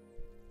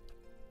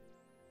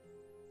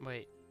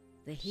 Wait.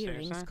 The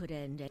hearings seriously? could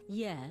end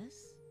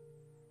yes.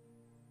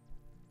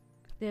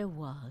 There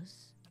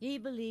was. He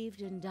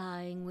believed in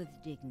dying with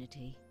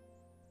dignity.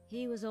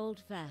 He was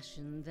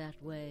old-fashioned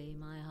that way,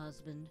 my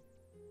husband.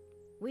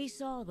 We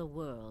saw the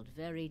world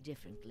very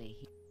differently.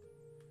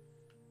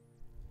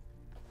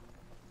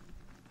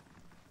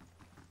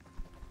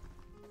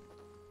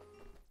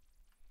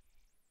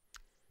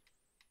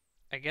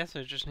 I guess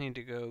I just need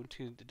to go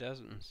to the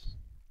dozens.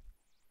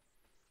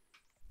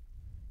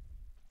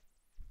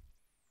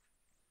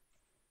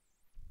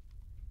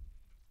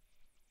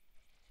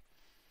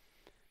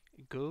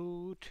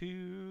 Go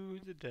to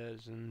the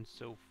dozens,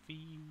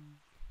 Sophie.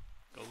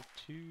 Go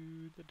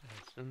to the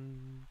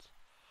dozens.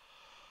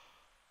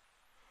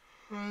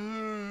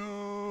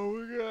 Oh,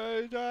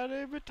 we got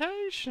an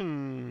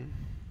invitation.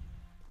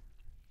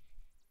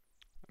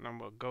 And then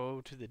we'll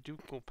go to the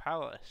Ducal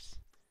Palace.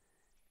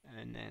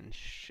 And then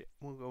shit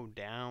will go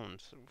down,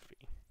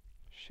 Sophie.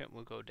 Shit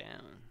will go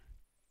down.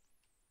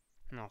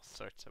 In all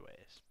sorts of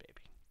ways, baby.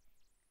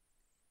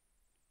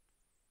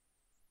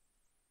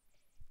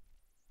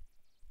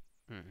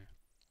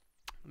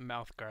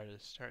 Mouth guard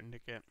is starting to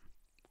get...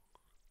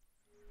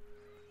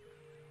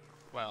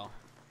 well,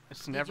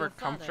 it's never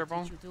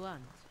comfortable. Did your father teach you to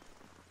hunt?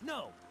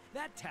 No,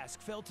 that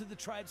task fell to the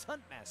tribe's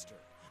huntmaster,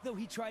 though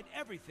he tried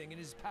everything in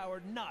his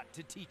power not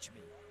to teach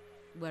me.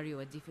 Were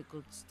you a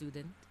difficult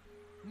student?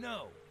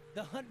 No,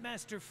 the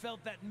huntmaster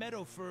felt that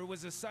meadow fur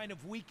was a sign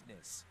of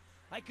weakness.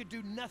 I could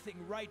do nothing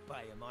right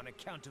by him on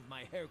account of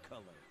my hair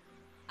color.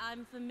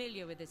 I'm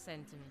familiar with the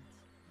sentiment.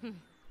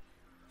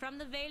 From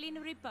the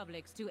Valine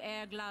Republics to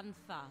Erglan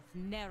Fath,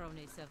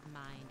 narrowness of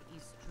mind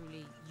is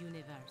truly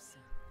universal.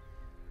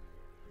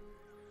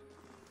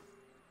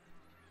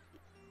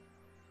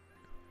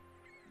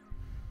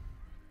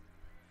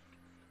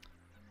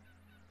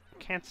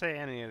 can't say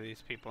any of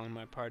these people in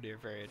my party are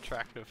very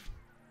attractive.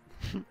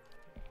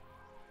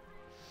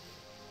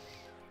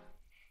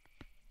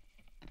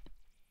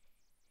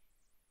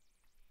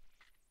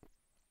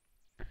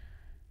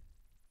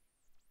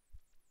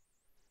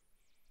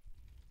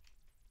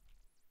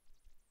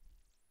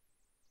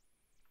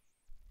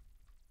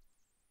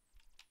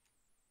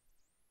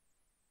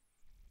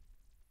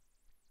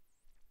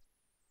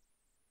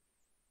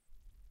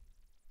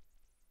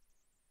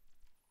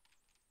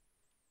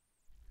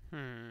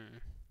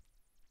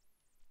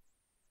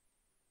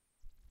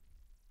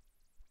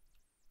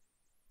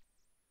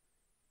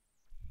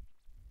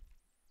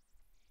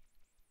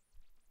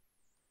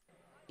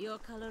 Your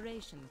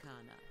coloration,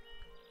 Kana.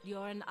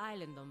 You're an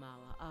island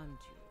Omawa, aren't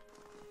you?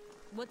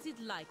 What's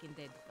it like in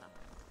Deadfire?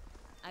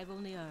 I've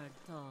only heard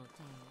tall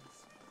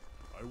tales.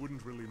 I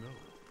wouldn't really know.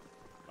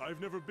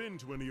 I've never been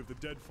to any of the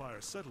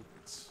Deadfire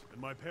settlements, and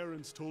my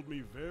parents told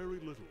me very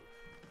little.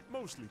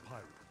 Mostly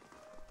pirate.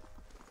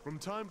 From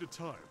time to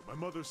time, my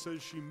mother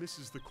says she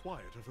misses the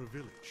quiet of her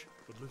village,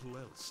 but little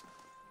else.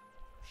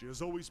 She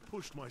has always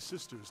pushed my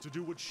sisters to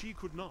do what she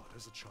could not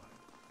as a child.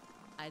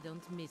 I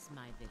don't miss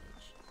my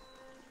village.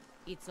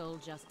 It's all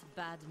just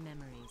bad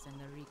memories and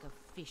the reek of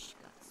fish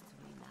guts to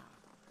me now.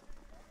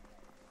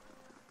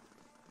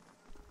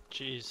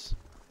 Jeez.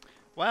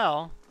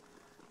 Well,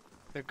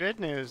 the good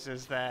news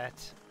is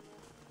that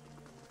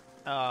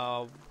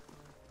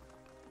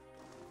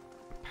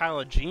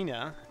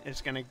Pallegina is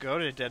going to go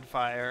to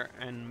Deadfire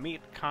and meet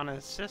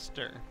Kana's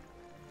sister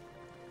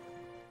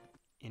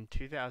in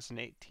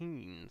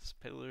 2018's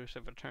Pillars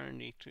of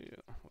Eternity 2,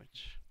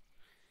 which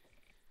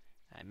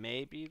I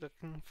may be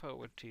looking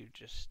forward to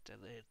just a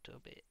little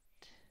bit.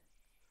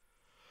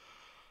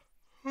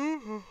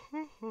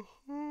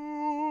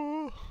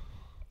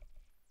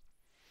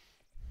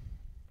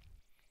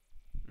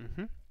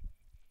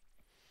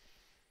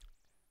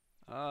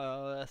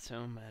 Oh,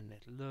 so many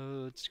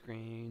load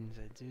screens.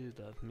 I do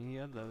love me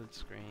a load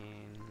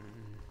screen.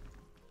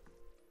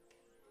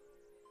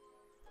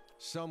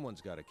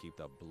 Someone's got to keep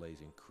the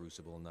blazing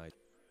crucible night.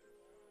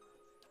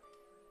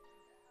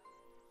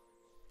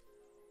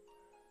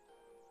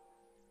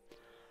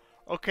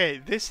 Okay,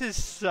 this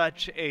is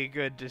such a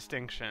good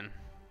distinction.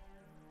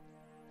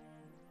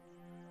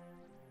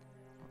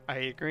 I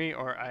agree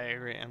or I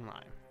agree and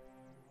lie.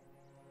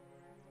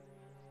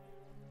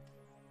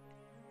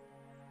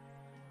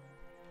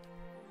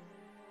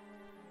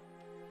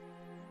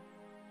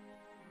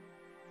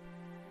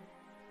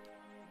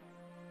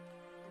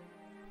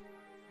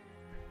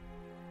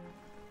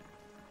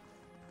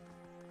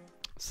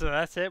 So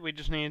that's it? We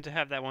just needed to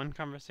have that one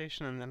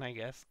conversation and then I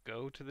guess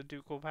go to the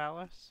Ducal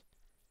Palace?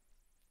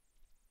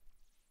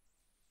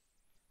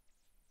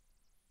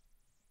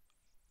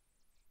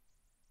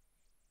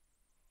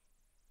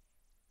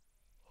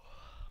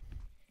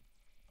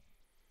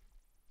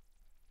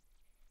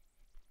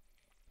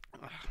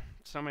 Ugh,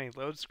 so many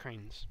load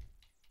screens.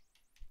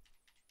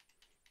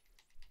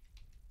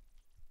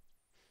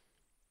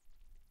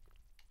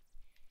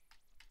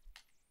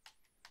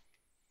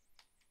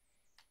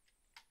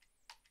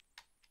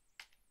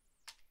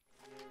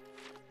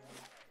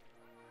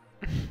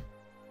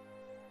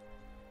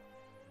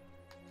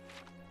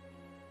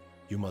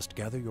 You must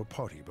gather your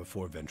party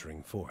before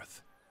venturing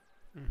forth.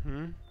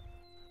 I'm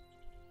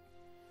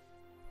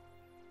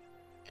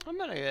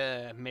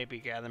gonna maybe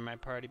gather my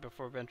party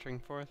before venturing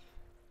forth.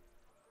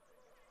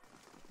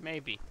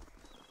 Maybe.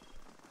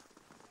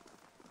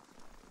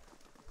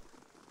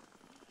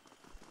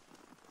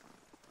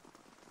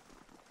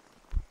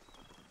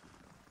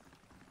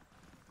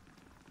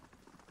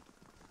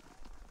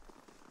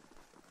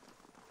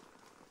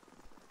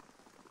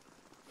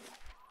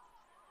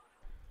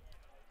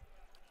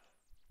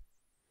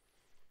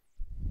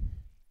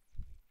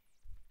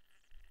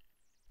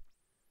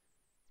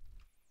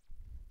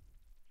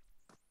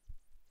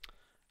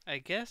 I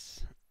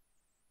guess,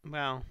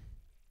 well,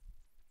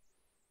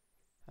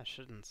 I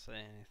shouldn't say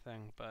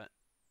anything, but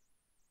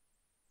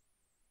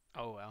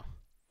oh well.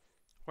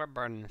 We're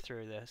burning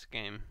through this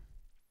game.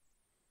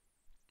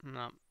 I'm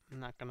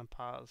not gonna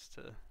pause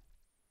to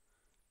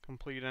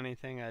complete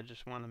anything. I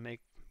just want to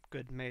make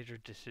good major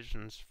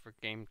decisions for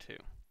game 2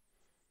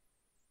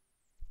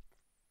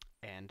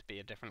 and be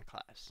a different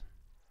class.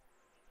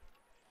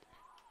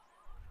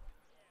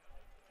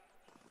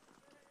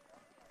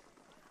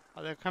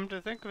 Although, come to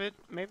think of it,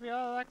 maybe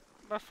I like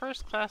the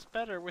first class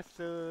better with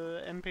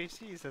the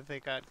NPCs that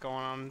they got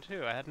going on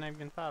too. I hadn't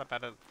even thought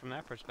about it from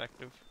that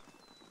perspective.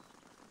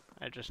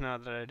 I just know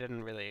that I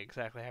didn't really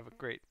exactly have a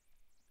great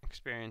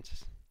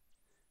experience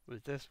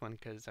with this one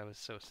because I was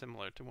so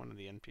similar to one of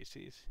the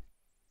NPCs.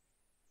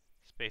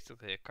 It's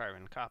basically a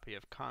carbon copy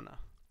of Kana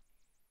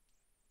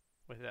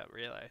without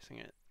realizing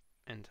it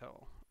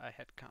until I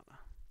had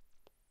Kana.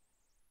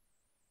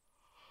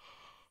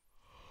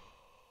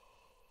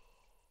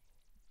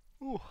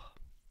 Ooh.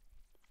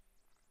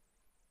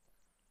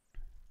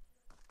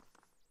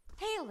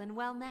 Hail and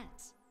well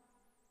met.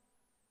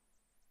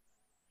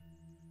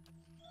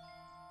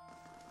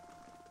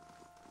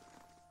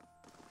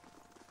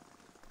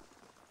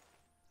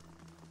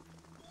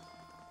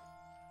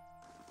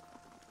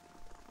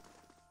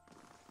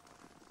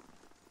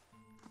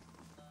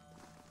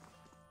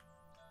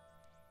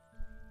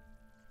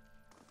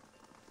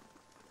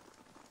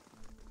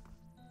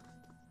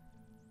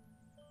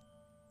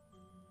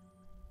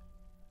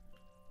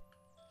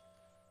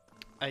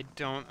 I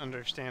don't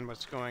understand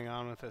what's going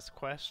on with this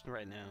quest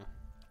right now.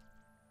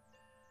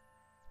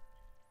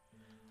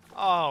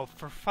 Oh,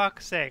 for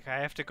fuck's sake, I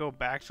have to go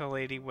back to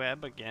Lady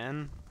Webb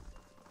again?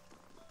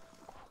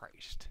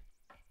 Christ.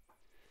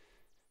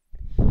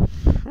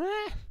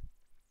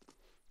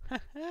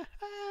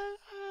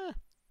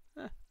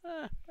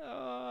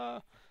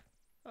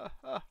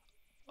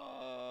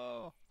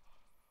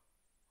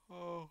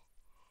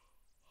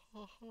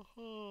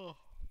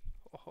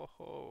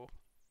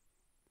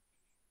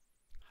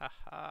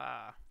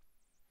 Haha.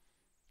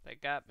 They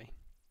got me.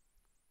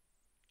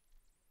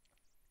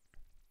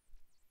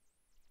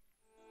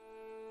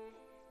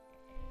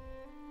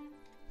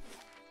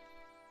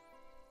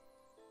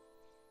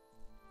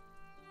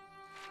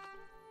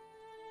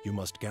 You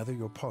must gather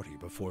your party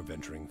before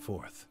venturing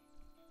forth.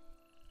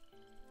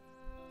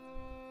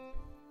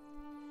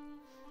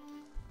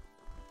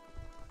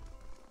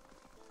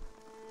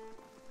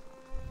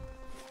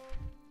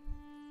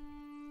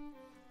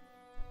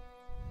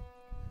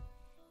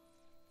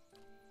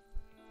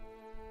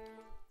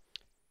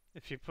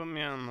 If you put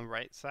me on the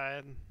right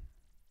side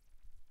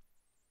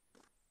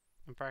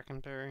of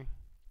Brackenbury,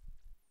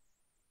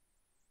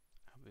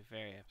 I'll be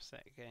very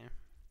upset, game.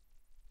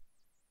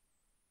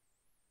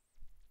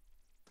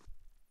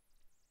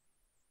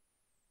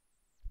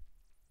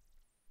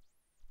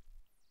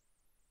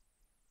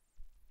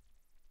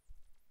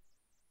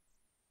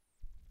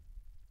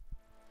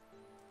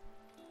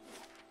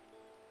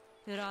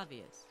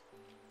 Piravius,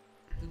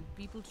 do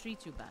people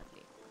treat you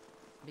badly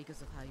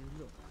because of how you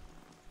look?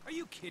 Are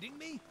you kidding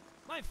me?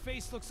 My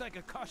face looks like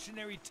a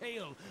cautionary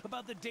tale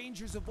about the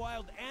dangers of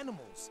wild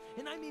animals,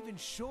 and I'm even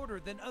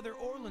shorter than other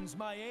Orlans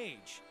my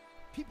age.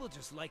 People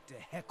just like to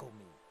heckle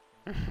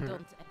me.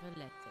 Don't ever let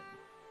them.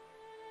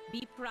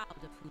 Be proud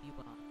of who you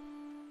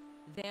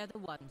are. They're the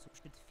ones who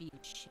should feel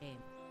shame.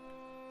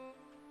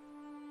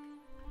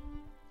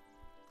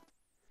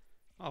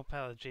 Oh,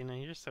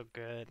 Pallegina, you're so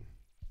good.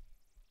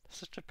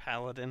 Such a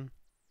paladin.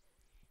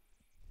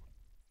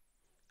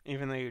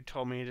 Even though you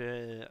told me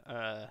to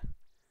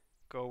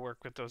go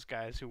work with those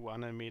guys who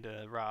wanted me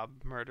to rob,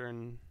 murder,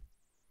 and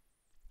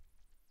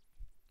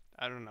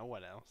I don't know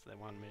what else they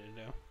wanted me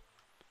to do.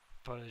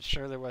 But it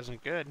surely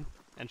wasn't good.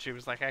 And she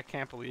was like, I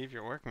can't believe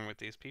you're working with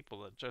these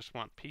people that just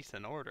want peace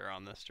and order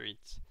on the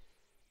streets.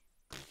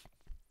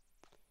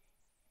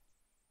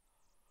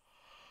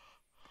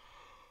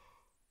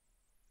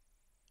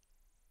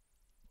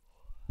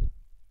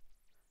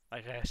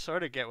 Like, I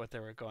sort of get what they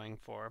were going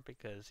for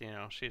because, you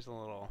know, she's a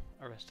little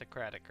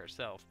aristocratic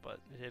herself, but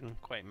it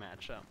didn't quite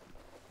match up.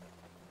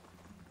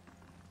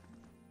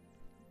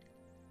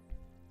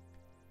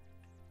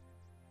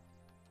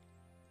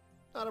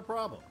 Not a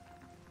problem.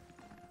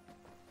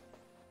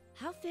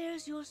 How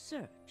fares your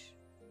search?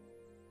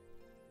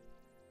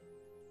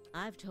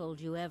 I've told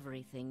you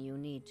everything you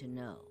need to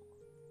know.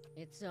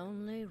 It's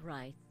only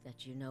right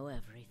that you know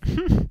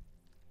everything.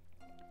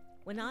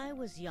 When I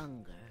was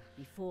younger,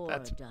 before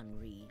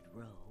Dunreed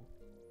Row,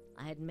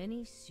 I had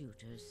many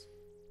suitors.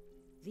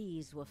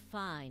 These were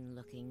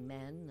fine-looking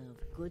men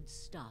of good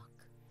stock,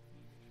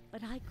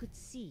 but I could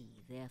see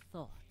their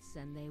thoughts,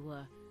 and they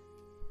were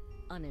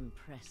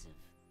unimpressive.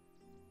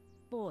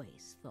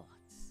 Boys'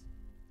 thoughts.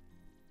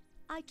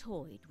 I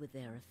toyed with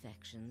their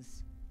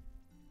affections.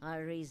 I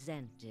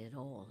resented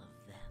all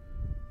of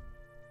them.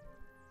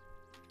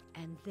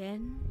 And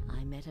then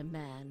I met a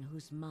man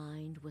whose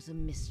mind was a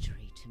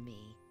mystery to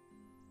me.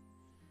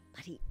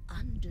 But he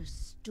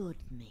understood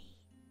me.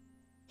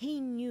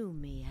 He knew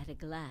me at a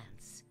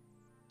glance,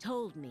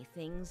 told me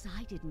things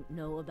I didn't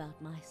know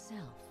about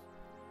myself.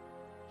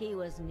 He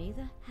was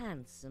neither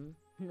handsome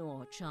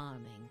nor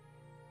charming.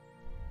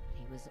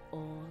 He was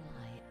all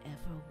I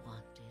ever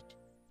wanted.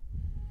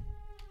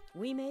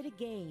 We made a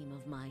game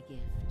of my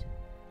gift.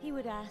 He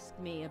would ask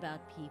me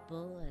about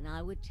people, and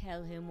I would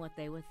tell him what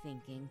they were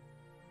thinking.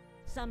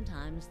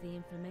 Sometimes the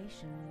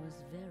information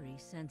was very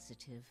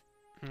sensitive.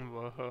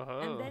 Whoa.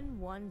 And then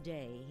one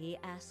day he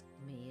asked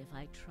me if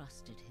I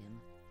trusted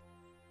him.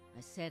 I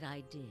said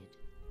I did.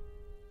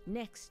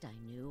 Next I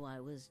knew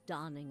I was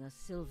donning a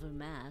silver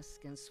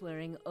mask and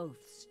swearing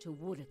oaths to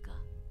Woodica.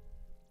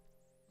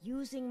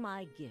 Using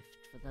my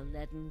gift for the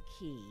leaden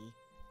key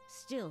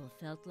still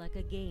felt like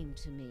a game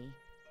to me,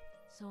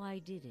 so I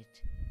did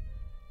it.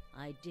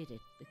 I did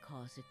it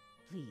because it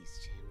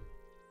pleased him.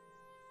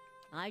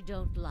 I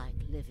don't like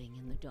living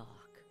in the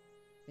dark.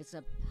 It's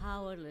a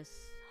powerless,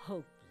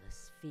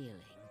 hopeless feeling.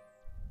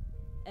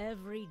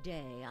 Every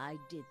day I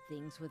did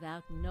things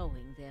without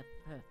knowing their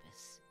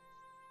purpose.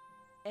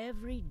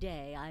 Every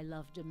day I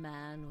loved a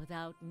man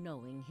without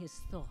knowing his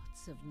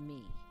thoughts of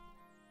me.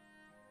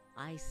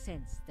 I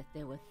sensed that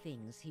there were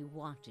things he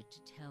wanted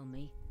to tell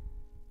me.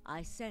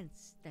 I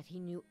sensed that he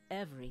knew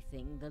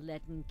everything the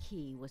leaden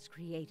key was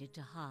created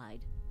to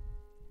hide.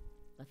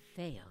 But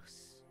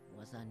Theos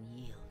was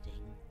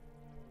unyielding.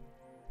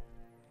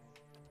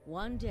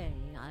 One day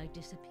I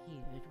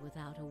disappeared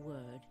without a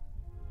word.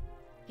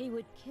 He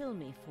would kill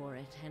me for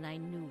it, and I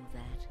knew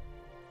that.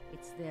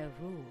 It's their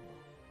rule.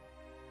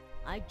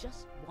 I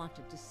just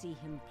wanted to see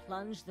him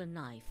plunge the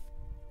knife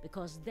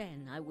because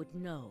then I would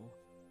know.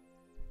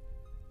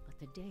 But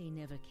the day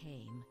never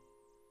came.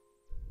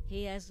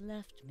 He has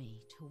left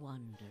me to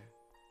wonder.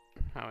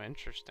 How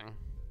interesting.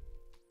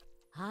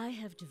 I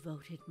have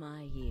devoted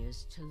my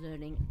years to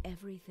learning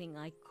everything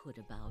I could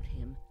about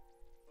him,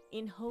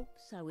 in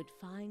hopes I would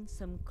find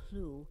some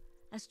clue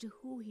as to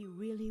who he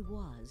really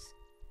was,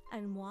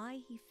 and why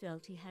he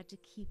felt he had to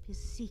keep his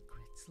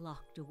secrets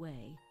locked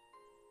away.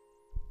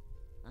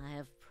 I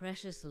have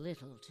precious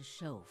little to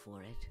show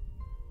for it.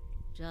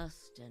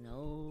 Just an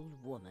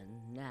old woman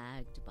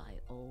nagged by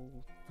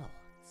old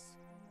thoughts.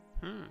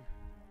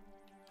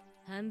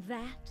 And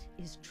that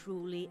is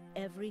truly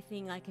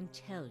everything I can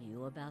tell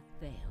you about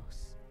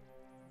Theos.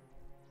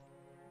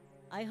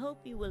 I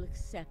hope you will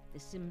accept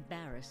this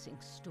embarrassing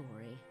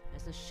story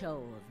as a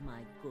show of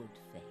my good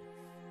faith.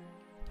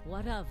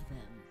 What of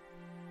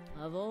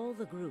them? Of all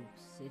the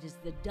groups, it is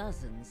the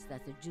dozens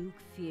that the Duke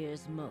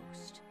fears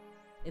most.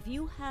 If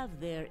you have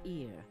their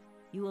ear,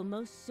 you will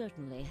most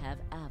certainly have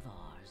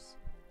Avar's.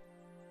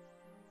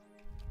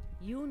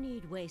 You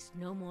need waste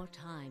no more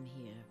time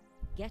here.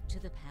 Get to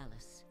the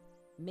palace.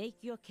 Make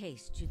your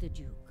case to the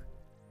Duke.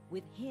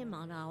 With him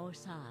on our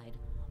side,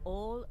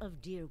 all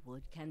of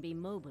Dyrwood can be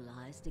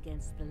mobilized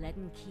against the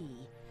Leaden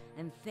Key,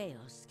 and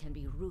Theos can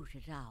be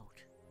rooted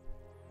out.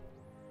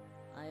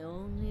 I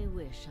only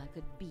wish I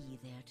could be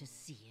there to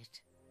see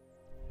it.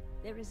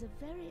 There is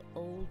a very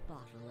old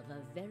bottle of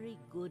a very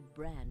good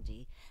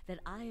brandy that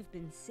I have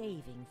been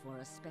saving for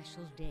a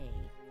special day.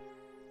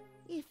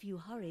 If you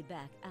hurry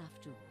back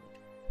afterward,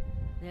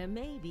 there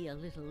may be a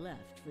little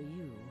left for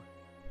you.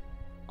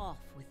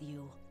 Off with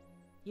you.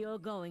 You're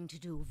going to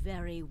do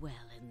very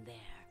well in there.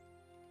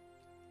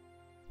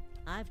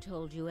 I've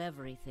told you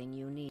everything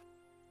you need.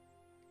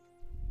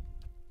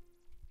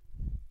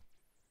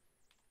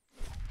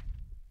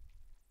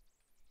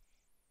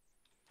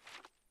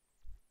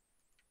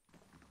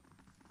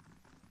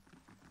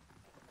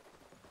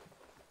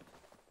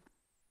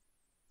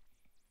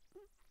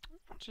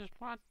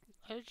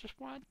 I just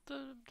want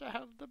to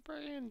have the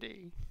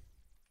brandy.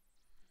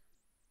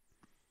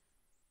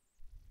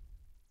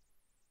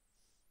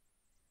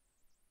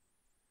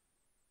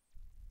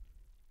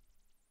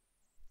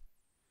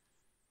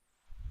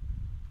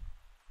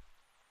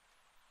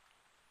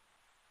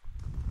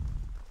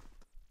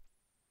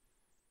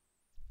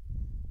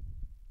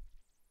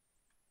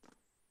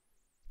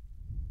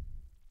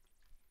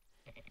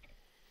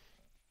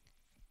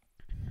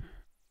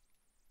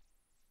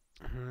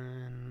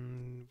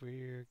 And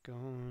we're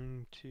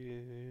going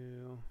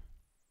to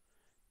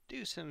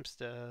do some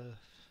stuff.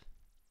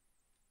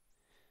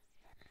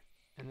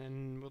 And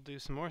then we'll do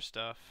some more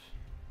stuff.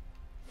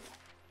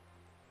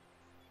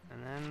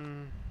 And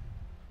then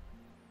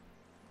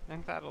I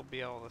think that'll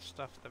be all the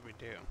stuff that we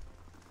do.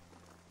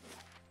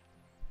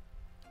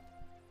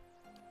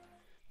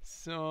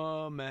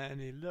 So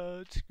many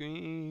load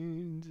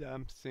screens,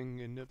 I'm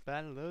singing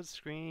about load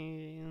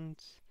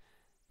screens.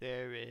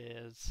 There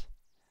is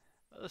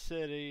a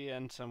city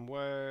and some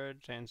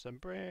words and some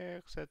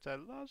bricks. It's a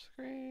load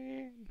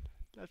screen,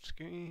 load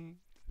screen,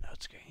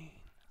 load screen,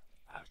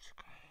 load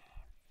screen.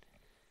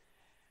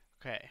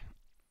 Okay,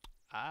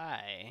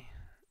 I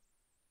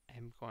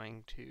am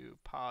going to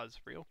pause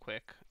real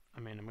quick. I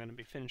mean, I'm going to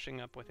be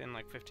finishing up within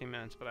like 15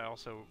 minutes, but I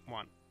also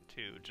want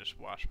to just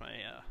wash my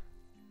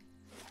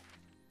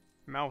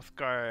mouth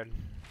guard,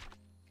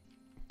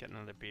 get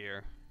another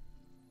beer.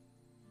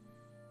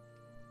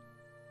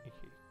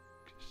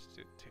 Just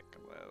to take a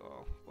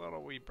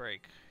little wee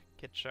break,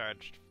 get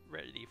charged,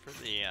 ready for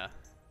the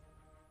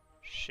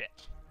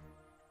shit.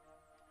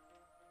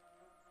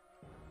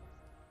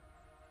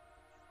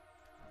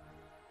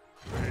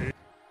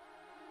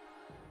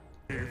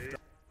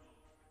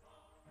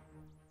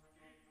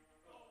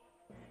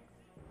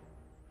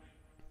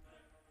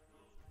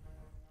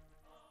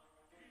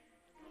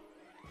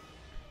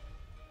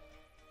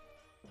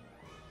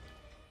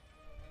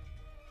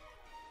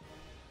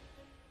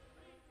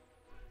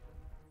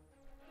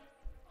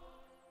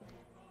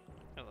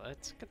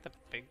 Let's get the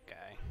big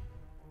guy.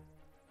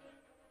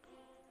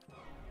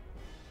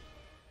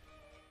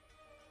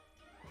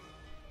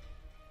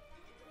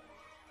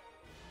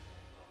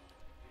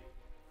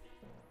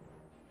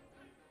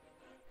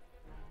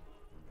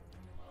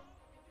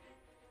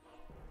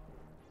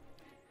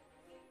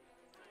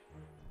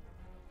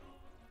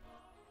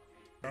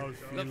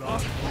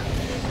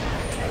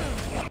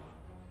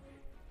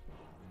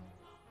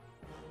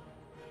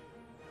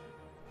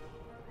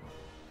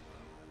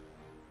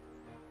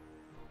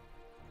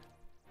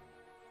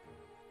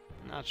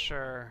 Not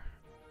sure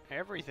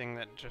everything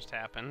that just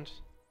happened.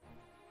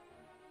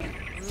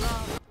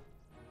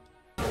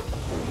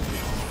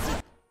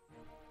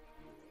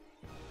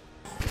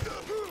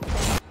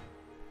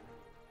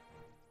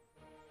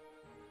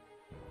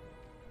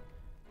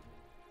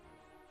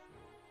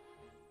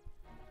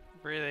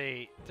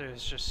 Really,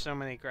 there's just so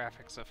many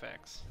graphics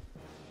effects.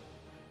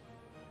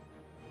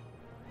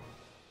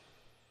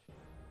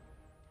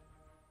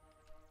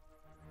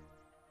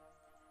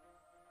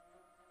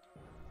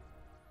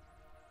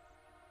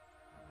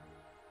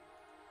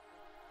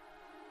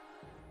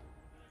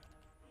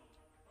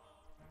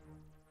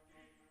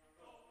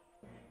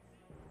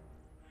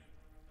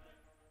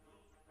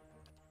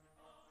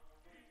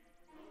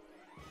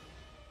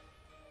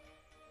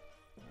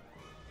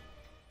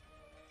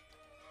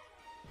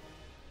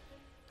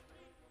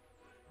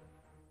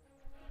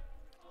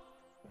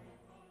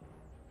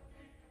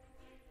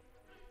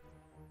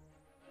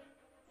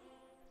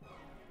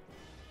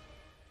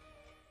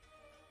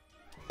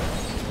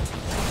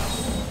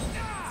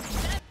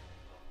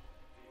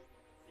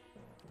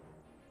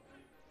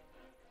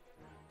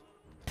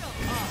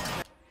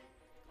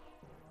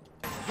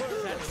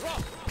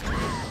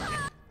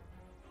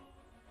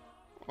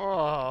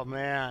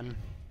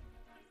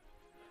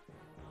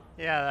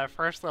 Yeah, that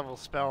first level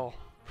spell,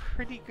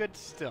 pretty good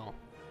still.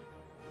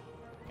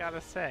 Gotta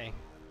say.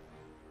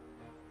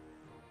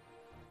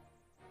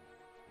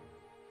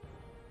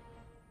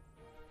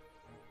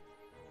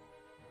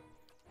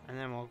 And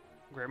then we'll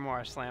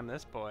Grimoire slam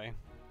this boy.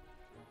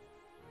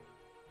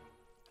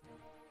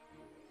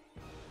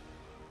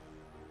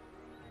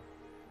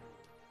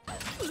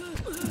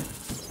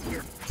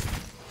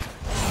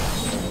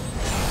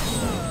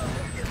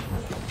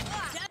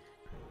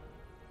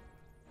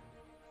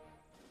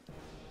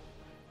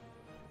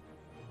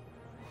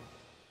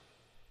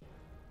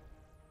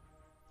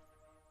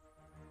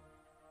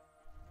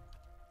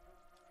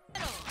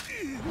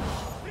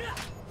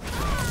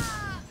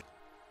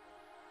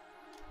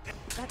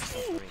 That's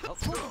not very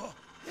helpful.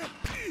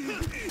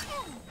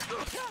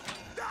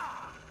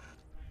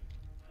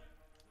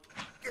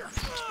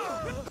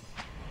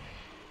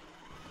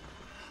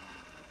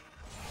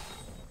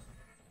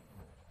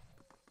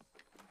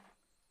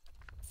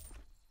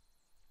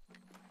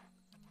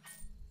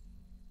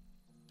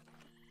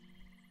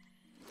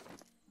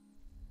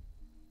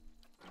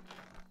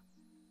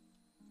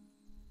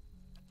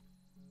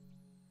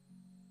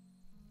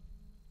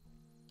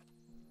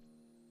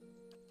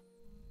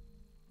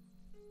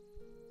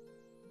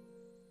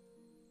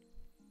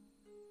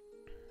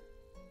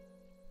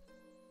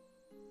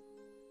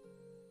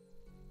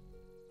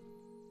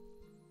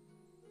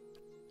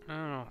 I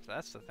don't know if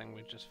that's the thing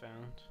we just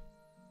found.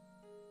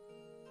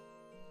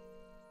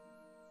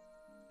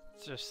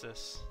 It's just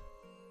this.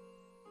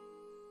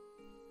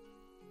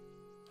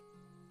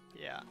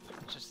 Yeah,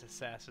 just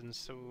assassins.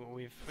 So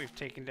we've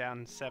taken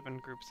down 7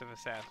 groups of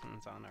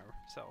assassins on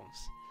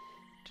ourselves,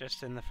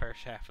 just in the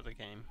first half of the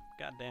game.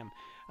 Goddamn.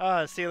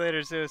 See you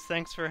later, Zeus.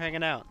 Thanks for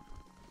hanging out.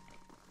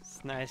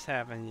 It's nice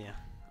having you.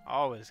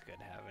 Always good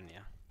having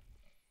you.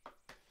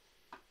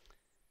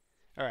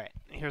 All right,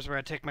 here's where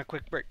I take my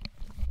quick break.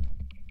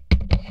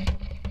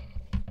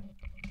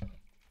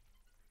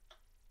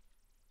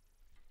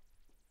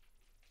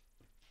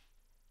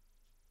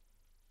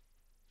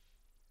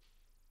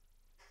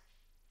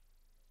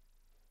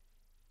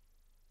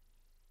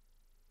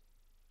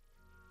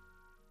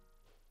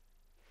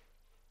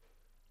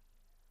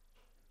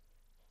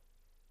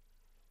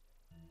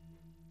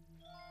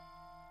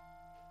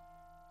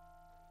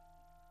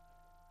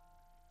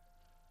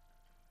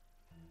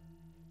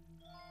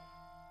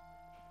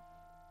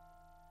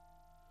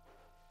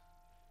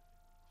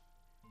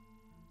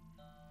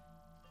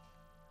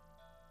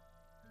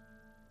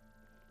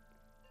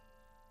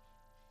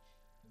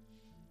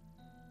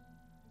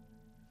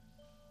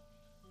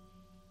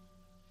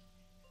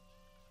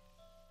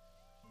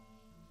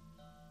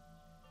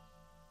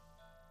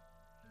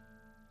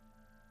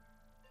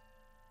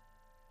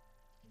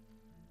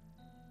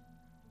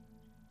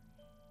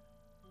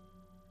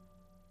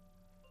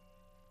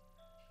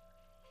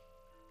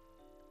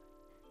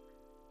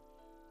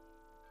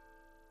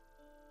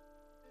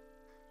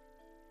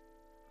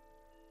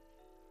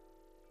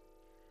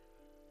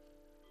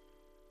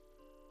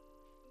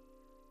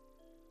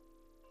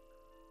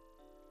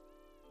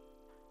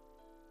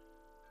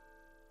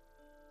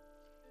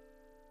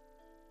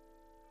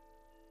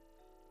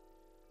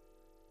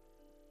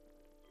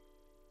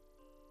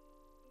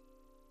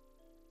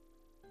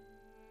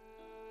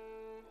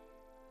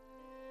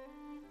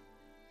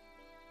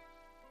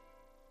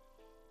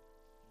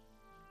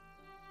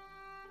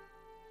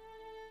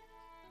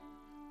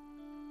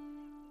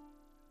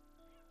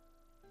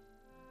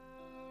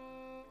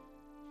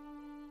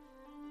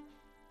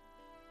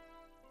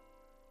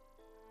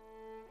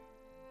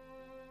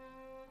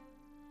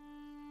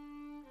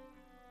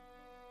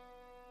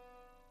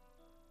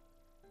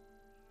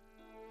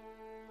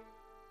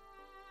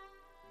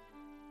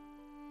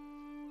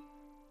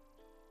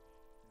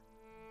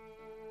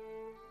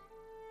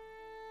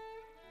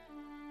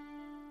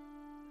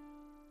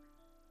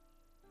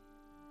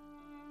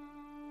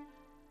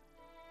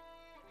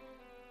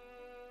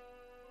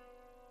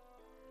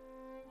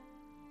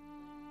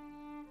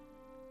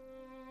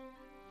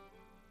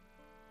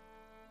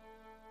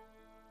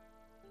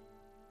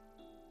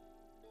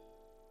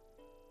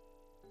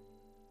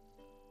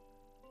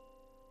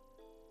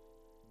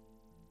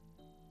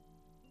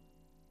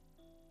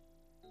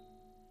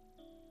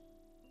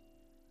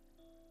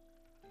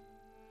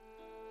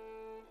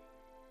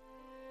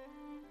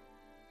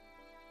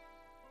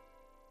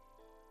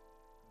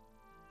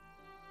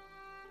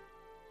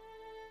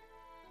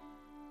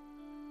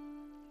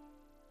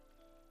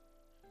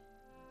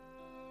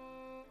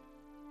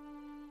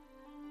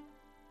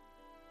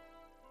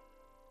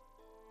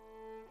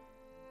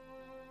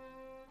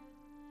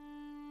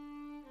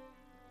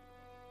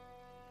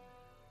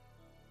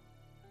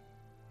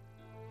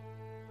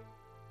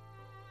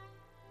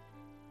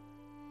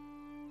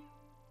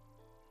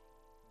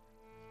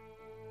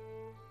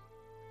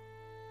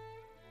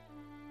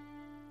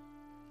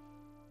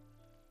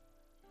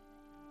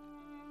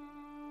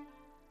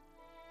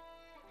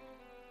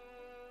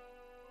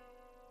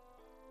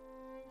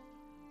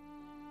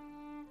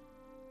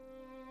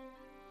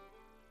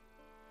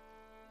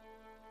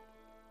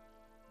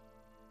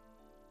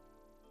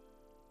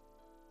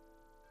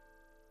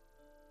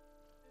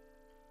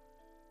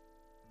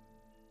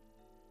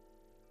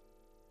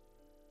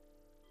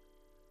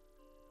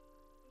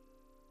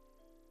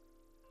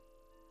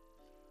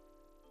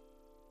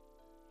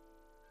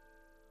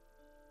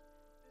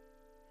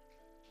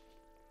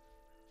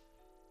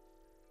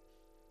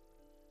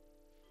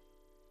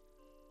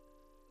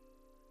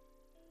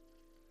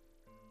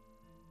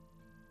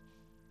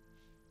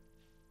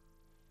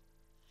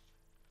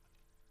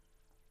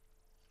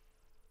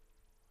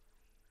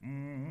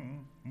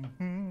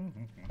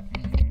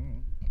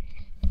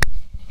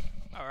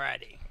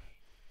 Alrighty.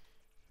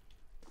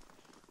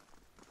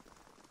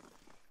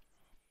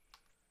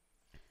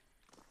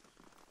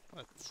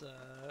 Let's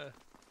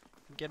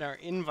get our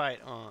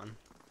invite on.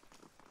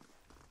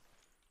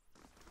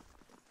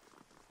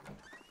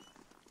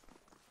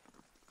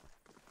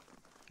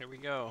 Here we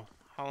go.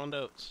 Holland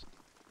Oats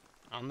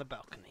on the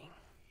balcony.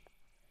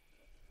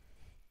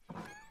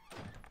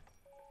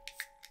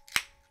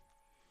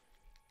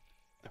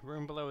 The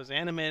room below is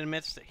animated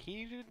amidst a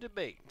heated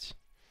debate.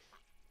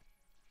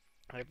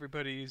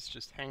 Everybody's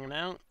just hanging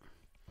out.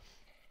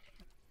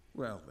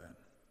 Well then,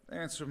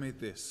 answer me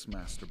this,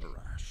 Master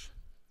Barash.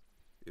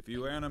 If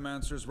you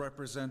Animancers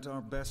represent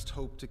our best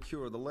hope to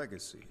cure the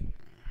legacy,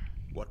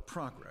 what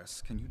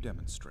progress can you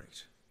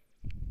demonstrate?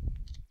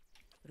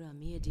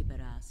 Ramir de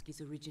Barask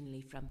is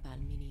originally from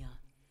Palminia.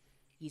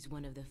 He's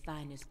one of the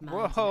finest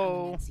minds in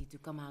Whoa. Animancy to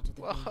come out of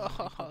the Pagan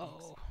Republics.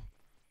 Whoa.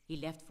 He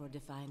left for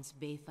Defiance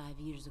Bay 5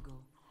 years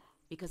ago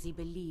because he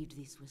believed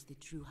this was the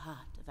true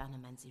heart of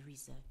Animancy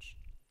research.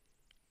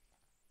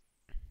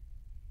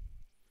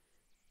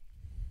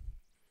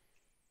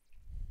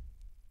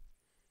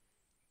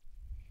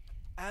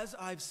 As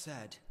I've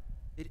said,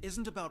 it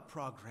isn't about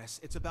progress,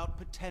 it's about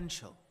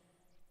potential.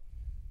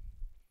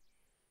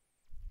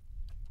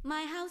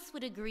 My house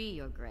would agree,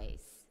 Your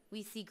Grace.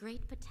 We see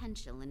great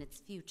potential in its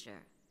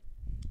future.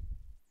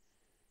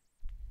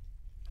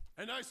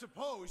 And I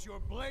suppose your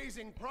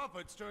blazing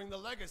profits during the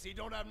legacy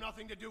don't have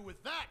nothing to do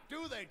with that,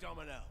 do they,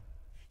 Dominel?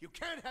 You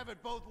can't have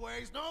it both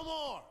ways no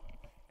more!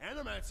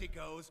 Animancy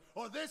goes,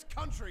 or this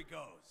country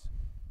goes!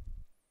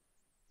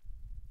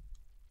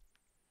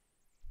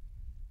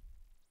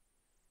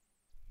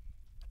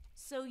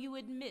 So you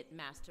admit,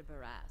 Master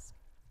Barask,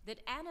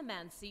 that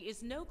Animancy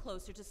is no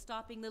closer to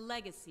stopping the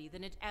legacy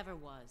than it ever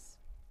was?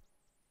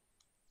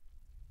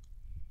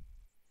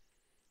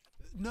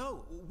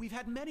 No, we've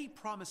had many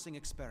promising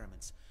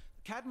experiments.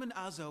 Cadman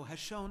Azo has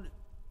shown...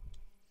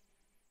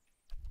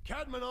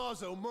 Cadman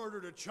Azo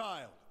murdered a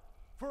child.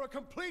 For a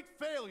complete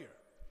failure.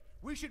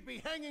 We should be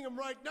hanging him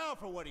right now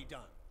for what he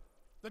done.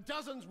 The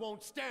dozens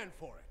won't stand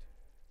for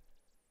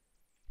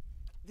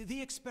it.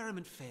 The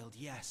experiment failed,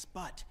 yes,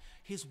 but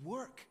his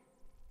work...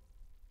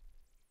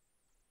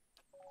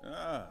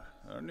 Ah,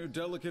 our new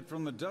delegate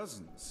from the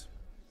dozens.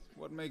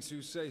 What makes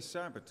you say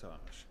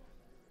sabotage?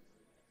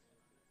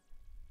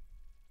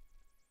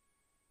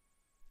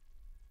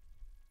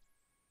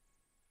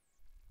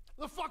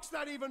 The fuck's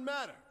that even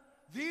matter?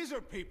 These are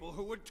people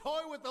who would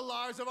toy with the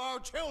lives of our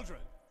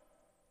children.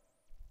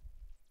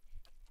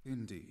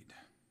 Indeed.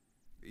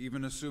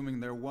 Even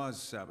assuming there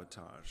was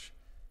sabotage,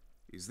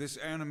 is this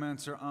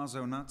Animancer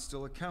Azo not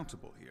still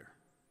accountable here?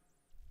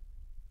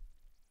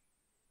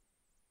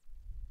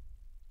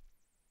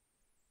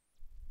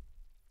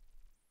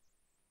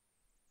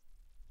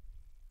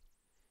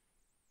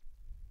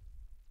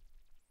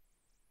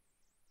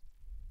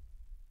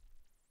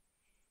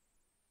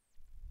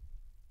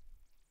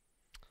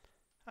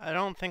 I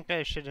don't think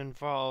I should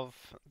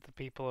involve the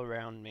people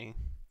around me.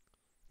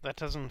 That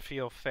doesn't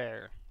feel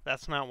fair.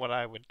 That's not what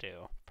I would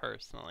do,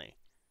 personally.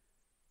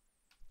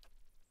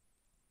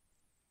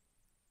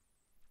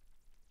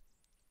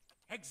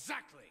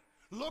 Exactly!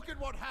 Look at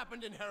what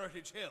happened in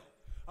Heritage Hill.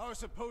 Our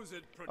supposed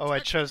Oh, I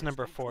chose protectors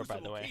number from 4, by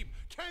Crucible the way. Keep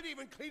can't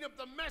even clean up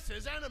the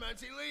messes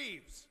Animancy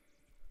leaves!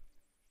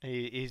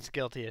 He's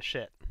guilty as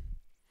shit.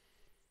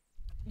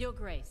 Your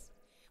Grace,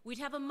 we'd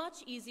have a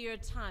much easier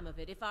time of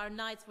it if our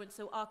knights weren't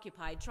so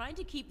occupied trying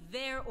to keep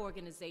their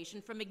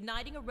organization from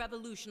igniting a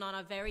revolution on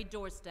our very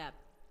doorstep.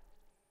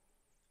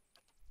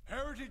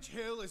 Heritage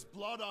Hill is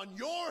blood on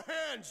your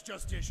hands,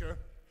 Justiciar.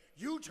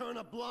 You turn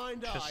a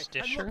blind eye and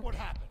Justiciar? look what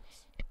happens.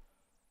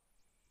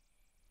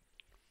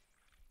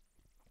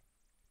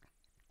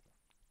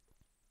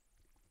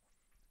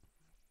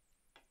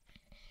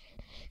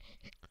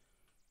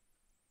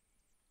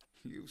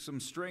 You've some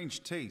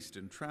strange taste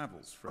in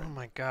travels, friend. Oh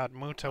my god,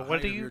 Muta, The what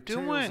height are of you your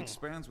tales doing?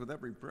 expands with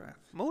every breath.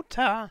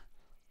 Muta!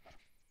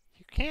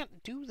 You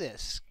can't do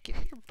this.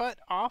 Get your butt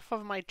off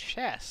of my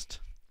chest.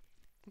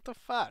 What the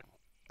fuck?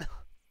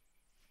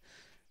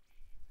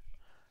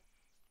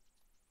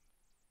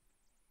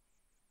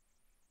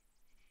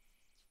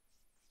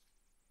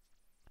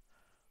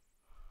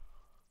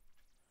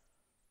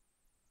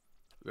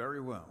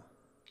 Very well.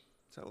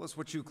 Tell us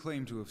what you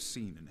claim to have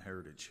seen in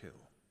Heritage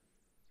Hill.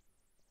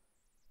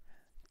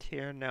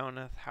 Tir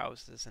Nonath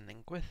houses an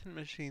Inguithan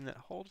machine that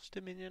holds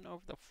dominion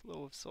over the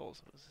flow of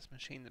souls. It was this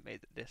machine that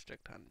made the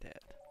district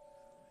undead.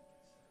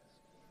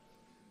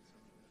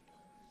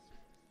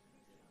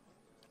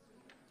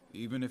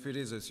 Even if it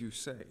is as you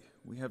say,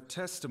 we have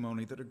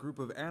testimony that a group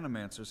of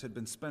Animancers had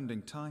been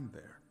spending time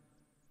there.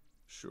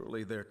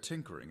 Surely their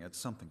tinkering had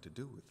something to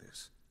do with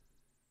this.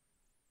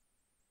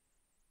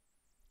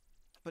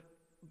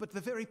 But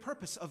the very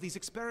purpose of these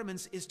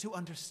experiments is to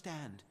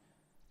understand.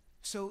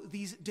 So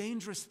these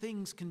dangerous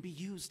things can be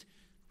used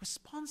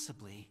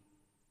responsibly.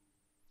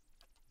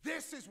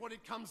 This is what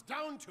it comes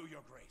down to,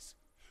 Your Grace.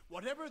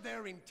 Whatever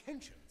their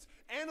intentions,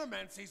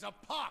 Animancy's a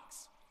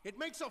pox. It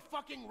makes a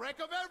fucking wreck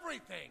of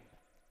everything.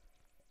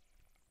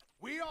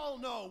 We are all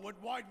know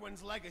what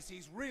Widewind's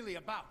legacy's really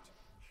about.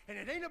 And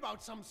it ain't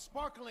about some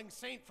sparkling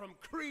saint from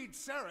Creed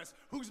Ceres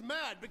who's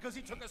mad because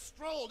he took a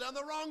stroll down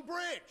the wrong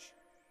bridge.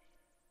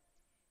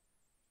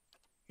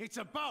 It's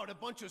about a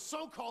bunch of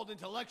so-called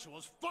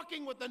intellectuals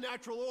fucking with the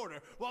natural order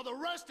while the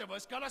rest of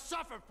us gotta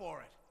suffer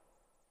for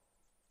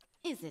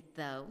it. Is it,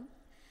 though?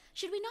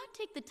 Should we not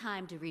take the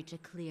time to reach a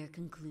clear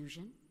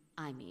conclusion?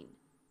 I mean,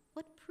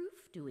 what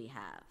proof do we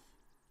have?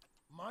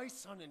 My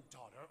son and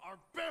daughter are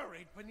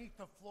buried beneath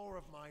the floor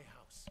of my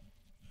house.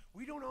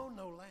 We don't own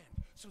no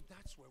land, so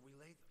that's where we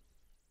lay them.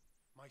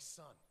 My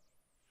son.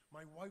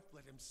 My wife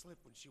let him slip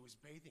when she was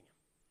bathing him.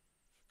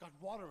 Got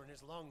water in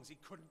his lungs, he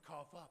couldn't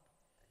cough up.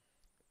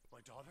 My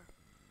daughter,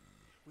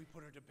 we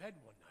put her to bed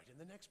one night, and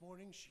the next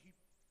morning she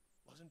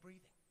wasn't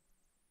breathing.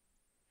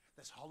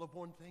 This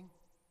Hollowborn thing,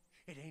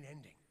 it ain't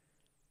ending.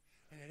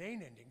 And it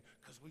ain't ending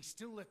because we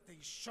still let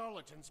these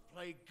charlatans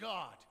play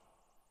God.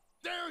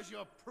 There's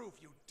your proof,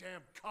 you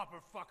damn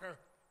copperfucker.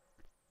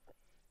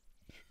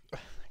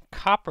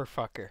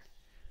 Copperfucker.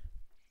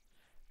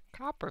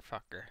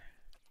 Copperfucker.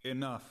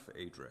 Enough,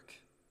 Adric.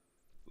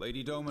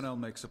 Lady Dominel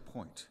makes a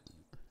point.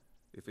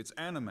 If it's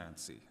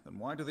animancy, then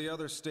why do the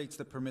other states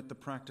that permit the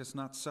practice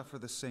not suffer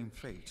the same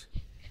fate?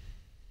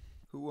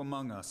 Who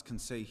among us can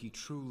say he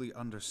truly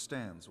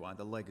understands why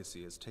the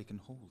legacy has taken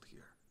hold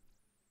here?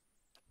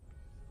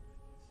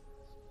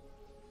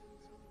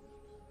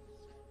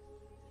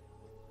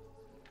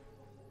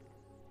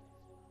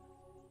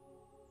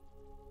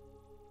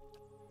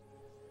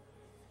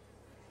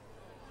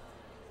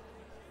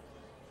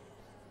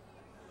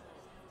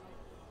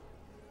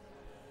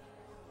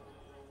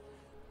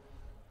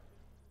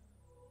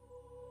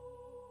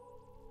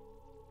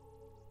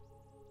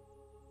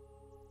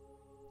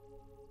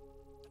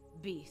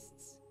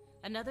 Beasts.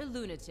 Another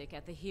lunatic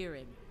at the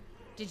hearing.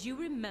 Did you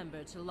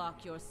remember to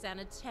lock your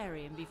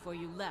sanitarium before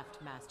you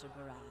left, Master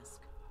Barask?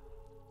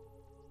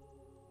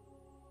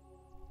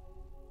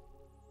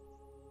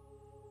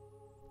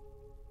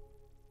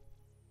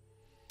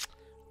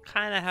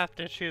 Kinda have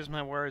to choose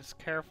my words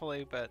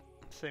carefully, but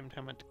at the same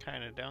time I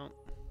kinda don't.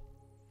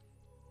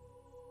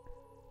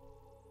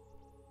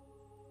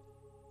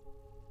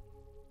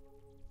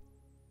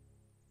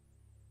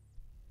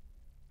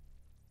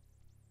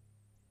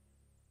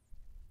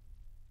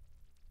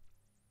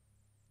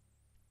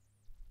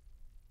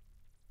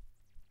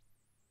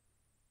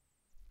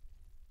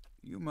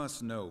 You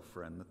must know,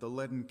 friend, that the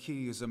Leaden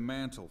Key is a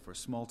mantle for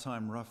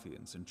small-time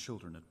ruffians and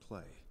children at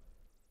play.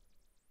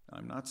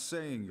 I'm not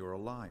saying you're a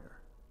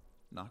liar.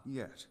 Not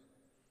yet.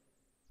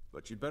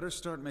 But you'd better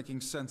start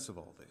making sense of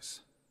all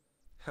this.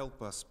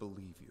 Help us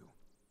believe you.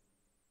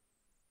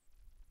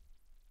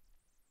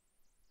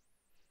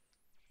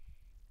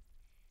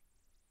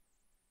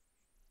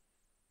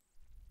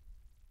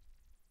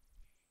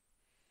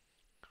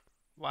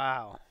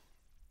 Wow.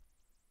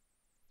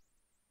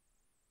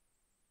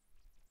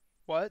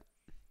 What?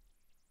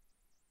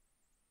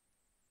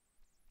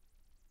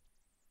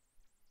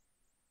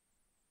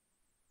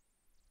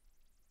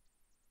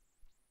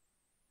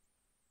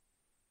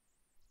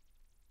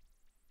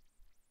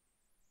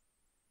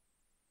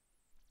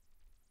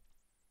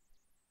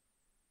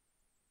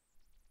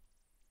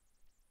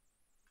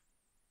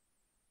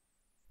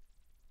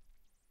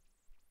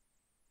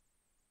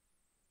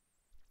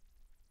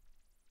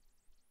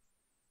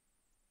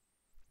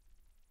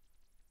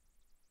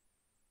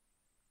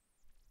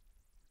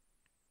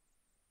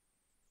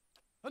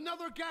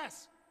 Another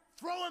guess!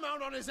 Throw him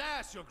out on his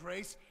ass, Your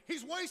Grace!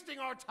 He's wasting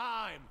our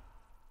time!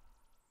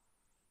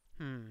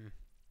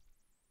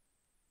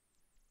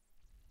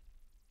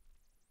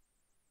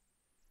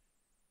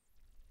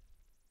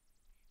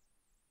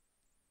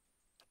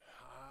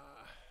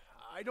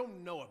 I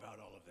don't know about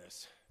all of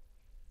this.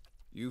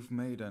 You've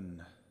made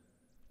an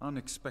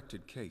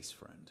unexpected case,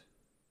 friend.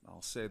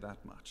 I'll say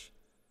that much.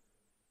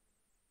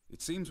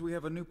 It seems we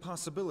have a new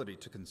possibility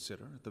to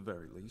consider, at the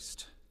very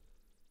least.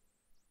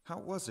 How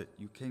was it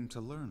you came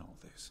to learn all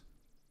this?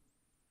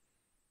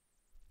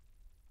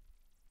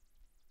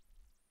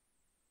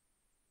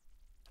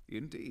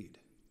 Indeed.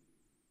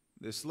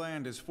 This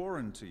land is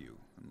foreign to you,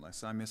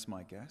 unless I miss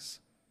my guess.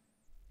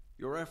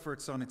 Your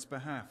efforts on its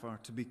behalf are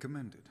to be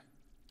commended.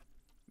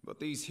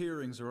 But these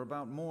hearings are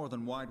about more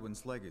than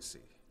Widewind's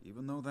legacy,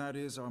 even though that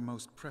is our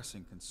most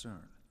pressing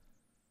concern.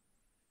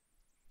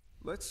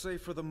 Let's say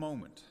for the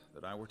moment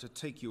that I were to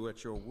take you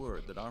at your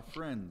word that our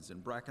friends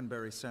in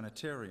Brackenbury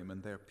Sanitarium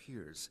and their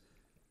peers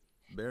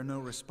bear no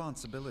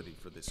responsibility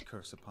for this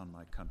curse upon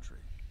my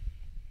country.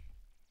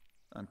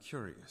 I'm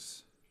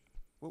curious,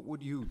 what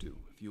would you do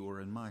if you were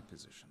in my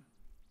position?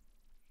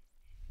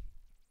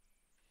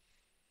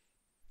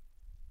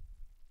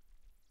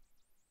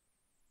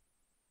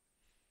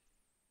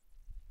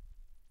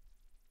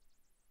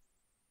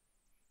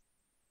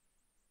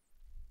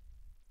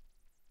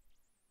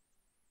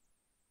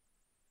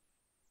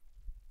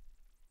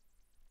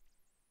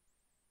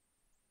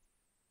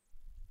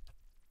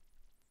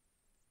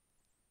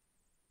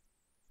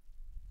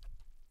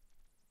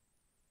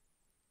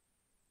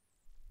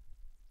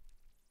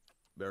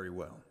 Very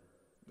well.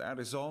 That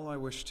is all I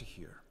wish to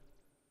hear.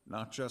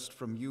 Not just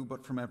from you,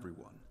 but from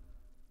everyone.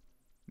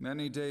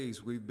 Many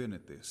days we've been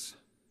at this.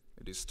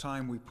 It is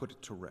time we put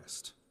it to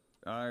rest.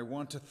 I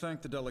want to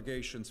thank the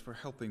delegations for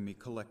helping me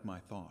collect my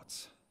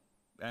thoughts.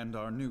 And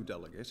our new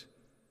delegate,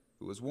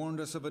 who has warned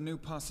us of a new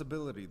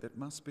possibility that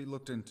must be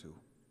looked into.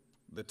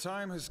 The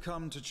time has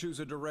come to choose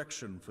a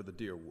direction for the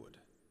Dyrwood.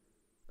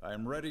 I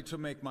am ready to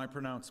make my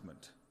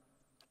pronouncement.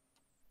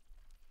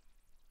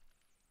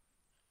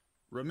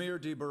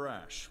 Ramir D.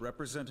 Barash,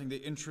 representing the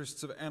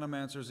interests of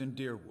animancers in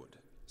Dyrwood,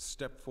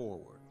 step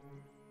forward.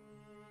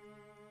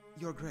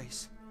 Your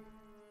Grace.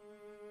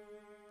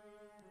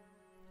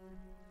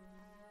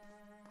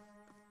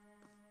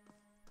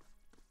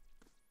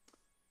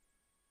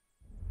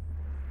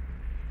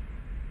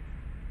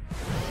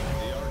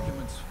 The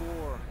arguments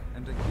for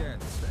and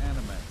against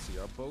animancy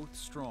are both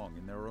strong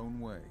in their own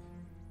way.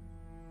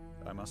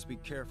 I must be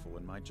careful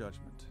in my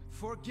judgment.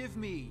 Forgive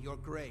me, Your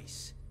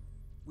Grace.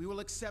 We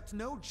will accept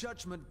no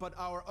judgment but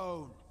our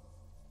own.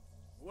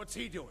 What's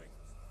he doing?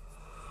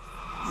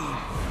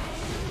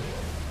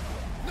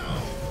 No!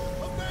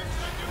 Avenge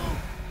the Duke!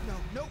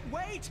 No,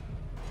 wait!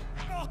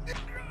 Stop this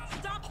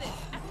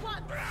at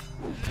once!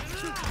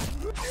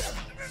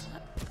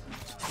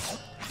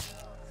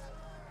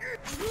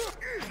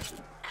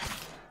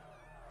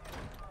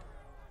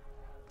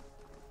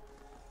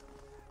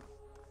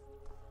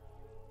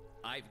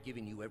 I've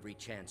given you every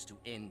chance to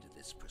end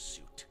this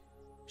pursuit.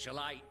 Shall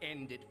I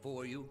end it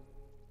for you?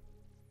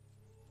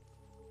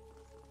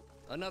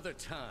 Another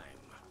time.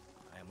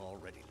 I am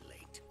already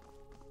late.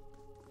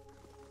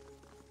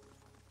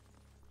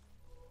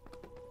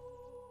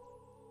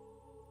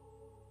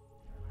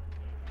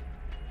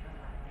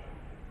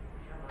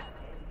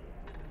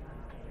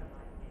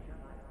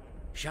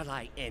 Shall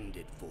I end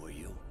it for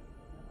you?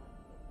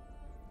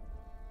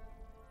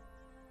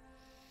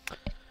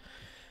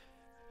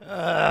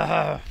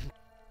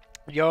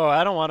 Yo,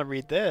 I don't want to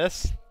read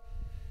this.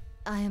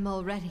 I am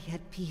already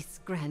at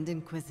peace, Grand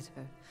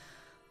Inquisitor.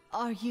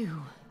 Are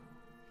you?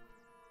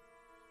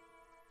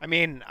 I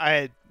mean,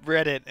 I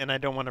read it and I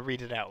don't want to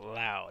read it out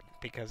loud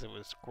because it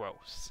was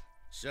gross.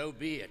 So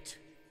be it.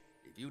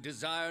 If you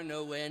desire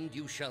no end,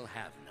 you shall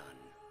have none.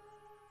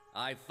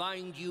 I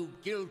find you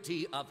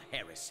guilty of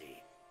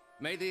heresy.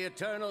 May the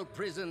eternal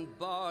prison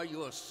bar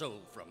your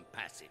soul from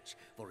passage,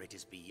 for it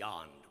is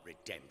beyond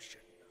redemption.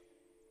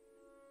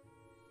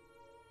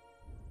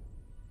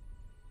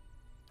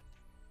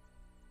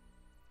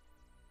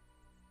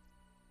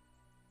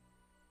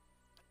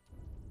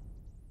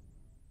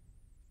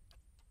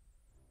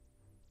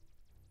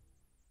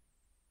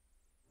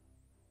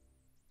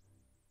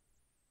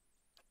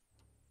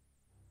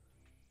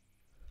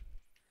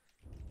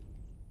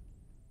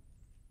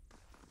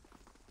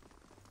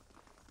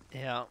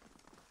 Yeah.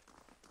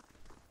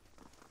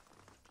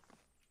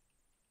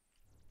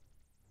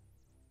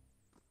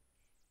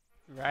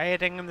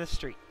 Rioting in the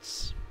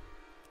streets.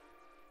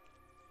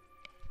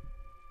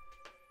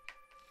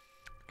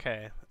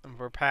 Okay,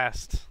 we're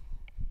past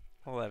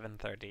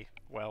 11:30.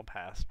 Well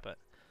past, but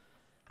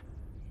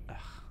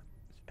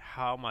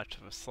how much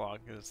of a slog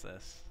is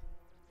this?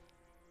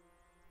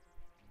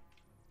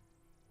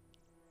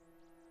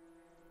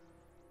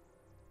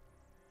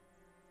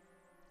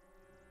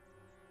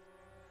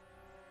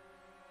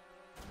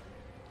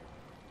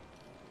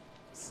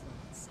 Slow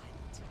and silent.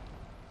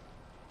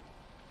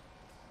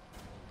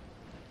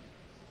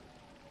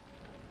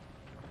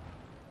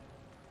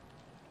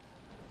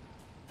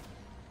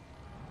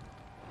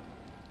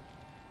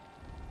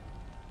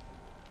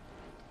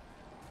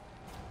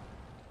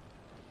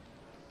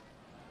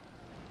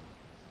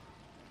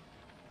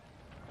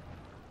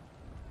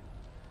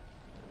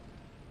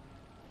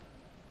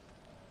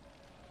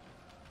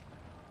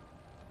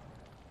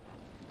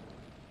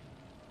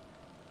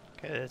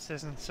 Okay, this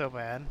isn't so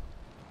bad.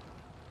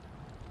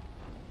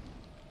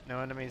 No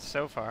enemies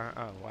so far.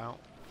 Oh, well,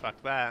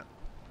 fuck that.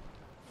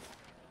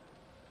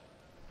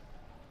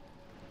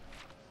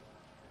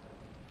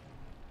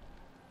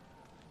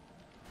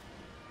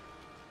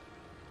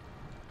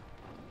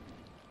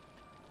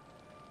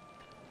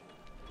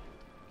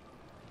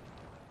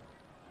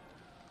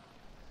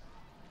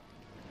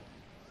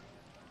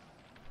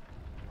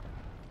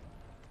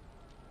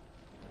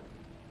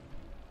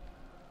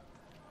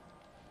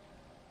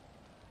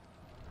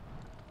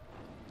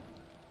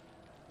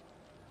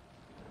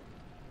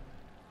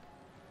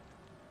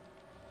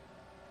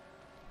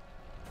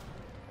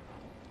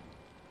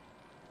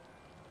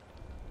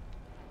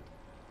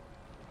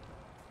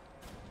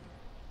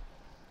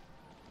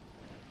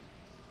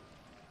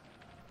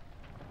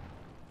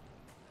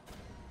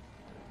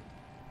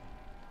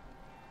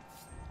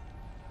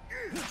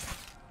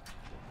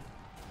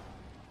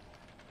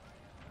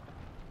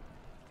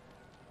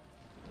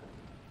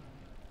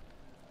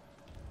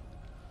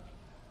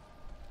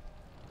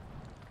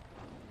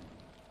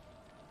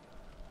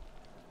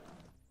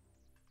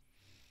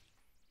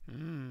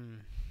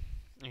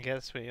 I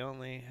guess we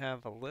only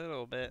have a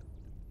little bit.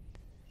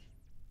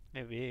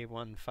 Maybe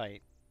one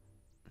fight.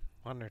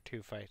 One or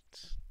two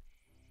fights.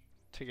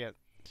 To get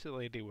to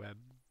Lady Webb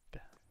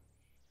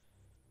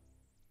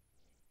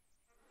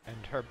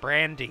her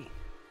brandy.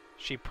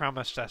 She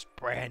promised us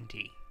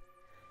brandy.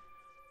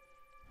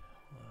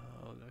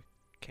 Well, I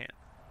can't.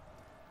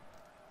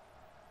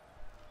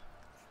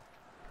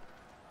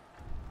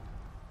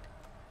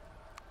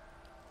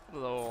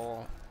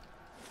 Lol.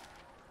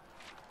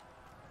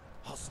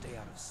 I'll stay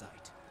out of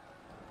sight.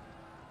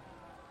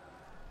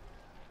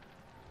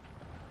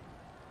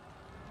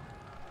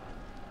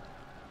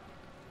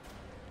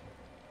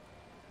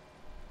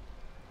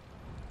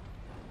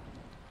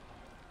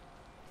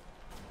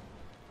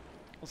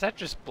 Was that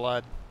just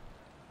blood?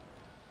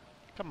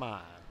 Come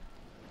on.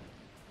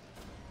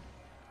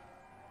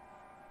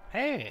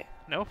 Hey,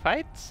 no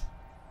fights?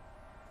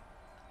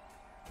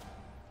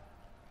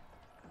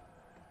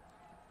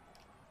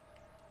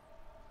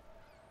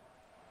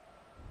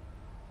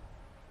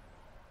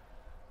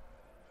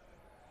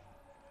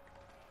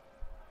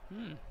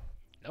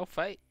 No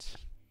fights.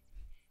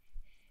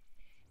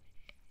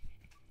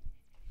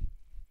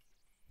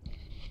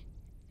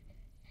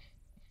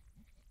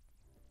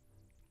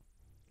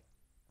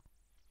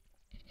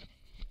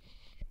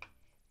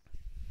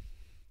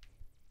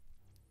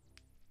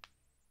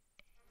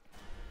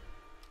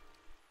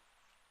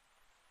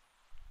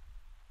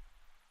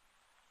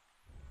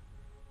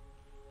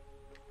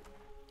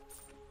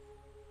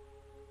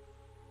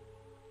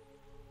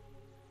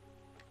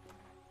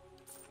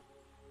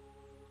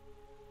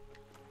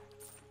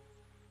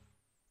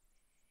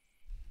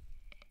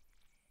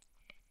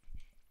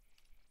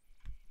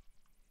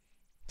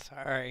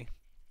 Sorry.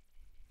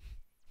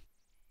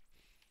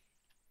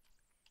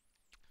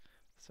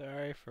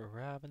 Sorry for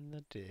robbing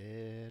the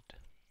dead.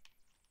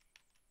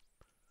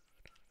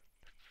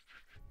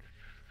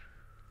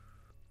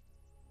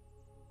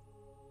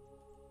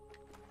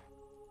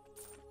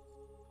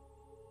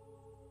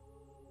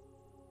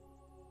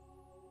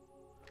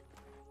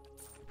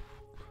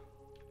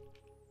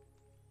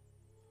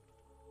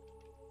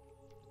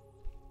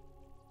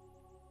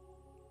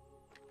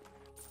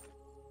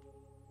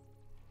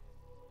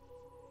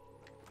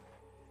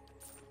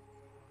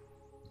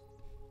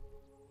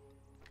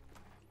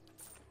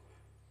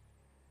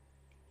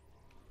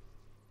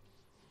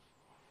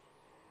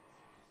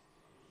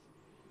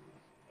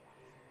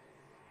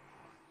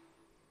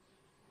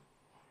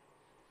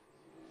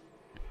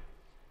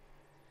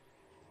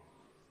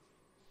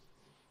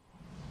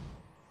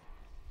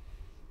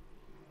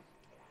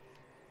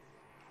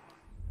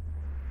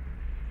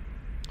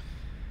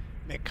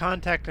 Make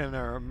contact and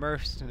are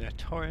immersed in a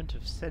torrent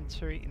of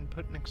sensory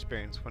input and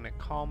experience. When it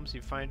calms,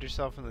 you find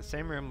yourself in the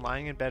same room,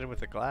 lying in bed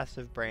with a glass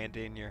of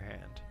brandy in your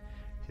hand.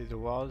 Through the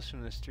walls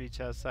from the streets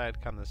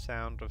outside come the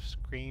sound of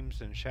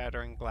screams and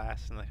shattering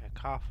glass and the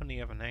cacophony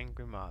of an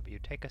angry mob. You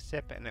take a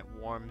sip and it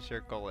warms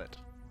your gullet.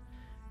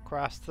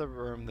 Across the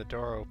room, the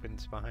door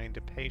opens behind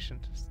a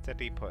patient,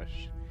 steady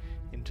push.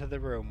 Into the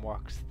room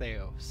walks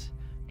Theos,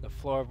 the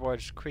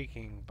floorboards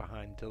creaking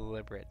behind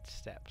deliberate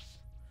steps.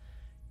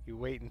 You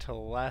wait until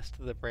the last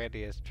of the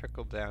brandy has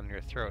trickled down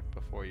your throat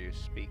before you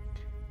speak.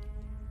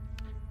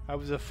 I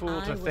was a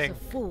fool to think... I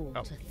was a fool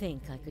to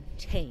think I could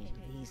tame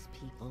these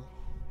people.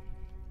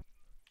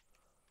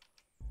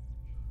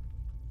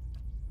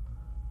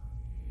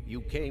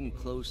 You came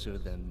closer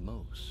than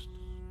most.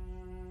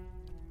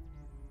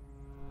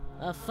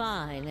 A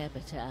fine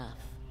epitaph.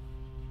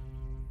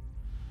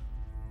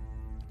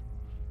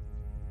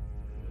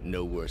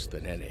 No worse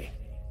than any.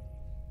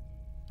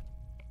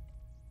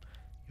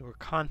 You were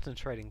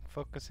concentrating,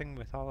 focusing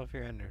with all of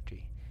your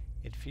energy.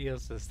 It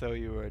feels as though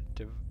you were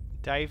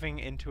diving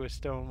into a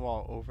stone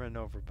wall over and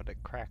over, but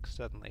it cracks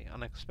suddenly,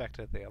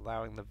 unexpectedly,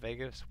 allowing the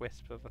vaguest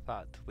wisp of a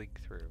thought to leak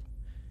through.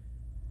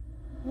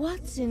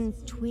 What's in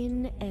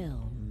Twin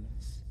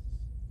Elms?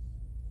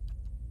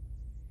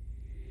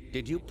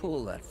 Did you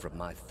pull that from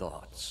my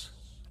thoughts?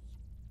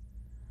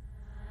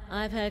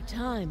 I've had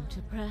time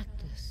to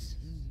practice.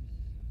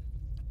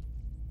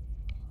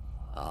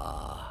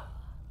 Ah.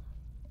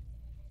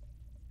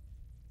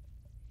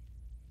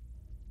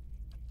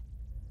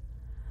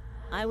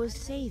 I was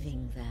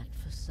saving that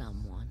for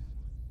someone.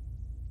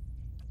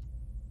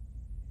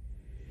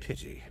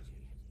 Pity.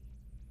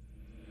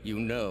 You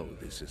know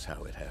this is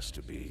how it has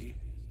to be.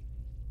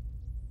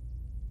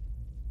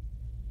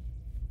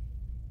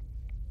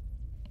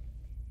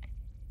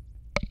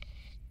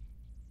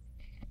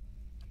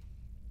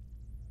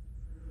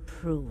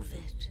 Prove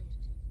it.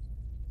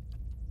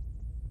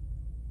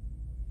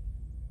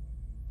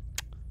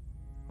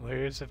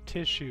 Layers of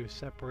tissue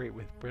separate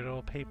with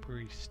brittle,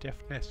 papery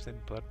stiffness,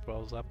 and blood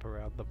wells up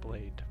around the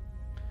blade.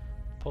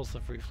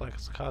 Pulsive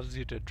reflex causes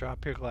you to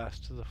drop your glass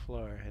to the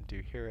floor, and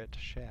you hear it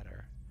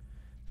shatter.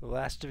 The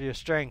last of your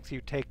strength,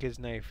 you take his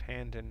knife,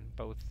 hand in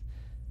both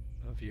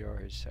of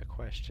yours, a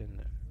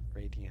question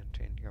radiant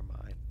in your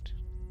mind.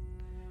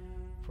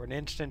 For an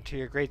instant, to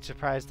your great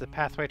surprise, the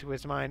pathway to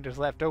his mind is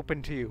left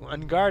open to you,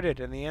 unguarded,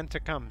 and the answer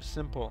comes,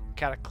 simple,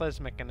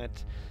 cataclysmic in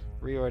its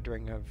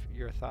reordering of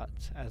your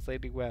thoughts. As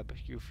Lady Webb,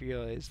 you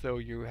feel as though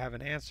you have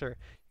an answer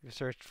you've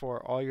searched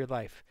for all your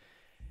life,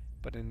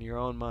 but in your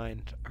own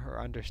mind, her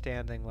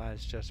understanding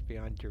lies just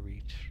beyond your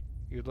reach.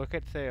 You look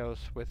at Theos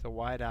with the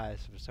wide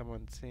eyes of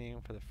someone seeing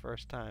for the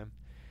first time,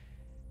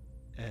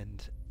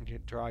 and you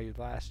draw your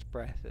last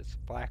breath as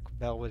black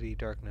velvety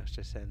darkness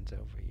descends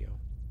over you.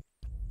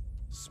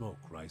 Smoke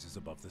rises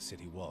above the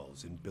city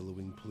walls in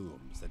billowing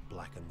plumes that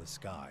blacken the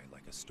sky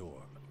like a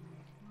storm.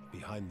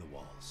 Behind the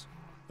walls,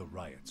 the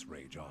riots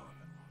rage on.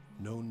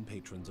 Known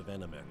patrons of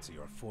Animancy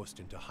are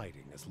forced into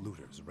hiding as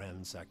looters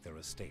ransack their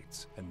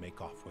estates and make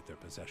off with their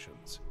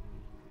possessions.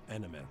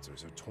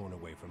 Animancers are torn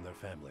away from their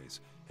families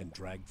and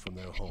dragged from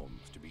their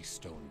homes to be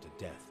stoned to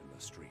death in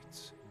the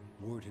streets.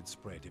 Word had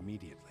spread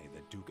immediately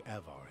that Duke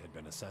Avar had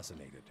been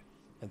assassinated,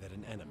 and that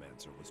an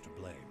Animancer was to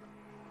blame.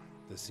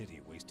 The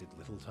city wasted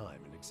little time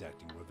in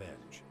exacting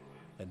revenge,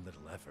 and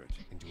little effort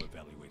into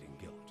evaluating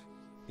guilt.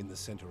 In the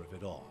center of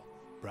it all,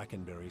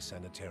 Brackenberry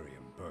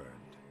Sanitarium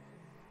burned.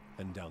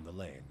 And down the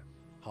lane,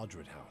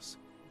 Hodred House,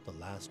 the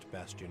last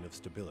bastion of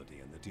stability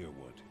in the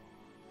Deerwood,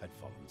 had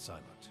fallen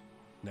silent.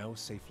 Now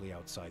safely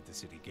outside the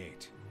city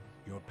gate,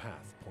 your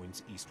path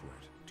points eastward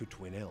to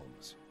Twin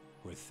Elms,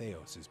 where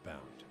Theos is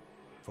bound,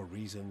 for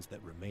reasons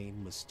that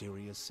remain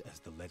mysterious as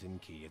the Leaden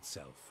Key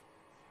itself.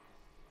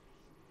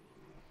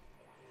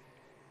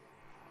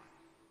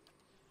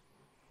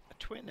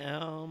 Twin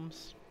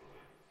Elms.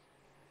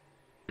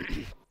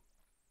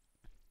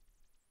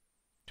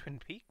 Twin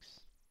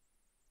Peaks?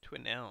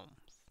 Twin Elms.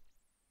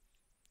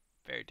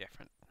 Very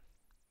different.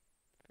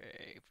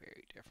 Very,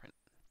 very different.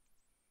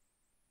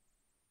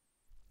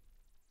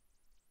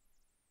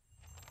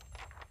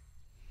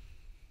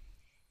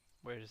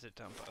 Where does it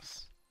dump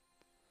us?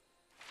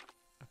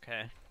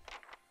 Okay.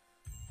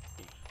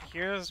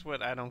 Here's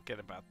what I don't get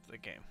about the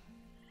game.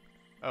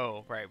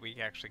 Oh, right, we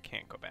actually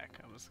can't go back.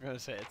 I was gonna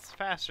say, it's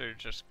faster to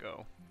just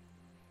go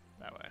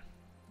that way.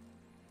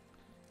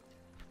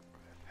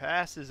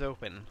 Pass is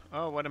open.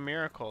 Oh, what a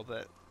miracle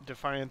that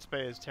Defiance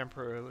Bay is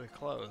temporarily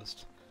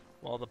closed,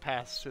 while the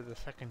pass to the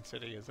second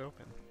city is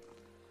open.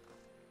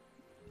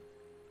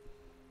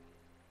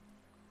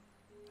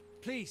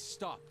 Please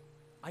stop.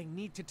 I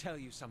need to tell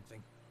you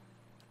something.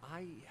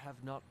 I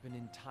have not been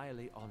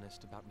entirely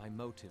honest about my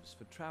motives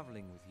for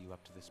traveling with you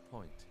up to this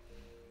point.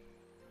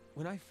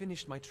 When I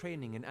finished my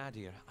training in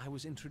Adir, I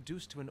was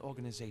introduced to an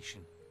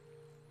organization.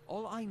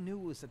 All I knew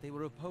was that they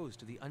were opposed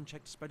to the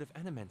unchecked spread of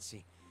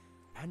Animancy,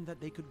 and that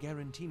they could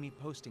guarantee me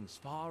postings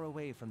far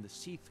away from the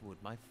Seathwood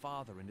my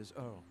father and his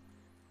Earl.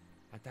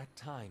 At that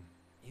time,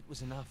 it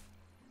was enough.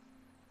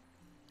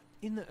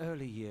 In the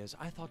early years,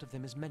 I thought of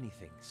them as many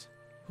things.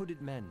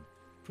 Hooded men,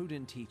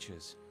 prudent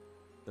teachers,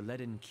 the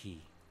Leaden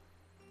Key.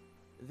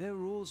 Their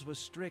rules were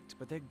strict,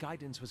 but their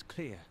guidance was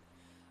clear.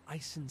 I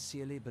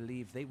sincerely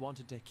believe they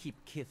wanted to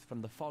keep Kith from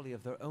the folly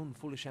of their own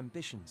foolish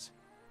ambitions.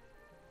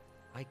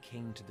 I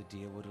came to the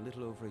Deerwood a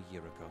little over a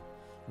year ago.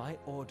 My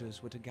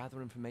orders were to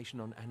gather information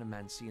on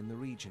Animancy in the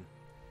region.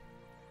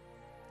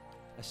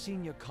 A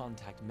senior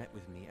contact met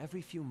with me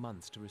every few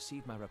months to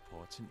receive my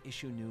reports and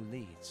issue new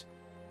leads.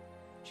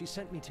 She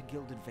sent me to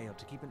Gilded Vale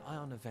to keep an eye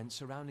on events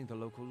surrounding the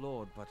local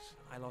lord, but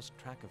I lost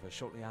track of her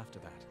shortly after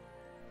that.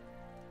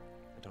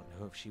 I don't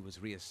know if she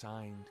was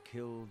reassigned,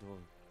 killed, or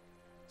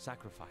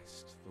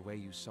sacrificed the way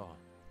you saw.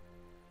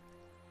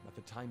 At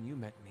the time you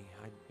met me,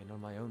 I'd been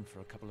on my own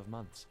for a couple of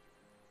months.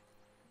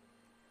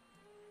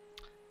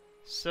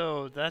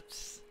 So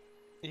that's...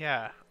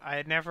 yeah,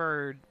 I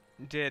never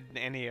did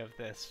any of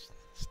this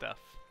stuff.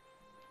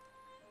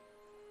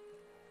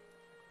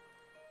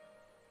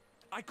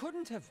 I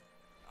couldn't have.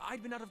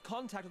 I'd been out of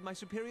contact with my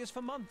superiors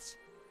for months.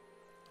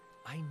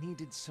 I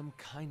needed some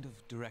kind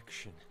of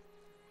direction.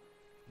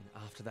 And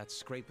after that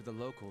scrape with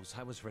the locals,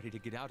 I was ready to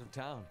get out of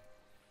town.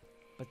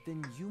 But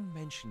then you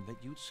mentioned that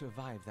you'd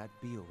survived that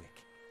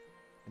Beowick,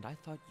 and I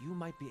thought you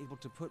might be able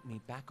to put me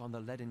back on the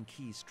Leaden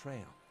Key's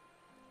trail.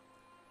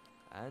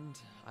 And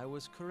I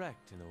was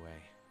correct in a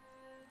way.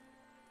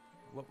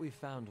 What we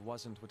found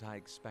wasn't what I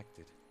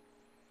expected.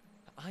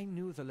 I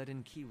knew the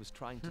Leaden Key was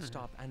trying to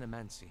stop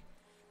Animancy,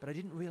 but I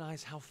didn't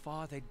realize how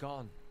far they'd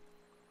gone.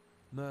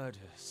 Murder,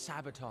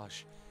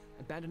 sabotage,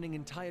 abandoning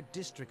entire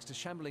districts to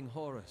shambling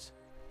horrors.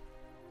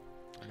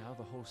 Now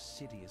the whole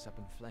city is up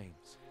in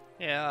flames.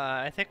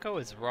 Yeah, I think I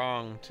was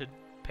wrong to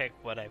pick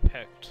what I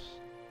picked.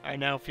 I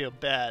now feel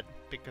bad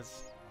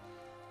because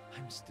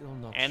I'm still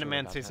not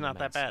Animancy's sure about not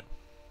that bad.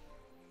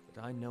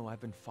 But I know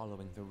I've been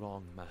following the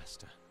wrong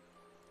master.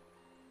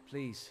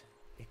 Please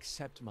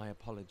accept my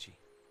apology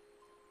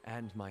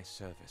and my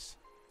service.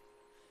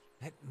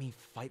 Let me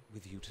fight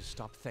with you to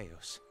stop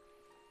Theos.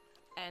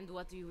 And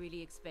what do you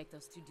really expect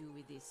us to do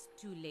with this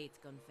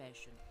too-late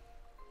confession?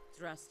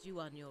 Trust you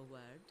on your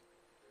word?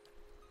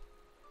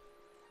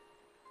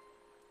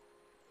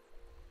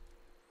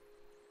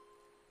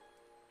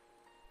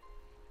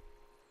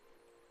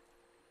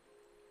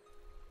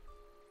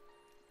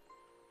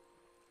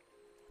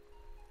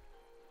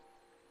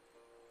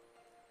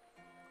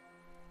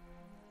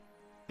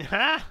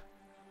 Ha!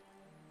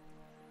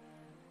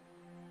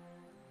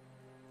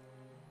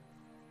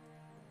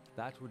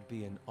 That would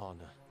be an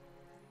honor.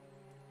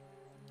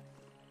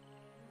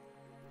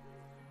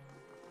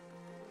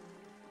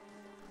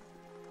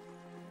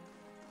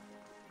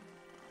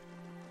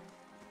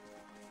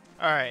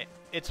 Alright,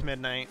 it's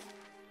midnight.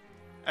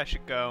 I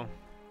should go.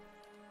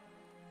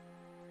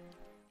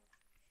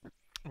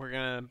 We're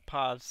gonna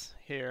pause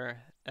here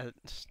at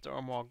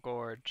Stormwall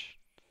Gorge.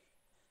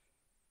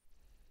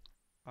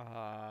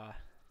 And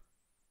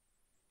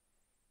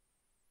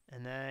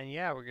then,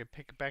 yeah, we're gonna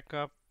pick it back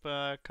up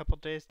a couple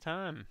days'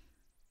 time.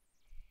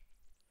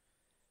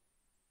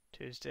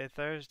 Tuesday,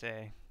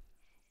 Thursday.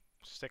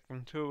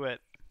 Sticking to it.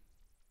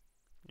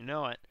 You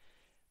know it.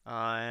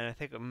 And I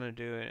think I'm gonna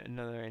do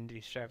another indie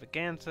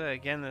extravaganza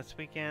again this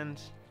weekend.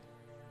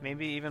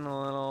 Maybe even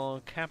a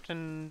little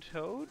Captain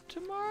Toad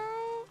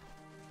tomorrow?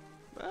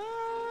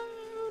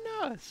 Who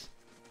knows?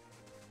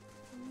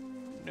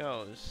 Who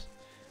knows?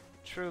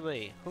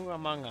 Truly, who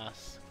among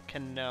us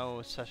can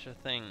know such a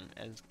thing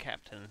as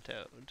Captain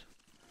Toad?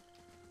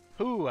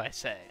 Who, I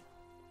say?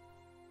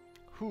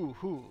 Who?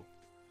 Who?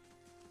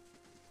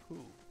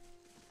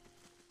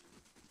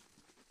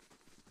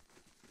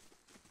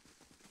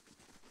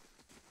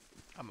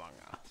 Among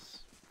us.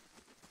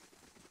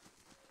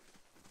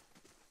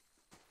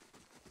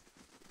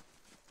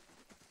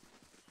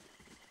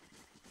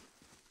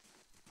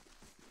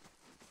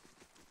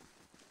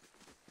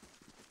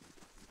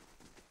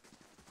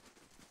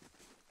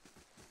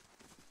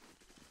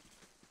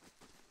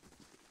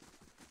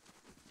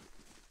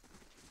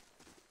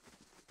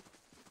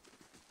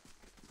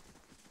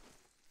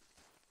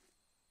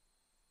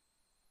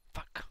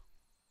 Fuck.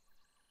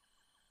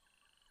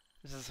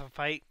 Is this a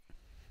fight?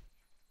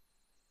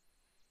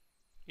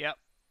 Yep.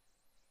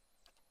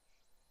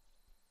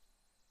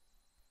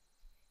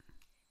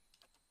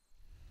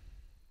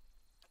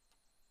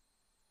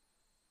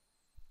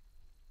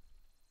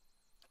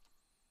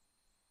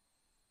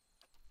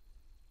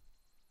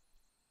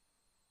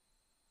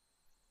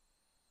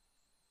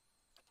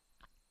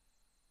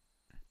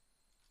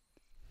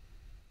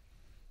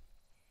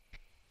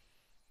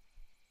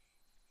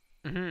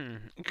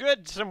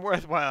 Good, some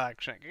worthwhile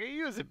action. I could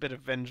use a bit of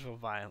vengeful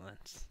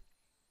violence.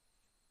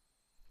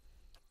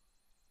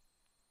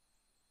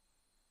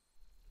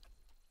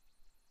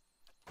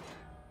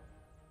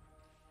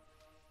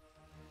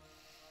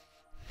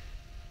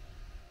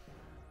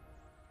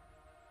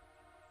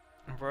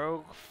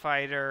 Rogue,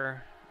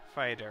 fighter,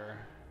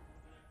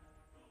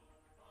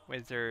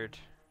 wizard,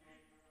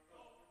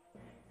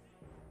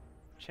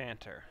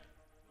 chanter.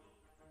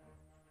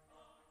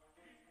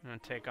 I'm gonna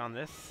take on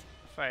this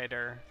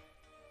fighter.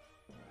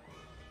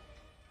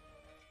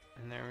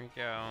 And there we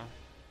go.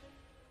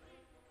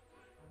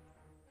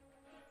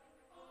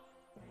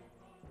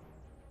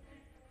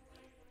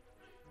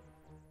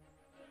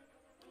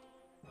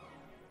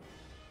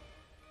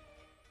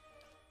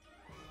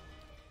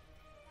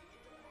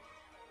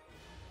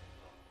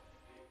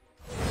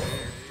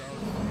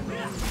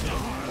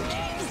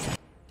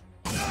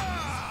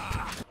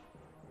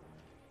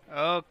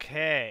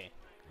 Okay.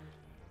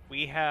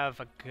 We have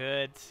a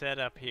good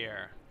setup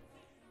here.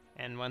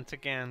 And once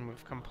again,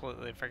 we've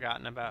completely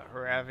forgotten about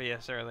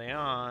Haravius early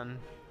on.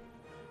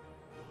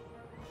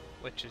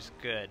 Which is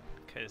good,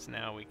 because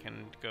now we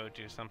can go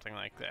do something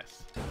like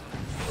this.